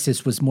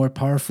Genesis was more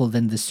powerful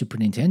than the Super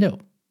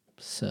Nintendo.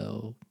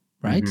 So,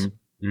 right?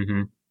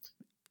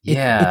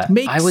 Yeah, it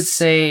makes I would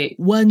say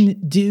one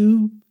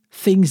do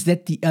things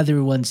that the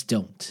other ones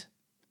don't.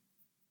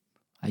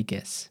 I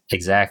guess.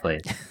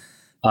 Exactly.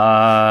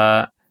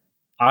 I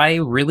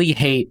really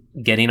hate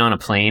getting on a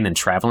plane and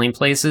traveling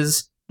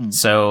places.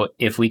 So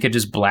if we could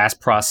just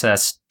blast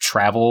process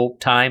travel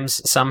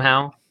times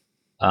somehow,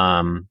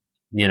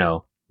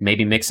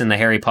 maybe mix in the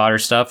Harry Potter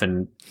stuff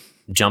and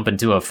jump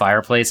into a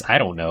fireplace. I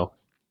don't know.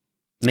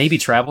 Maybe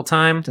travel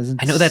time.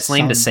 I know that's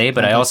lame to say,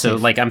 but I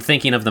also I'm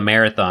thinking of the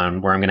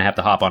marathon where I'm going to have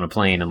to hop on a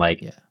plane and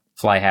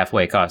fly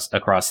halfway across the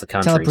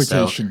country.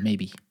 Teleportation,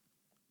 maybe.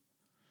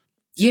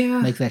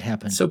 Yeah, make that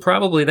happen. So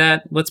probably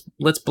that.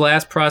 Let's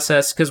blast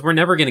process because we're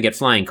never going to get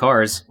flying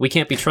cars. We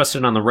can't be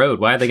trusted on the road.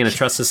 Why are they going to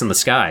trust us in the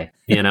sky?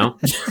 Yeah.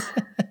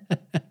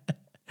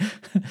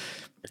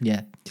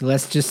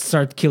 Let's just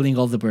start killing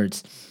all the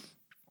birds.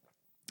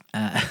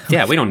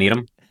 Yeah, we don't need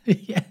them.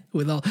 Yeah,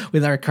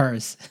 with our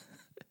cars.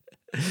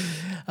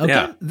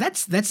 Okay,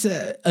 that's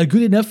a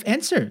good enough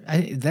answer.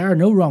 There are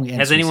no wrong answers.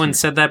 Has anyone here.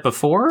 said that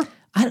before?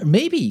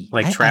 Maybe.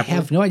 Like I travel?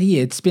 have no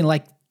idea. It's been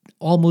like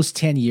almost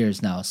 10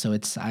 years now, so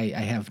I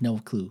have no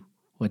clue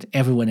what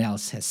everyone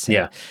else has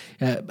said.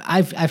 Yeah.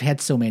 I've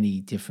had so many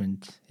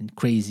different and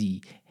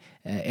crazy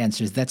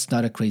answers. That's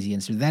not a crazy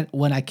answer. That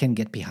one I can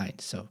get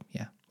behind. So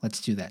yeah, let's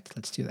do that.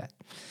 Nice.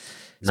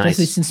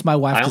 Especially since my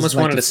wife. I almost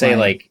wanted to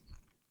say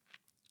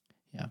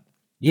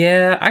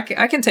yeah,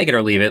 I can take it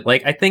or leave it.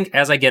 Like I think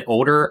as I get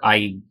older,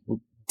 I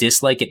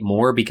dislike it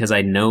more because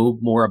I know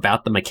more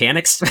about the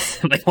mechanics,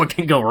 like what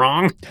can go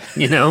wrong,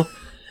 you know?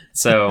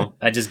 So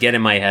I just get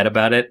in my head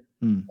about it.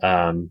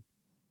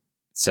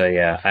 So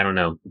yeah, I don't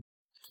know.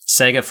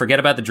 Sega, forget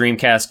about the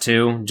Dreamcast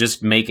 2.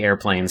 Just make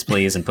airplanes,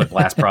 please, and put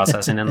blast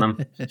processing in them.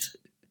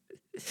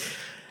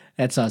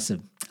 That's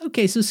awesome.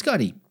 Okay, so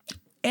Scotty,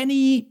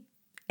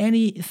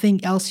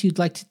 anything else you'd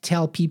like to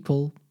tell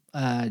people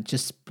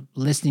just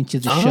listening to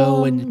the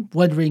show and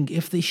wondering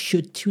if they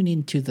should tune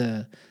into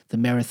the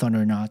marathon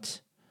or not?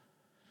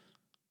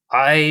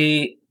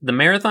 The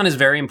marathon is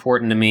very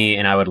important to me,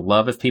 and I would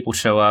love if people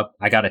show up.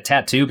 I got a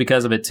tattoo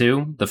because of it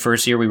too. The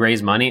first year we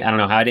raised money. I don't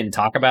know how I didn't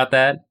talk about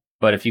that,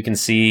 but if you can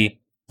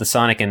see the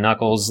Sonic and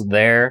Knuckles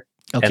there,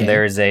 and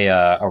there's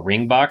a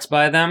ring box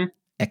by them.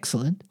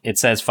 Excellent. It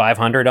says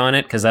 500 on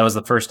it because that was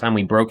the first time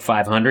we broke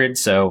 500.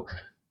 So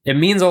it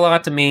means a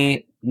lot to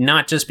me,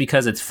 not just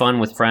because it's fun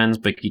with friends,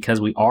 but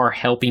because we are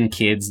helping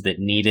kids that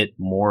need it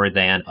more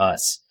than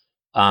us.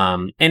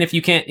 And if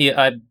you can't,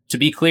 to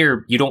be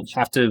clear, you don't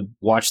have to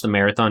watch the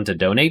marathon to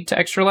donate to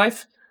Extra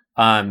Life.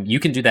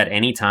 You can do that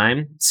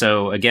anytime.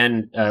 So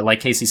again, like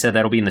Casey said,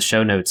 that'll be in the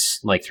show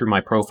notes, like through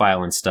my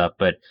profile and stuff,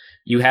 but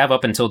you have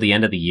up until the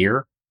end of the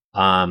year.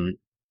 $5,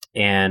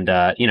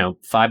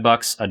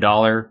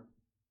 $1,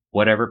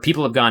 whatever.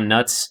 People have gone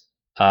nuts.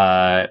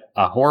 A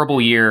horrible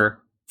year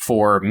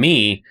for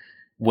me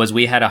was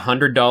we had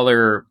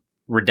 $100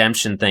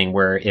 redemption thing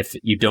where if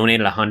you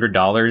donated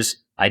 $100,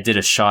 I did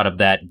a shot of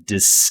that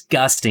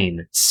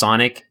disgusting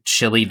Sonic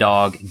Chili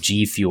Dog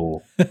G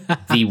Fuel.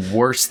 The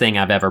worst thing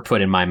I've ever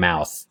put in my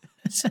mouth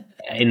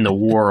in the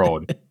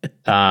world.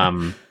 But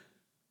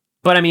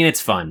I mean,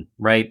 it's fun,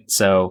 right?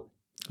 So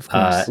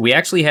we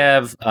actually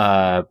have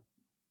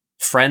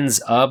friends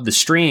of the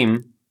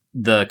stream,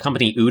 the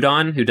company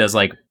Udon, who does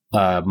like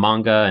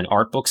manga and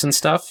art books and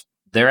stuff.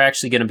 They're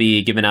actually going to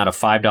be giving out a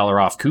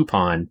 $5 off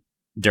coupon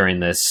during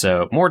this.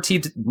 So more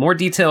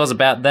details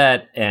about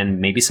that and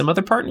maybe some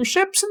other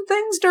partnerships and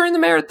things during the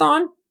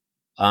marathon.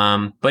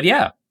 But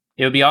yeah,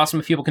 it would be awesome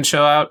if people can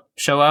show up,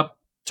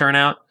 turn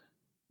out.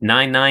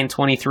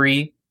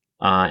 9/9/23,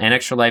 an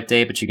Extra Life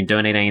Day, but you can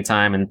donate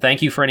anytime. And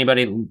thank you for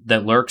anybody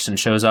that lurks and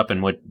shows up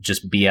and what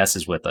just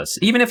BS's with us.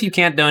 Even if you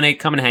can't donate,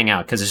 come and hang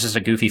out because it's just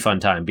a goofy fun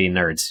time being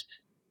nerds.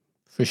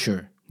 For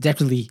sure.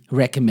 Definitely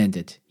recommend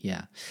it.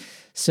 Yeah.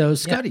 So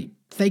Scotty,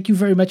 thank you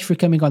very much for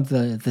coming on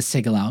the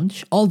Sega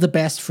Lounge. All the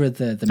best for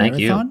the marathon.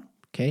 You.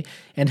 Okay.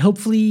 And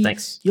hopefully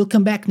you'll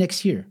come back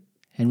next year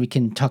and we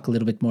can talk a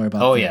little bit more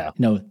about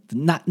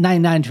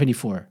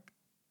 9/9/24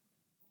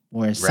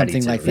 or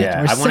something like that.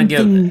 Yeah. Or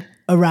something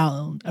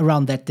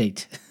around that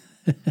date.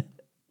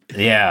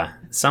 Yeah,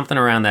 something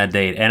around that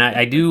date. And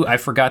I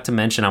forgot to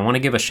mention, I want to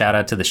give a shout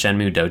out to the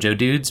Shenmue Dojo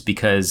dudes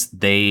because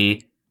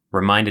they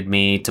reminded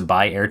me to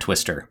buy Air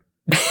Twister.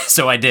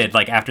 So I did,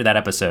 like after that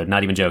episode,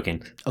 not even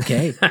joking.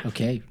 Okay.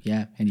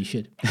 Yeah, and you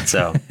should.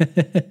 So,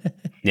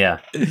 yeah.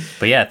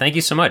 But yeah, thank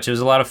you so much. It was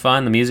a lot of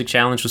fun. The music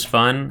challenge was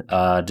fun.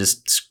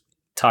 Just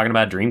talking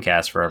about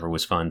Dreamcast forever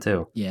was fun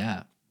too.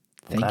 Yeah.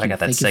 I'm glad I got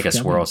that Sega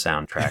Swirl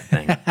soundtrack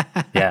thing.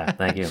 Yeah,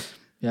 thank you.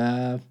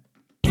 Yeah.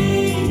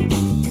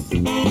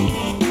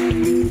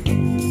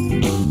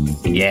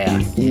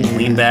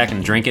 Lean back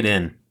and drink it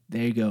in.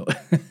 There you go.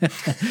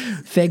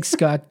 Thanks,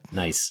 Scott.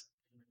 Nice.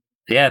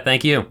 Yeah,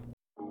 thank you.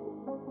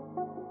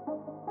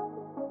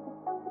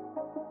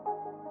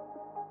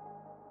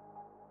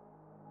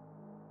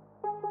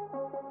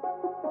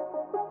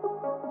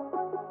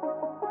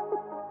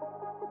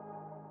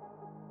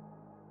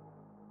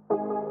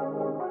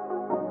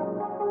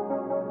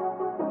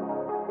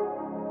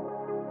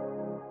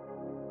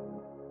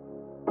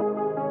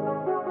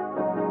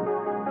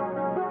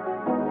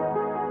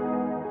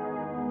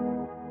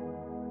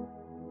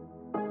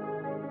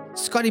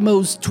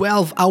 ScottyMo's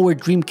 12-hour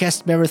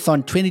Dreamcast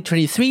Marathon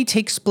 2023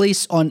 takes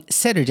place on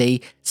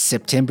Saturday,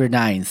 September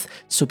 9th,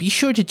 so be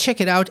sure to check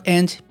it out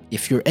and,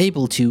 if you're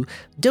able to,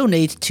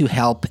 donate to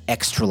help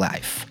Extra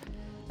Life.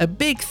 A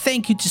big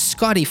thank you to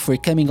Scotty for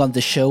coming on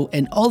the show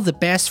and all the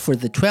best for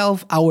the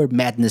 12-hour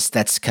madness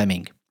that's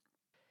coming.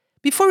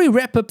 Before we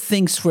wrap up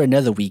things for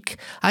another week,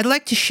 I'd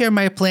like to share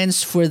my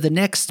plans for the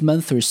next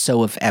month or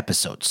so of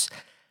episodes.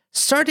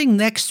 Starting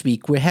next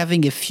week, we're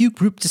having a few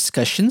group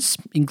discussions,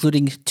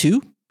 including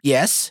two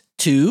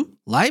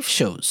live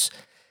shows.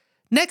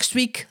 Next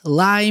week,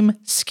 Lime,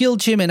 Skill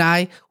Jim, and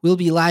I will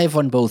be live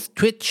on both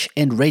Twitch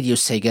and Radio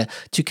Sega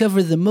to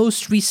cover the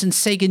most recent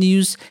Sega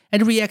news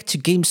and react to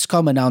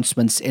Gamescom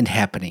announcements and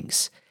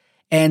happenings.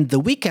 And the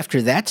week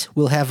after that,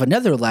 we'll have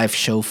another live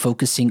show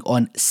focusing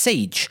on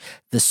Sage,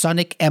 the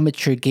Sonic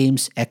Amateur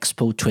Games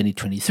Expo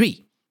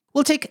 2023.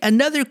 We'll take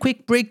another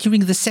quick break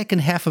during the second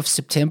half of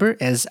September,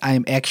 as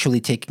I'm actually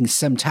taking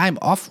some time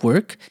off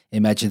work,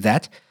 imagine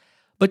that.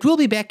 But we'll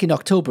be back in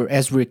October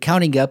as we're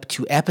counting up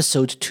to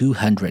episode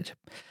 200.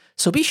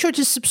 So be sure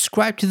to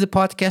subscribe to the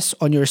podcast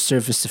on your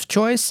service of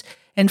choice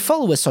and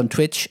follow us on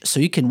Twitch so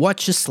you can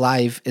watch us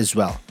live as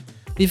well.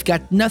 We've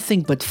got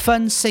nothing but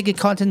fun Sega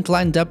content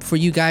lined up for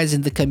you guys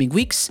in the coming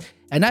weeks,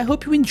 and I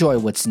hope you enjoy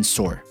what's in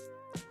store.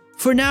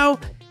 For now,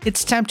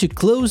 it's time to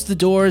close the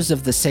doors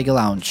of the Sega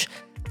Lounge.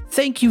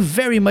 Thank you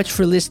very much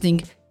for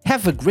listening.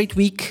 Have a great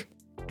week,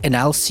 and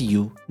I'll see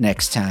you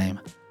next time.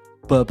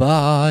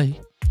 Bye-bye.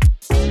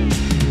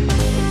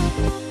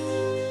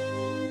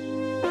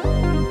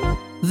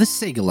 The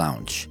Sega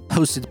Lounge,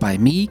 hosted by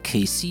me,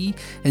 KC,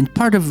 and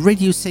part of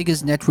Radio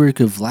Sega's network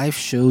of live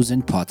shows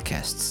and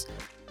podcasts.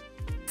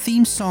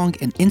 Theme song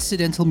and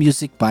incidental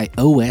music by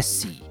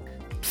OSC.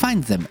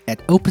 Find them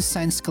at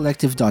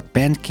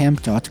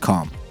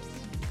opussciencecollective.bandcamp.com.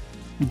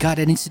 Got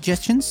any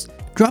suggestions?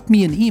 Drop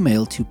me an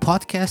email to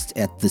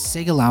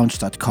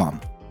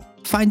podcast@thesegalounge.com.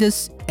 Find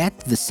us at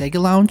The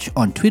Sega Lounge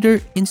on Twitter,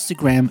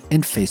 Instagram,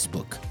 and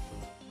Facebook.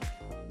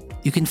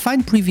 You can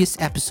find previous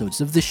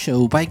episodes of the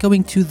show by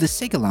going to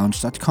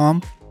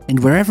thesegalounge.com and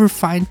wherever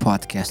fine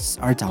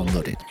podcasts are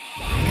downloaded.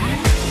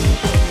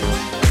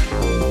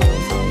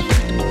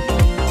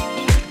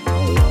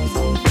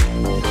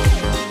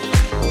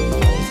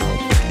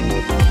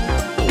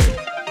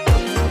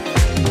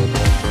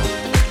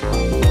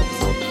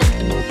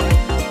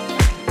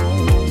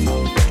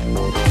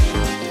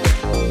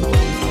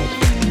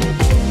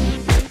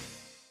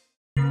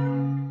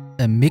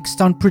 A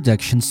Mixed On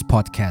Productions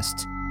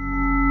podcast.